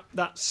think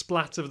that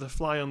splat of the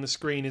fly on the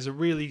screen is a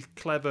really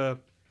clever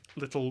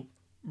little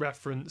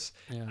reference.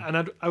 Yeah.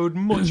 And I would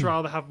much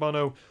rather have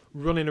Bono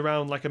running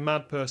around like a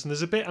mad person.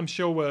 There's a bit, I'm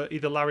sure, where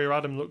either Larry or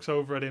Adam looks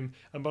over at him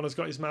and Bono's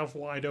got his mouth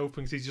wide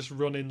open because he's just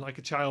running like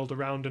a child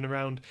around and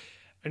around.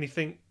 And you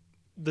think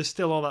there's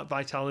still all that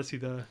vitality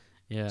there.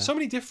 Yeah. So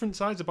many different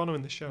sides of Bono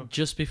in the show.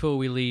 Just before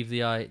we leave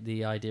the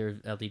idea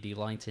of LED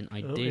lighting, I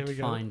Here did we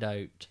go. find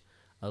out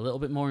a little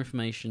bit more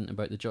information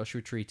about the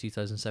Joshua Tree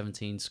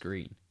 2017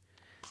 screen.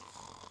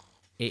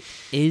 It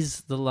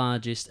is the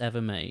largest ever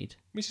made.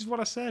 Which is what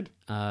I said.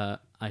 I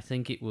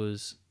think it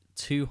was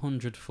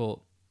 200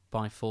 foot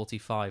by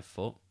 45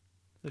 foot.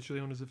 Literally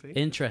hundreds of feet.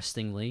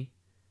 Interestingly,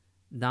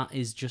 that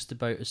is just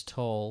about as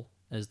tall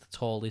as the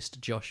tallest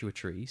Joshua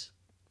trees.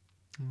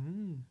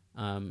 And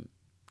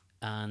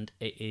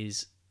it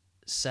is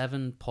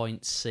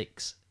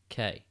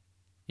 7.6K.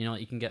 You know,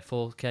 you can get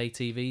 4K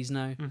TVs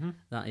now. Mm-hmm.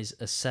 That is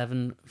a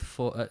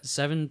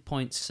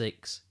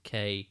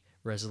 7.6K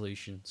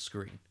resolution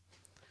screen.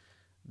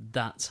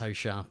 That's how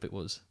sharp it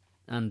was,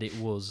 and it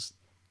was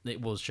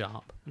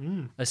sharp.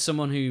 As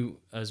someone who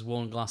has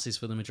worn glasses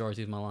for the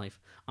majority of my life,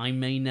 I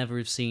may never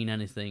have seen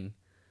anything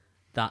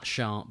that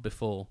sharp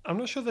before. I'm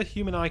not sure the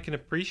human eye can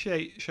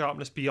appreciate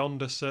sharpness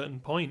beyond a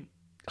certain point.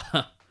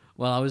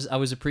 Well, I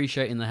was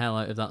appreciating the hell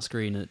out of that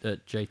screen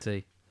at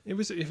JT. It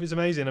was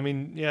amazing. I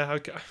mean, yeah,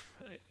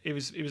 it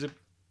was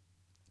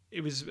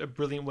a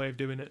brilliant way of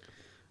doing it.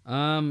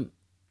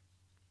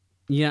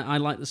 Yeah, I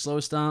like the slow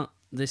start.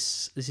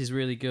 This is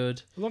really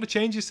good. A lot of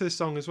changes to this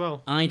song as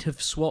well. I'd have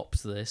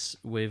swapped this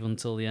with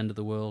Until the End of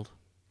the World.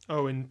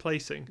 Oh, in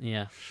placing.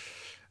 Yeah.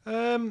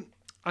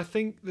 I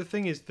think the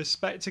thing is the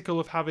spectacle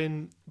of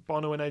having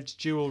Bono and Edge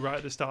duel right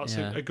at the start is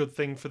Yeah. a good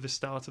thing for the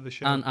start of the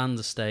show. And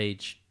the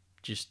stage,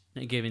 just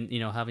giving,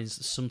 having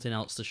something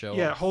else to show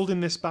off. Holding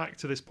this back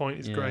to this point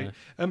is Yeah. great.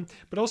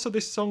 But also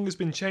this song has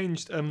been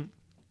changed.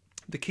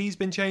 The key's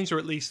been changed, or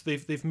at least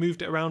they've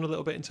moved it around a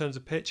little bit in terms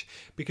of pitch,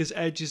 because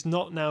Edge is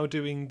not now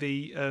doing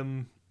the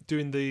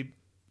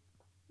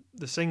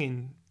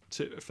singing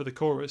for the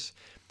chorus.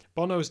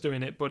 Bono's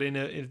doing it, but in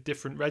a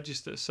different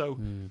register. So,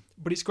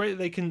 but it's great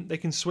that they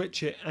can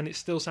switch it, and it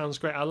still sounds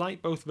great. I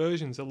like both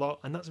versions a lot,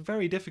 and that's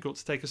very difficult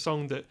to take a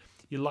song that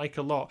you like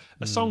a lot,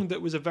 a song that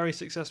was a very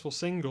successful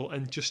single,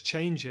 and just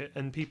change it,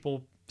 and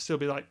people still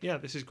be like, "Yeah,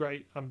 this is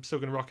great. I'm still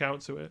going to rock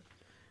out to it."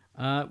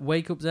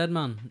 Wake Up Dead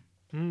Man.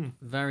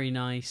 Very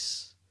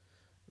nice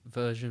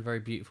version, very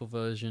beautiful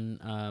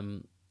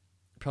version.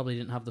 Probably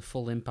didn't have the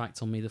full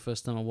impact on me the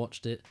first time I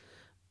watched it,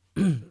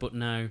 but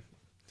now,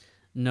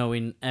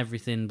 knowing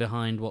everything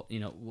behind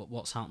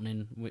what's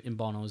happening in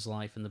Bono's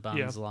life and the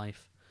band's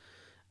life,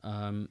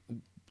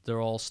 they're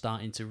all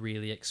starting to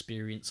really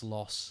experience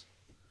loss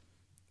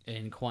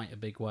in quite a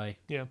big way.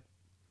 Yeah.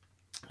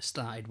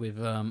 Started with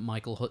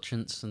Michael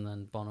Hutchence and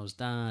then Bono's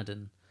dad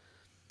and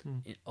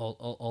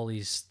all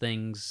these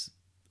things,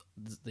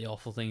 the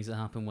awful things that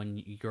happen when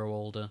you grow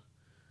older.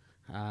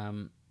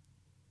 I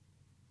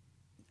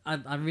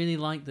really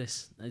like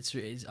this. It's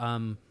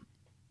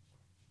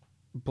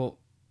but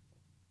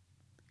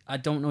I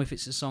don't know if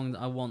it's a song that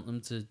I want them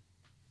to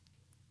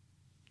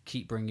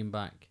keep bringing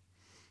back.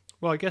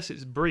 Well, I guess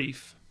it's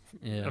brief.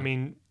 Yeah. I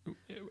mean,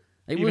 it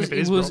even if it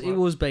is brought back.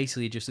 was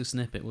basically just a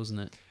snippet, wasn't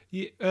it?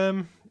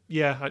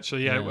 Yeah,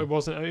 actually, Yeah. It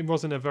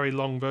wasn't a very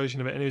long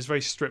version of it, and it was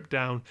very stripped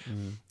down.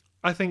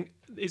 I think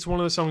it's one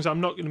of the songs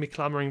I'm not going to be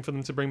clamouring for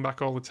them to bring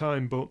back all the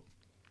time, but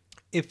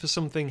if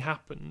something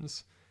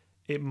happens,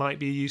 it might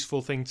be a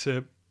useful thing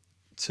to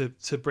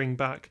bring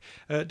back.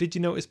 Did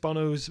you notice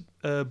Bono's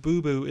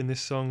boo-boo in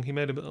this song? He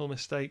made a little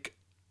mistake.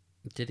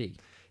 Did he?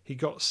 He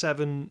got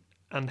Seven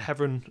and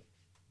Heaven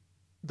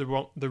the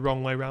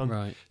wrong way round.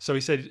 Right. So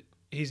he said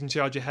he's in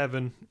charge of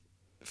Heaven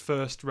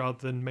first rather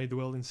than made the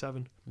world in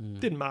seven.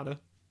 Didn't matter,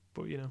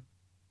 but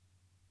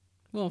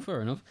Well,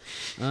 fair enough.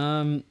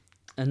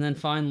 And then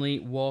finally,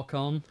 Walk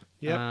On.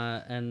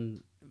 Yeah.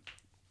 And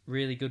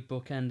really good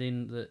book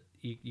ending that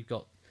you've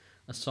got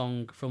a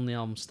song from the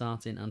album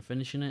starting and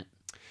finishing it.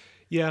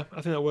 Yeah,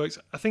 I think that works.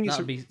 I think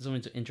That'd be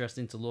something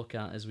interesting to look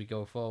at as we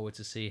go forward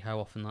to see how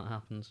often that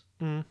happens.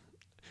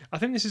 I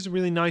think this is a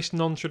really nice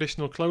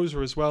non-traditional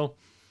closer as well.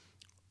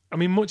 I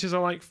mean, much as I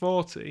like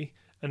 40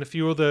 and a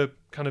few other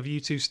kind of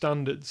U2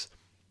 standards,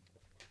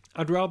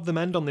 I'd rather them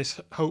end on this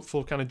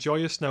hopeful kind of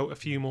joyous note a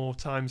few more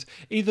times.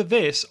 Either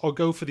this or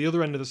go for the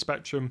other end of the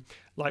spectrum,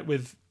 like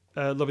with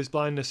Love is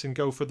Blindness, and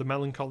go for the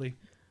melancholy.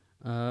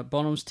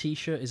 Bono's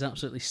t-shirt is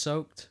absolutely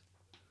soaked.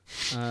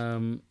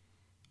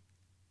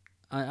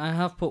 I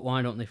have put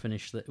why don't they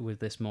finish with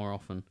this more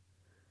often,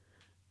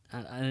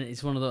 and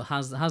it's one of the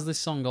has this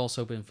song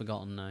also been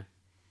forgotten now?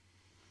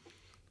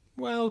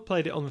 Well,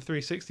 played it on the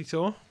 360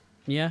 tour.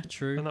 Yeah,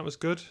 true. And that was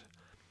good.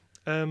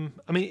 I mean,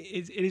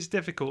 it is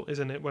difficult,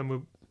 isn't it, when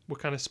we're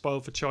kind of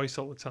spoiled for choice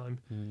all the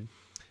time.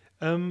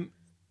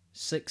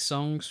 6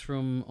 songs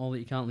from All That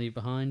You Can't Leave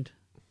Behind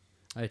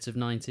out of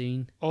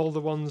 19. All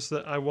the ones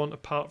that I want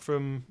apart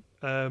from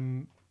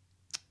When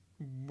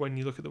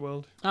You Look at the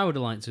World. I would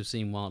have liked to have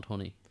seen Wild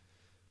Honey.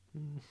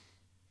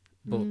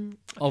 But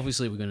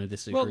obviously we're going to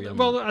disagree on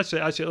well, that.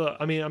 actually, look,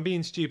 I mean, I'm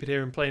being stupid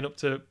here and playing up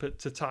to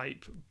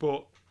type,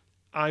 but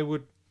I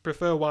would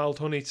prefer Wild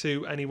Honey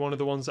to any one of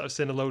the ones that I've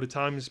seen a load of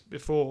times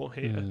before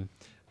here.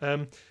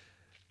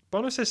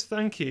 Bono says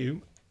thank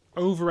you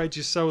over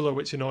Edge's solo,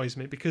 which annoys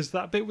me because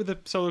that bit with the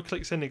solo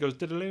clicks in, it goes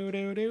I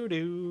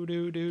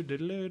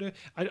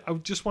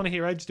just want to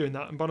hear Edge doing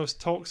that, and Bono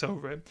talks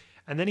over it,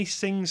 and then he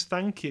sings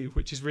thank you,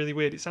 which is really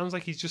weird. It sounds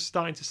like he's just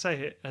starting to say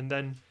it, and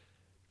then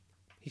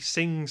he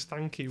sings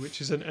thank you,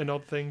 which is an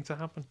odd thing to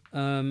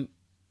happen.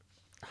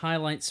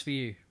 Highlights for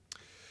you?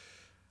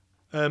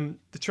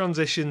 The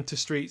transition to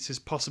Streets is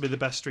possibly the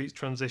best Streets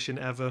transition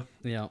ever.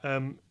 Yeah.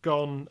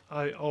 Gone,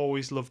 I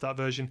always loved that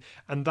version.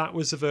 And that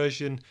was the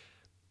version,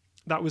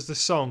 that was the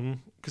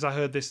song, because I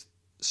heard this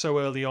so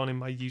early on in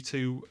my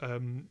U2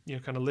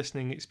 kind of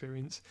listening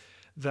experience,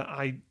 that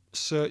I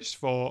searched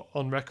for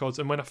on records.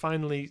 And when I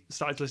finally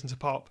started to listen to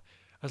pop,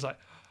 I was like,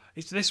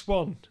 it's this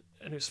one.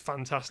 And it was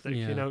fantastic,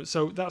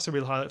 So that's a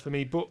real highlight for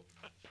me. But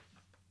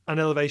an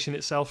Elevation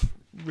itself,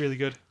 really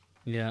good.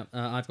 Yeah,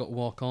 I've got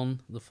Walk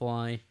On, The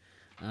Fly,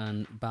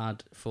 and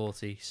Bad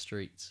 40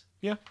 Streets.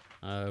 Yeah.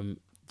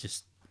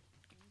 Just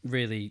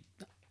really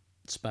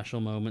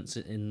special moments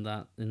in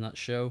that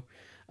show.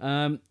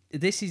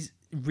 This is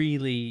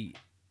really,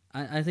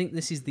 I think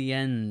this is the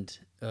end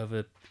of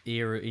an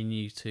era in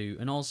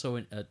U2, and also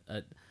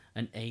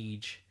an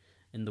age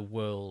in the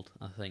world.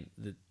 I think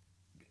that,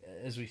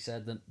 as we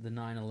said, the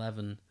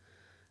 9/11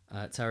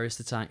 terrorist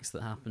attacks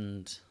that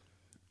happened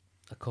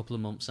a couple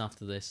of months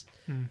after this.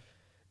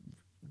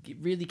 It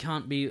really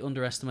can't be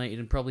underestimated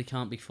and probably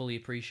can't be fully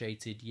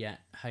appreciated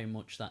yet how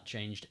much that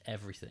changed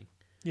everything.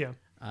 Yeah.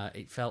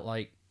 It felt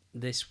like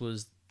this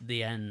was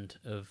the end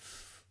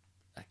of,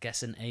 I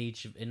guess, an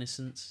age of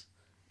innocence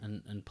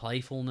and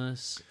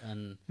playfulness,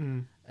 and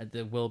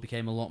the world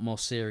became a lot more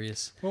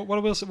serious. Well, what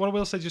I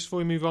will say just before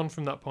we move on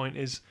from that point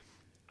is,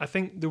 I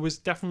think there was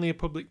definitely a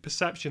public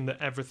perception that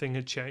everything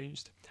had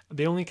changed.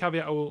 The only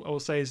caveat I will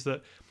say is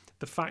that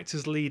the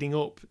factors leading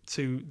up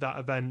to that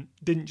event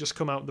didn't just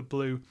come out of the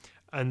blue.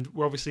 And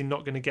we're obviously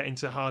not going to get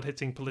into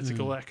hard-hitting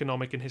political,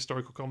 economic and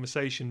historical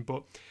conversation,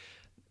 but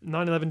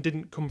 9/11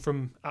 didn't come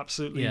from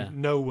absolutely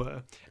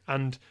nowhere.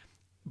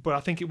 But I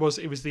think it was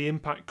the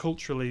impact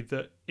culturally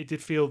that it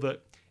did feel that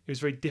it was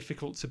very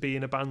difficult to be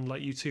in a band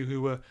like U2,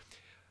 who were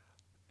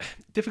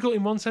difficult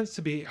in one sense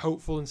to be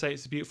hopeful and say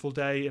it's a beautiful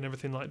day and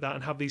everything like that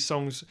and have these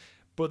songs.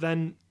 But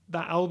then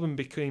that album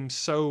became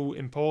so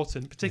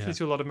important, particularly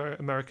to a lot of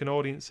American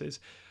audiences.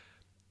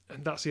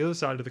 And that's the other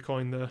side of the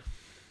coin there.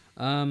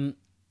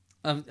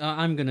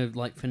 I'm going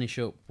to finish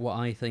up what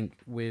I think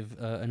with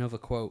another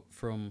quote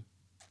from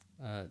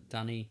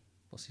Danny,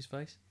 what's his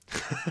face?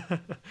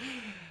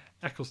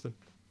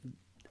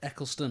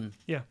 Eccleston.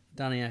 Yeah.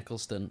 Danny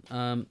Eccleston.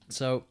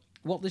 So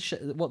what this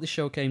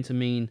show came to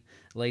mean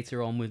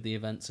later on with the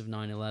events of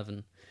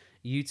 9/11,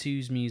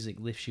 U2's music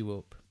lifts you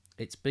up.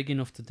 It's big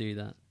enough to do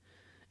that.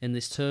 In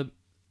this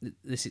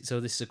this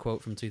is a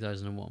quote from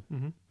 2001.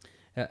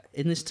 Mm-hmm.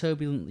 In this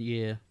turbulent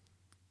year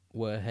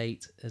where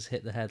hate has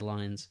hit the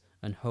headlines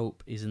and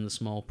hope is in the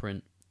small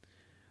print,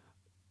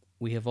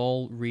 we have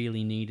all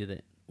really needed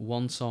it.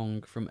 One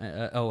song from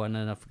and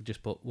then I've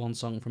just put one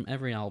song from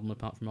every album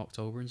apart from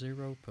October and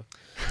Europa.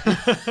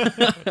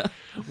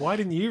 Why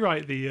didn't you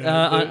write the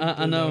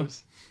I know.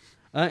 notes?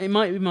 It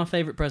might be my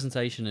favourite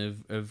presentation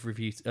of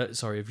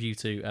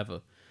U2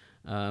 ever.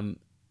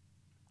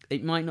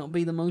 It might not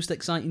be the most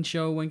exciting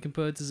show when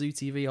compared to Zoo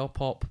TV or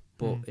Pop,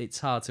 but it's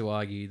hard to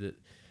argue that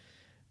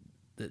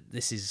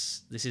this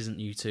isn't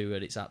U2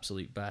 at its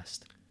absolute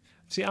best.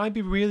 See, I'd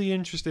be really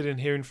interested in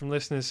hearing from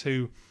listeners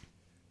who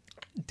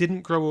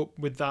didn't grow up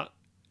with that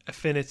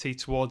affinity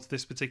towards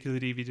this particular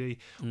DVD.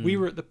 We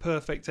were at the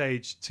perfect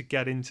age to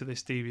get into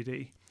this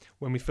DVD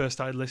when we first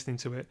started listening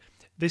to it.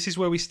 This is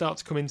where we start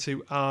to come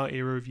into our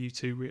era of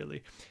U2,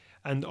 really.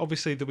 And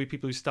obviously there'll be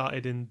people who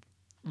started in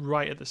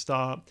right at the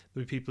start,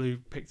 there'll be people who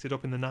picked it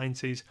up in the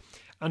 90s,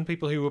 and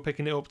people who were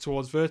picking it up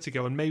towards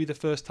Vertigo, and maybe the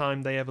first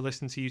time they ever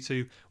listened to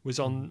U2 was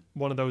on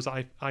one of those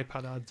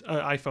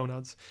iPhone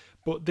ads.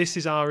 But this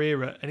is our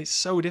era, and it's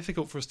so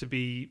difficult for us to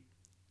be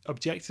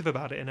objective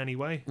about it in any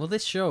way. Well,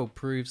 this show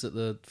proves that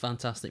the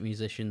fantastic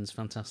musicians,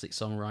 fantastic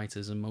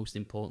songwriters, and most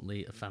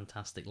importantly, a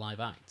fantastic live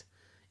act.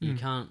 You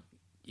can't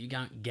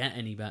get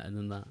any better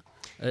than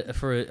that.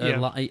 For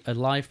a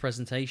live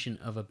presentation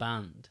of a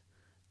band,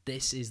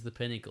 this is the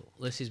pinnacle.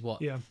 This is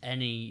what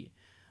any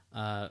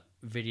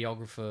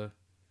videographer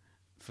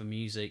for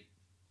music,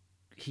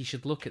 he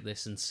should look at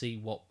this and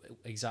see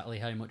exactly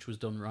how much was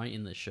done right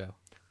in this show.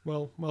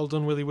 Well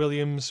done, Willie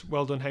Williams.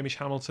 Well done, Hamish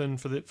Hamilton,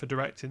 for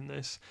directing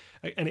this,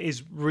 and it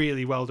is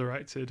really well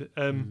directed.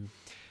 And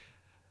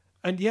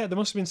yeah, there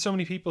must have been so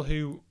many people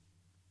who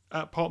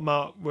at Pop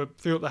Mart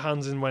threw up their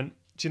hands and went,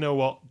 "Do you know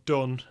what?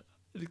 Done.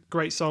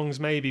 great songs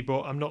maybe,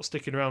 but I'm not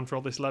sticking around for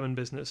all this Lemon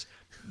business.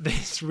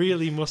 This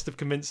really must have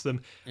convinced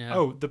them. Yeah.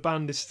 Oh, the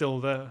band is still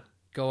there.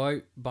 Go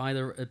out, buy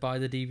the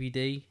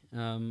DVD.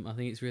 I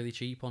think it's really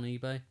cheap on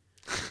eBay.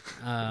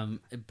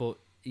 But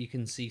you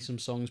can see some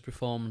songs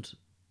performed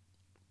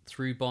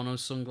through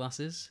Bono's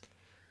sunglasses.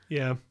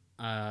 Yeah.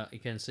 You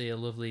can see a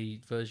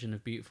lovely version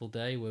of Beautiful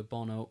Day where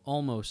Bono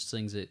almost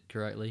sings it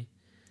correctly.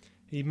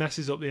 He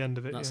messes up the end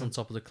of it. That's yeah. on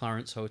top of the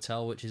Clarence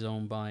Hotel, which is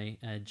owned by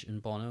Edge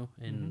and Bono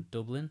in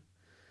Dublin.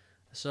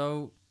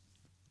 So,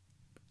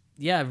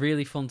 yeah,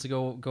 really fun to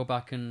go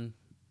back and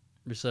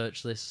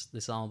research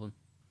this album.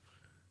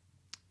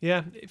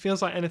 Yeah, it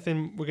feels like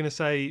anything we're going to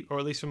say, or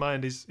at least from my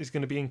end, is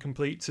going to be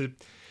incomplete to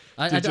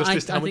I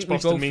justice to how much think we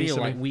Boston both means feel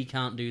to like me. we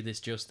can't do this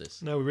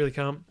justice. No, we really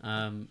can't.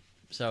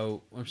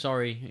 So I'm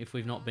sorry if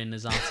we've not been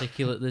as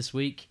articulate this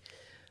week,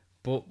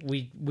 but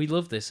we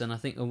love this, and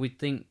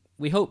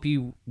we hope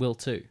you will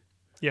too.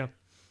 Yeah.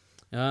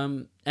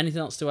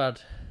 Anything else to add?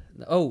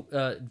 Oh,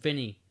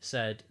 Vinny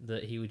said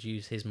that he would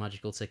use his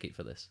magical ticket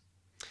for this.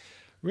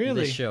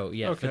 Really? This show,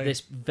 yeah, Okay. for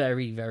this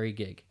very, very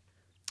gig.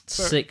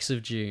 Fair- 6th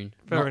of June.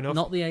 Fair enough.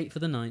 Not the 8th or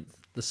the 9th,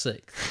 the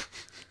 6th.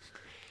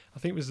 I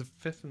think it was the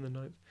 5th and the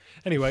 9th.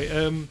 Anyway,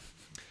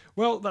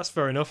 well, that's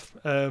fair enough.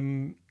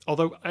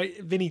 Although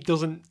Vinny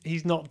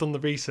he's not done the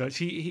research.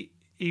 He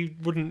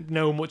wouldn't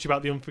know much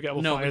about the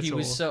Unforgettable No, Fire but he Tour.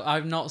 was so.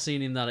 I've not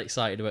seen him that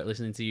excited about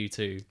listening to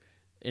U2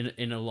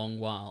 in a long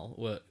while.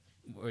 Where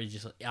he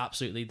just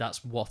absolutely,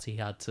 that's what he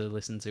had to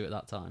listen to at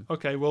that time.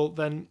 Okay, well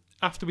then,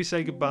 after we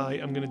say goodbye,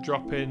 I'm going to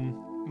drop in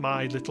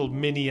my little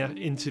mini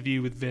interview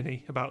with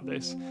Vinny about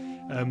this.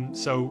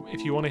 So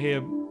if you want to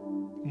hear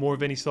more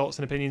of Vinny's thoughts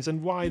and opinions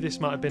and why this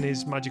might have been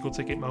his magical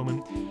ticket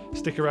moment,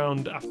 stick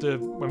around after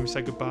when we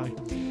say goodbye.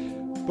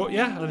 But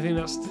yeah, I think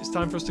it's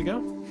time for us to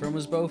go. From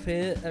us both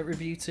here at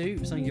Review 2,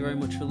 thank you very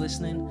much for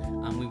listening,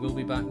 and we will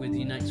be back with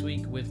you next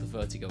week with the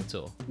Vertigo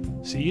Tour.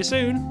 See you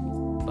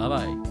soon. Bye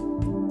bye.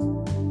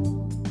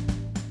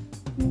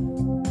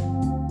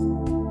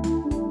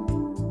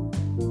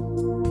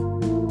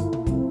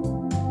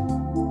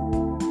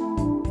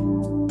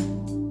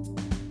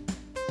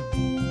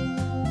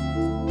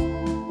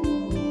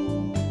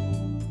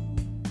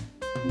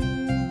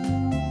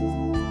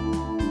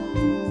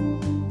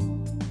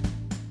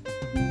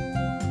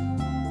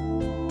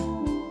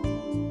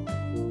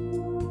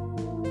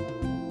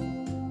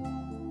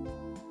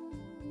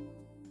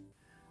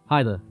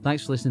 Hi there,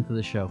 thanks for listening to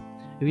the show.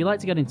 If you'd like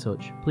to get in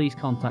touch, please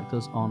contact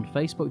us on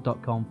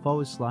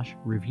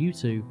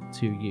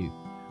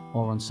facebook.com/review2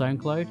 or on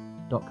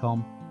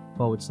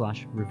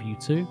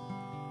soundcloud.com/review2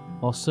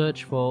 or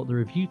search for the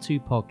Review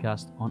 2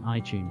 podcast on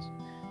iTunes.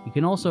 You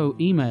can also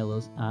email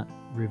us at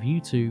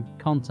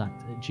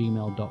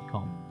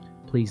review2contact@gmail.com.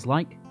 Please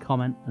like,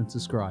 comment and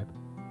subscribe.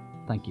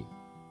 Thank you.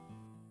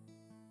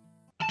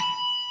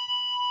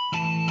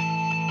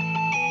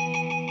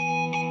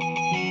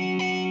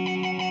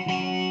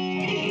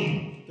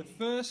 The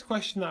first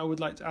question that I would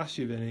like to ask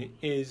you, Vinny,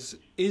 is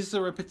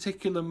there a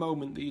particular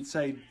moment that you'd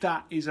say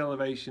that is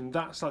Elevation?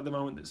 That's like the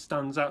moment that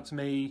stands out to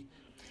me.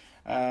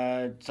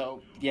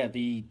 So yeah,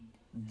 the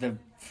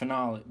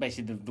finale,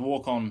 basically the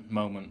walk on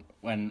moment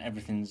when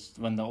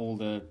all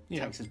the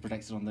text is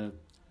protected on the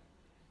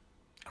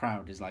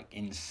crowd is like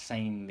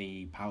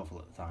insanely powerful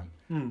at the time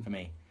for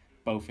me,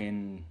 both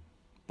in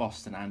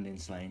Boston and in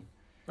Slane.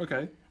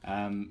 Okay.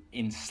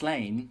 In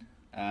Slane,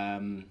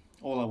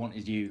 All I Want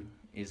Is You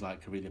is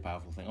like a really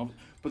powerful thing.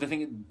 But the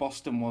thing is,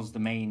 Boston was the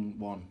main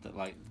one that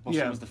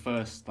Boston was the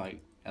first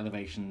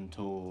Elevation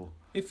tour.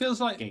 It feels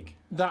like gig.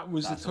 That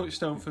was the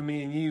touchstone for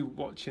me and you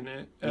watching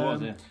it. It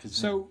was, yeah.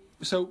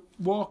 So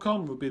Walk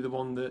On would be the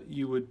one that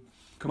you would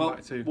come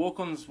back to. Walk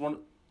On's one,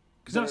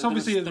 because that's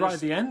obviously right at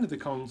the end of the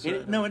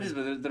concert. It is,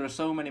 but there are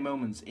so many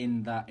moments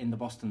in the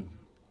Boston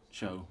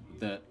show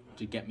that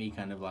to get me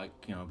kind of a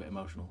bit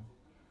emotional.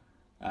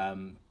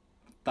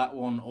 That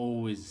one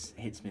always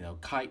hits me though.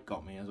 Kite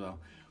got me as well.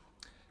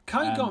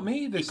 Kite got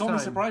me this time. It got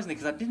me surprisingly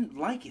because I didn't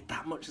like it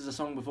that much as a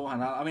song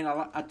beforehand.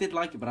 I did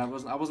like it, but I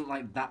wasn't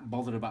like that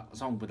bothered about the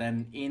song. But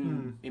then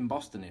in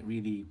Boston, it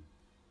really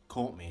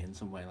caught me in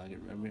some way.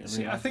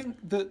 I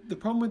think that the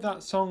problem with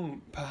that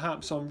song,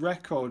 perhaps on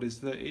record, is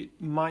that it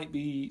might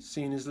be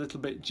seen as a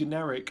little bit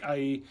generic.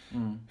 I.e.,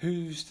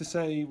 who's to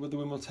say where the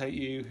wind will take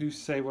you? Who's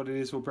to say what it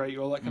is will break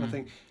you? All that kind of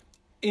thing.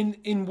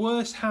 In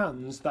worse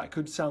hands, that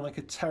could sound like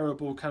a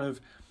terrible kind of.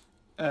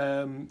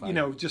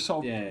 Just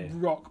sort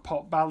of rock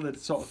pop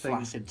ballad sort of thing.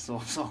 Flaccid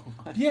sort of song.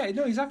 Yeah,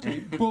 no,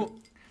 exactly.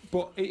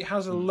 But it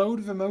has a load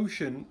of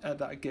emotion at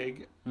that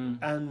gig,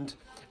 and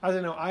I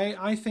don't know.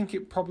 I think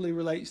it probably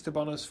relates to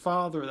Bono's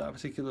father at that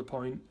particular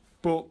point,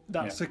 but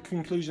that's a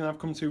conclusion I've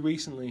come to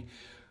recently.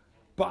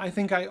 But I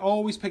think I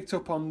always picked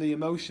up on the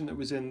emotion that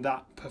was in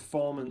that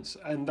performance,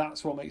 and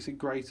that's what makes it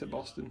great at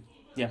Boston.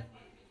 Yeah,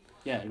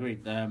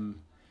 agreed. I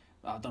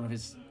don't know if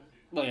it's.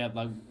 Well, yeah,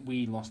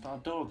 We Lost Our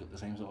Dog at the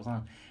same sort of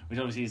time, which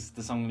obviously is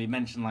the song they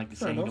mentioned,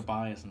 saying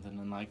goodbye or something,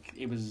 and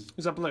it was.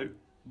 Was that Blue?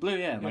 Blue,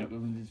 yeah.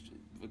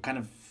 Kind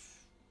of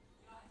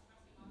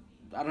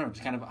I don't know,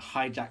 to kind of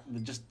hijack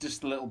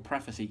just the little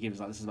preface he gives,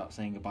 like this is about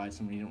saying goodbye to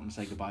somebody you don't want to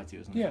say goodbye to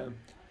or something. Yeah.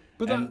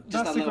 But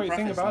that's the great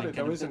thing about it,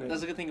 though, isn't it?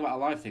 That's a good thing about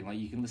a live thing. Like,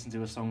 you can listen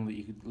to a song that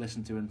you could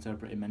listen to and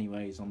interpret in many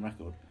ways on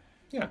record.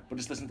 Yeah. But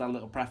just listen to that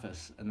little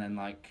preface, and then,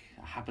 like,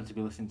 I happened to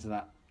be listening to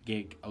that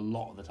gig a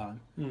lot of the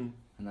time. And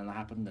then that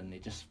happened, and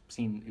it was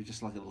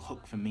just like a little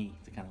hook for me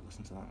to kind of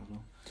listen to that as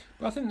well.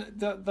 But I think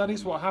that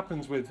is what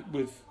happens with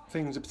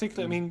things,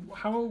 particularly. I mean,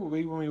 how old were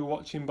we when we were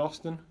watching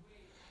Boston?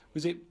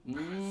 Was it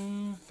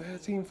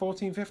 13,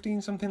 14,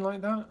 15, something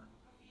like that?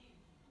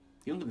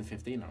 Younger than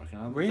 15, I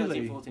reckon.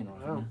 Really? 13, 14, I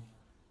reckon. Wow.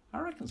 I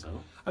reckon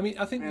so. I mean,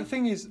 I think the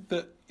thing is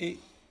that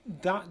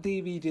that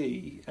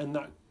DVD and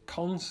that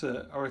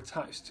concert are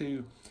attached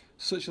to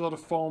such a lot of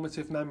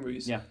formative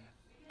memories. Yeah.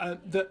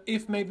 That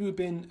if maybe we'd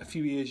been a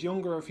few years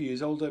younger or a few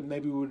years older,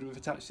 maybe we would have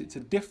attached it to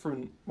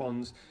different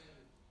ones.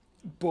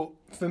 But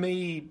for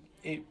me,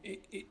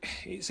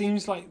 it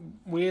seems like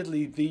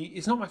weirdly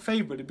it's not my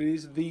favourite, but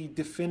it's the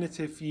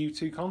definitive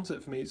U2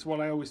 concert for me. It's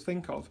what I always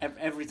think of.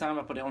 Every time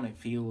I put it on, it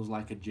feels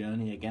like a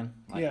journey again.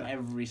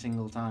 Every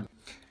single time.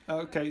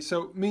 Okay,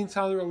 so me and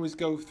Tyler always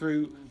go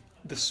through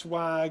the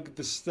swag,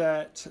 the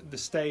set, the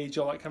stage,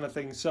 all that kind of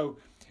thing. So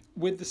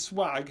with the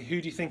swag,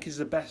 who do you think is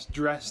the best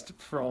dressed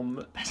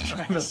from? Best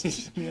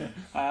dressed? Yeah.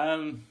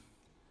 Got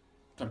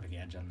a big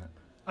edge on that.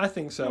 I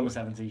think so. Number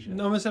 7 t-shirt.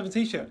 Number 7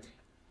 t-shirt,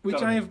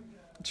 which I have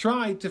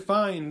tried to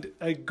find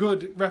a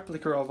good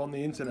replica of on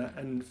the internet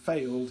and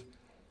failed.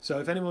 So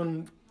if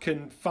anyone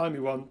can find me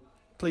one,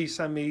 please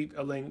send me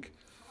a link.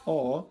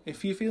 Or,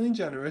 if you're feeling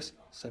generous,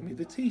 send me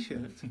the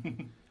t-shirt.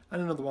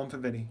 And another one for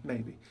Vinny,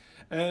 maybe.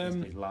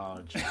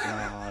 Large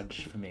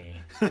for me.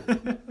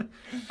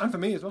 And for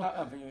me as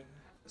well. For you.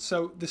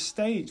 So, the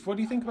stage, what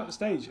do you think about the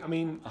stage? I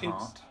mean,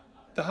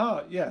 The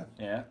heart, yeah.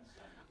 Yeah.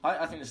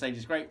 I think the stage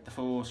is great. The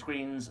 4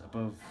 screens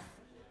above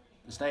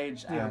the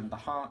stage and the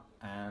heart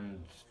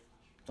and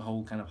the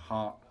whole kind of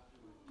heart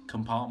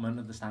compartment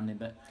of the standing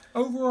bit.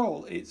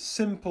 Overall, it's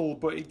simple,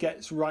 but it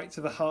gets right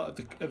to the heart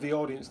of the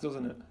audience,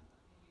 doesn't it?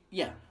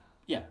 Yeah,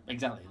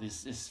 exactly.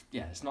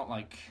 It's not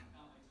like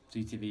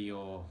CTV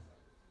or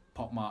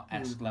Pop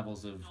Mart-esque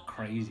levels of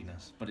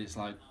craziness, but it's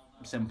like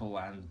simple,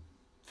 and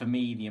for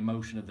me, the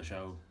emotion of the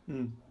show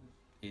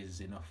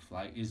is enough.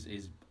 Like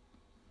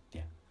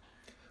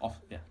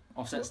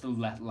offsets the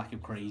lack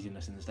of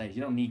craziness in the stage.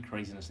 You don't need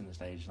craziness in the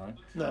stage, right?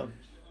 No.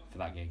 For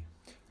that gig.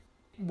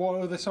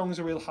 What other songs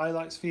are real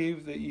highlights for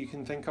you that you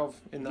can think of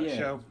in that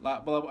show?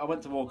 Like, well, I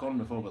went to Walk On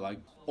before, but like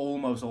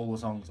almost all the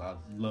songs I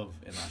love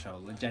in that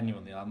show. Like,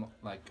 genuinely, I'm not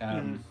like.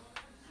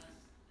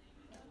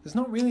 There's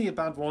not really a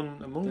bad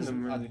one among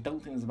them, really. I don't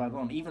think there's a bad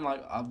one. Even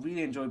like I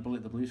really enjoyed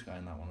Bullet the Blue Sky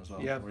in that one as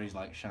well. Yeah. Where he's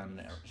like shining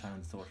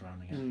his thoughts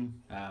around again.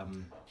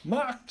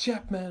 Mark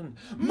Chapman!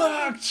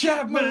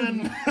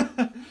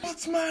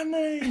 What's my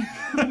name?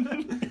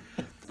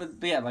 but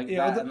yeah, like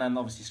that, and then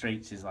obviously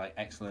Streets is like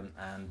excellent,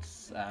 and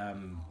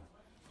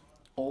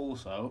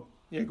also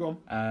go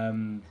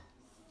on.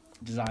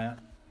 Desire,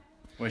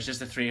 where it's just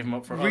the 3 of them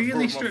up front.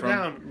 Really stripped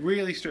down. But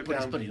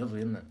it's pretty lovely,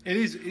 isn't it? It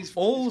is. It's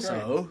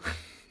also.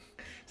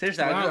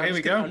 Seriously, wow, here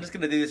we go. I'm just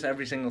going to do this for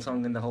every single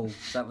song in the whole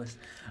set list.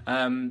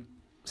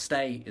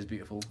 Stay is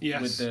beautiful.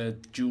 Yes. With the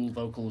dual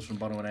vocals from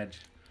Bono and Edge.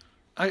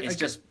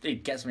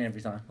 It gets me every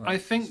time. Like, I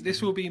think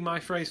this will be my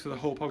phrase for the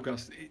whole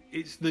podcast.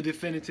 It's the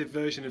definitive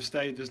version of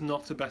Stay. There's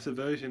not a better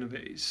version of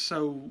it. It's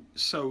so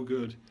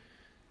good.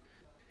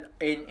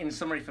 In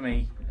summary for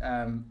me,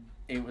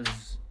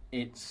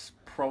 it's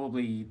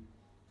probably,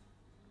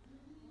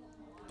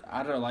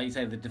 I don't know, like you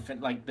say, the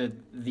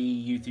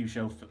U2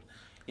 show.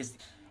 It's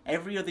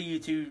every other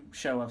U2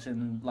 show I've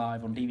seen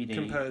live on DVD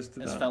compares to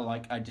has that. felt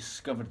like I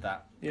discovered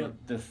that. Yeah.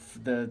 But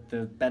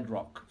the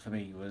bedrock for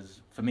me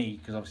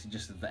because obviously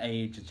just the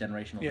age, the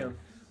generational thing,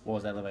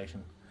 was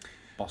Elevation,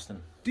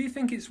 Boston. Do you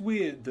think it's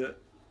weird that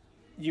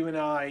you and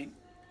I,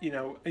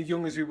 as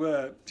young as we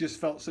were, just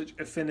felt such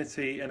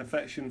affinity and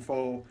affection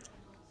for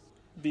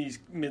these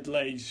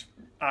middle-aged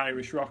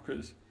Irish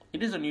rockers?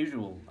 It is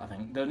unusual, I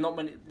think. There's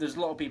a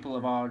lot of people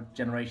of our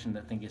generation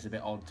that think it's a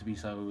bit odd to be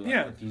so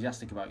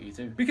enthusiastic about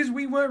U2. Because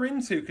we were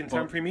into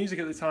contemporary music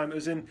at the time,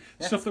 as in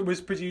stuff that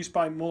was produced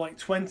by more like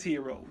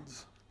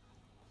 20-year-olds.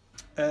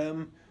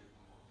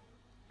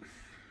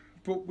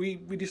 But we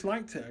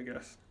disliked it, I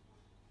guess.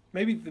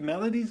 Maybe the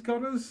melodies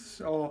got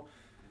us, or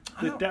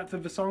the depth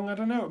of the song. I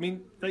don't know. I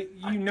mean,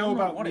 you know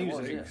about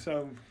music,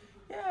 so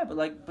yeah.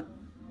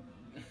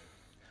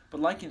 But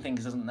liking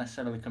things doesn't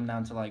necessarily come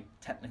down to like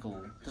technical.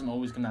 Doesn't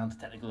always come down to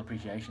technical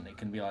appreciation. It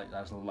can be like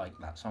that's like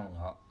that song.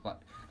 Like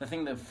the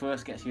thing that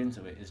first gets you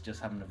into it is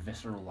just having a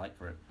visceral like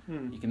for it.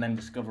 You can then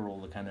discover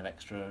all the kind of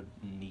extra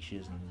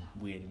niches and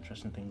weird,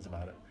 interesting things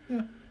about it.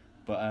 Yeah.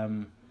 But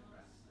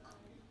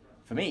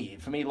for me,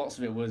 lots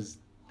of it was.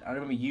 I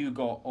remember you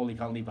got All You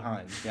Can't Leave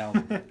Behind, the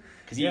album,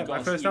 because you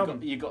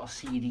got a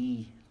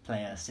CD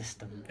player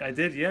system. I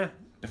did, yeah.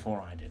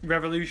 Before I did.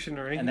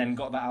 Revolutionary. And then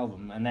got that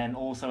album, and then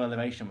also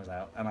Elevation was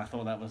out, and I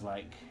thought that was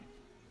like.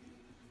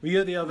 We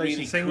heard the Elevation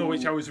really single, cool.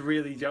 which I was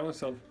really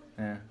jealous of.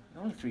 Yeah.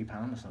 Only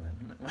 £3 or something.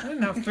 I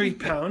didn't have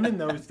 £3 in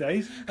those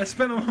days. I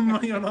spent all my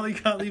money on All You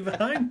Can't Leave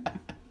Behind.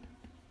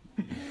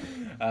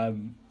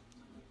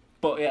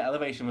 But yeah,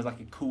 Elevation was like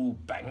a cool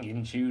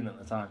banging tune at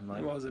the time. Like,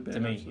 It was a bit, to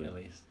me actually. at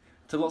least.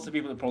 To lots of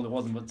people, it probably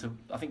wasn't, but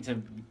I think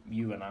to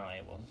you and I,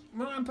 it was.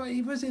 Well, but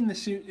he was in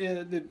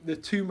the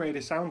Tomb Raider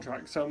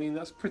soundtrack, so I mean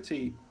that's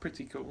pretty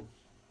cool.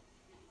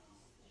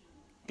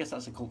 I guess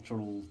that's a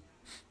cultural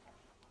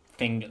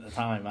thing at the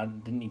time. I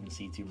didn't even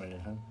see Tomb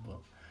Raider then, but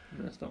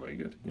That's not very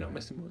good. You're not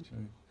missing much.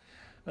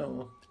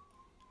 Oh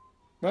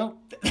well.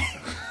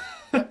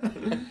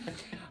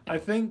 I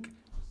think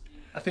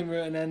we're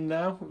at an end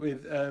now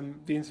with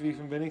the interview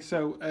from Vinny.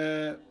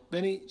 So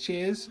Vinny,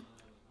 cheers,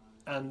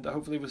 and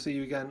hopefully we'll see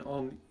you again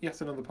on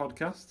yet another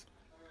podcast.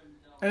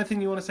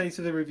 Anything you want to say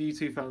to the Review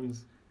 2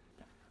 fans?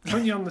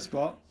 Putting you on the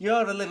spot.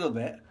 You're a little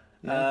bit.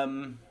 Yeah.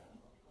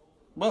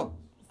 Well,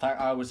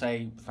 I would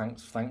say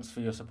thanks for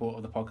your support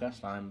of the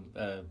podcast. I'm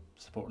a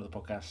supporter of the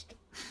podcast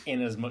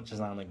in as much as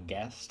I'm a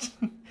guest,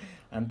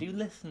 and do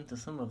listen to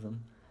some of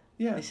them.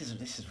 Yeah. This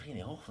is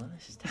really awful.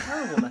 This is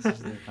terrible message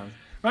to the fans.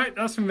 Right,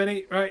 that's from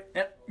Vinny. Right.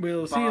 Yep.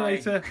 We'll see you Bye.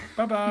 later.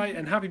 Bye bye,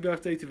 and happy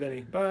birthday to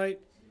Vinny. Bye.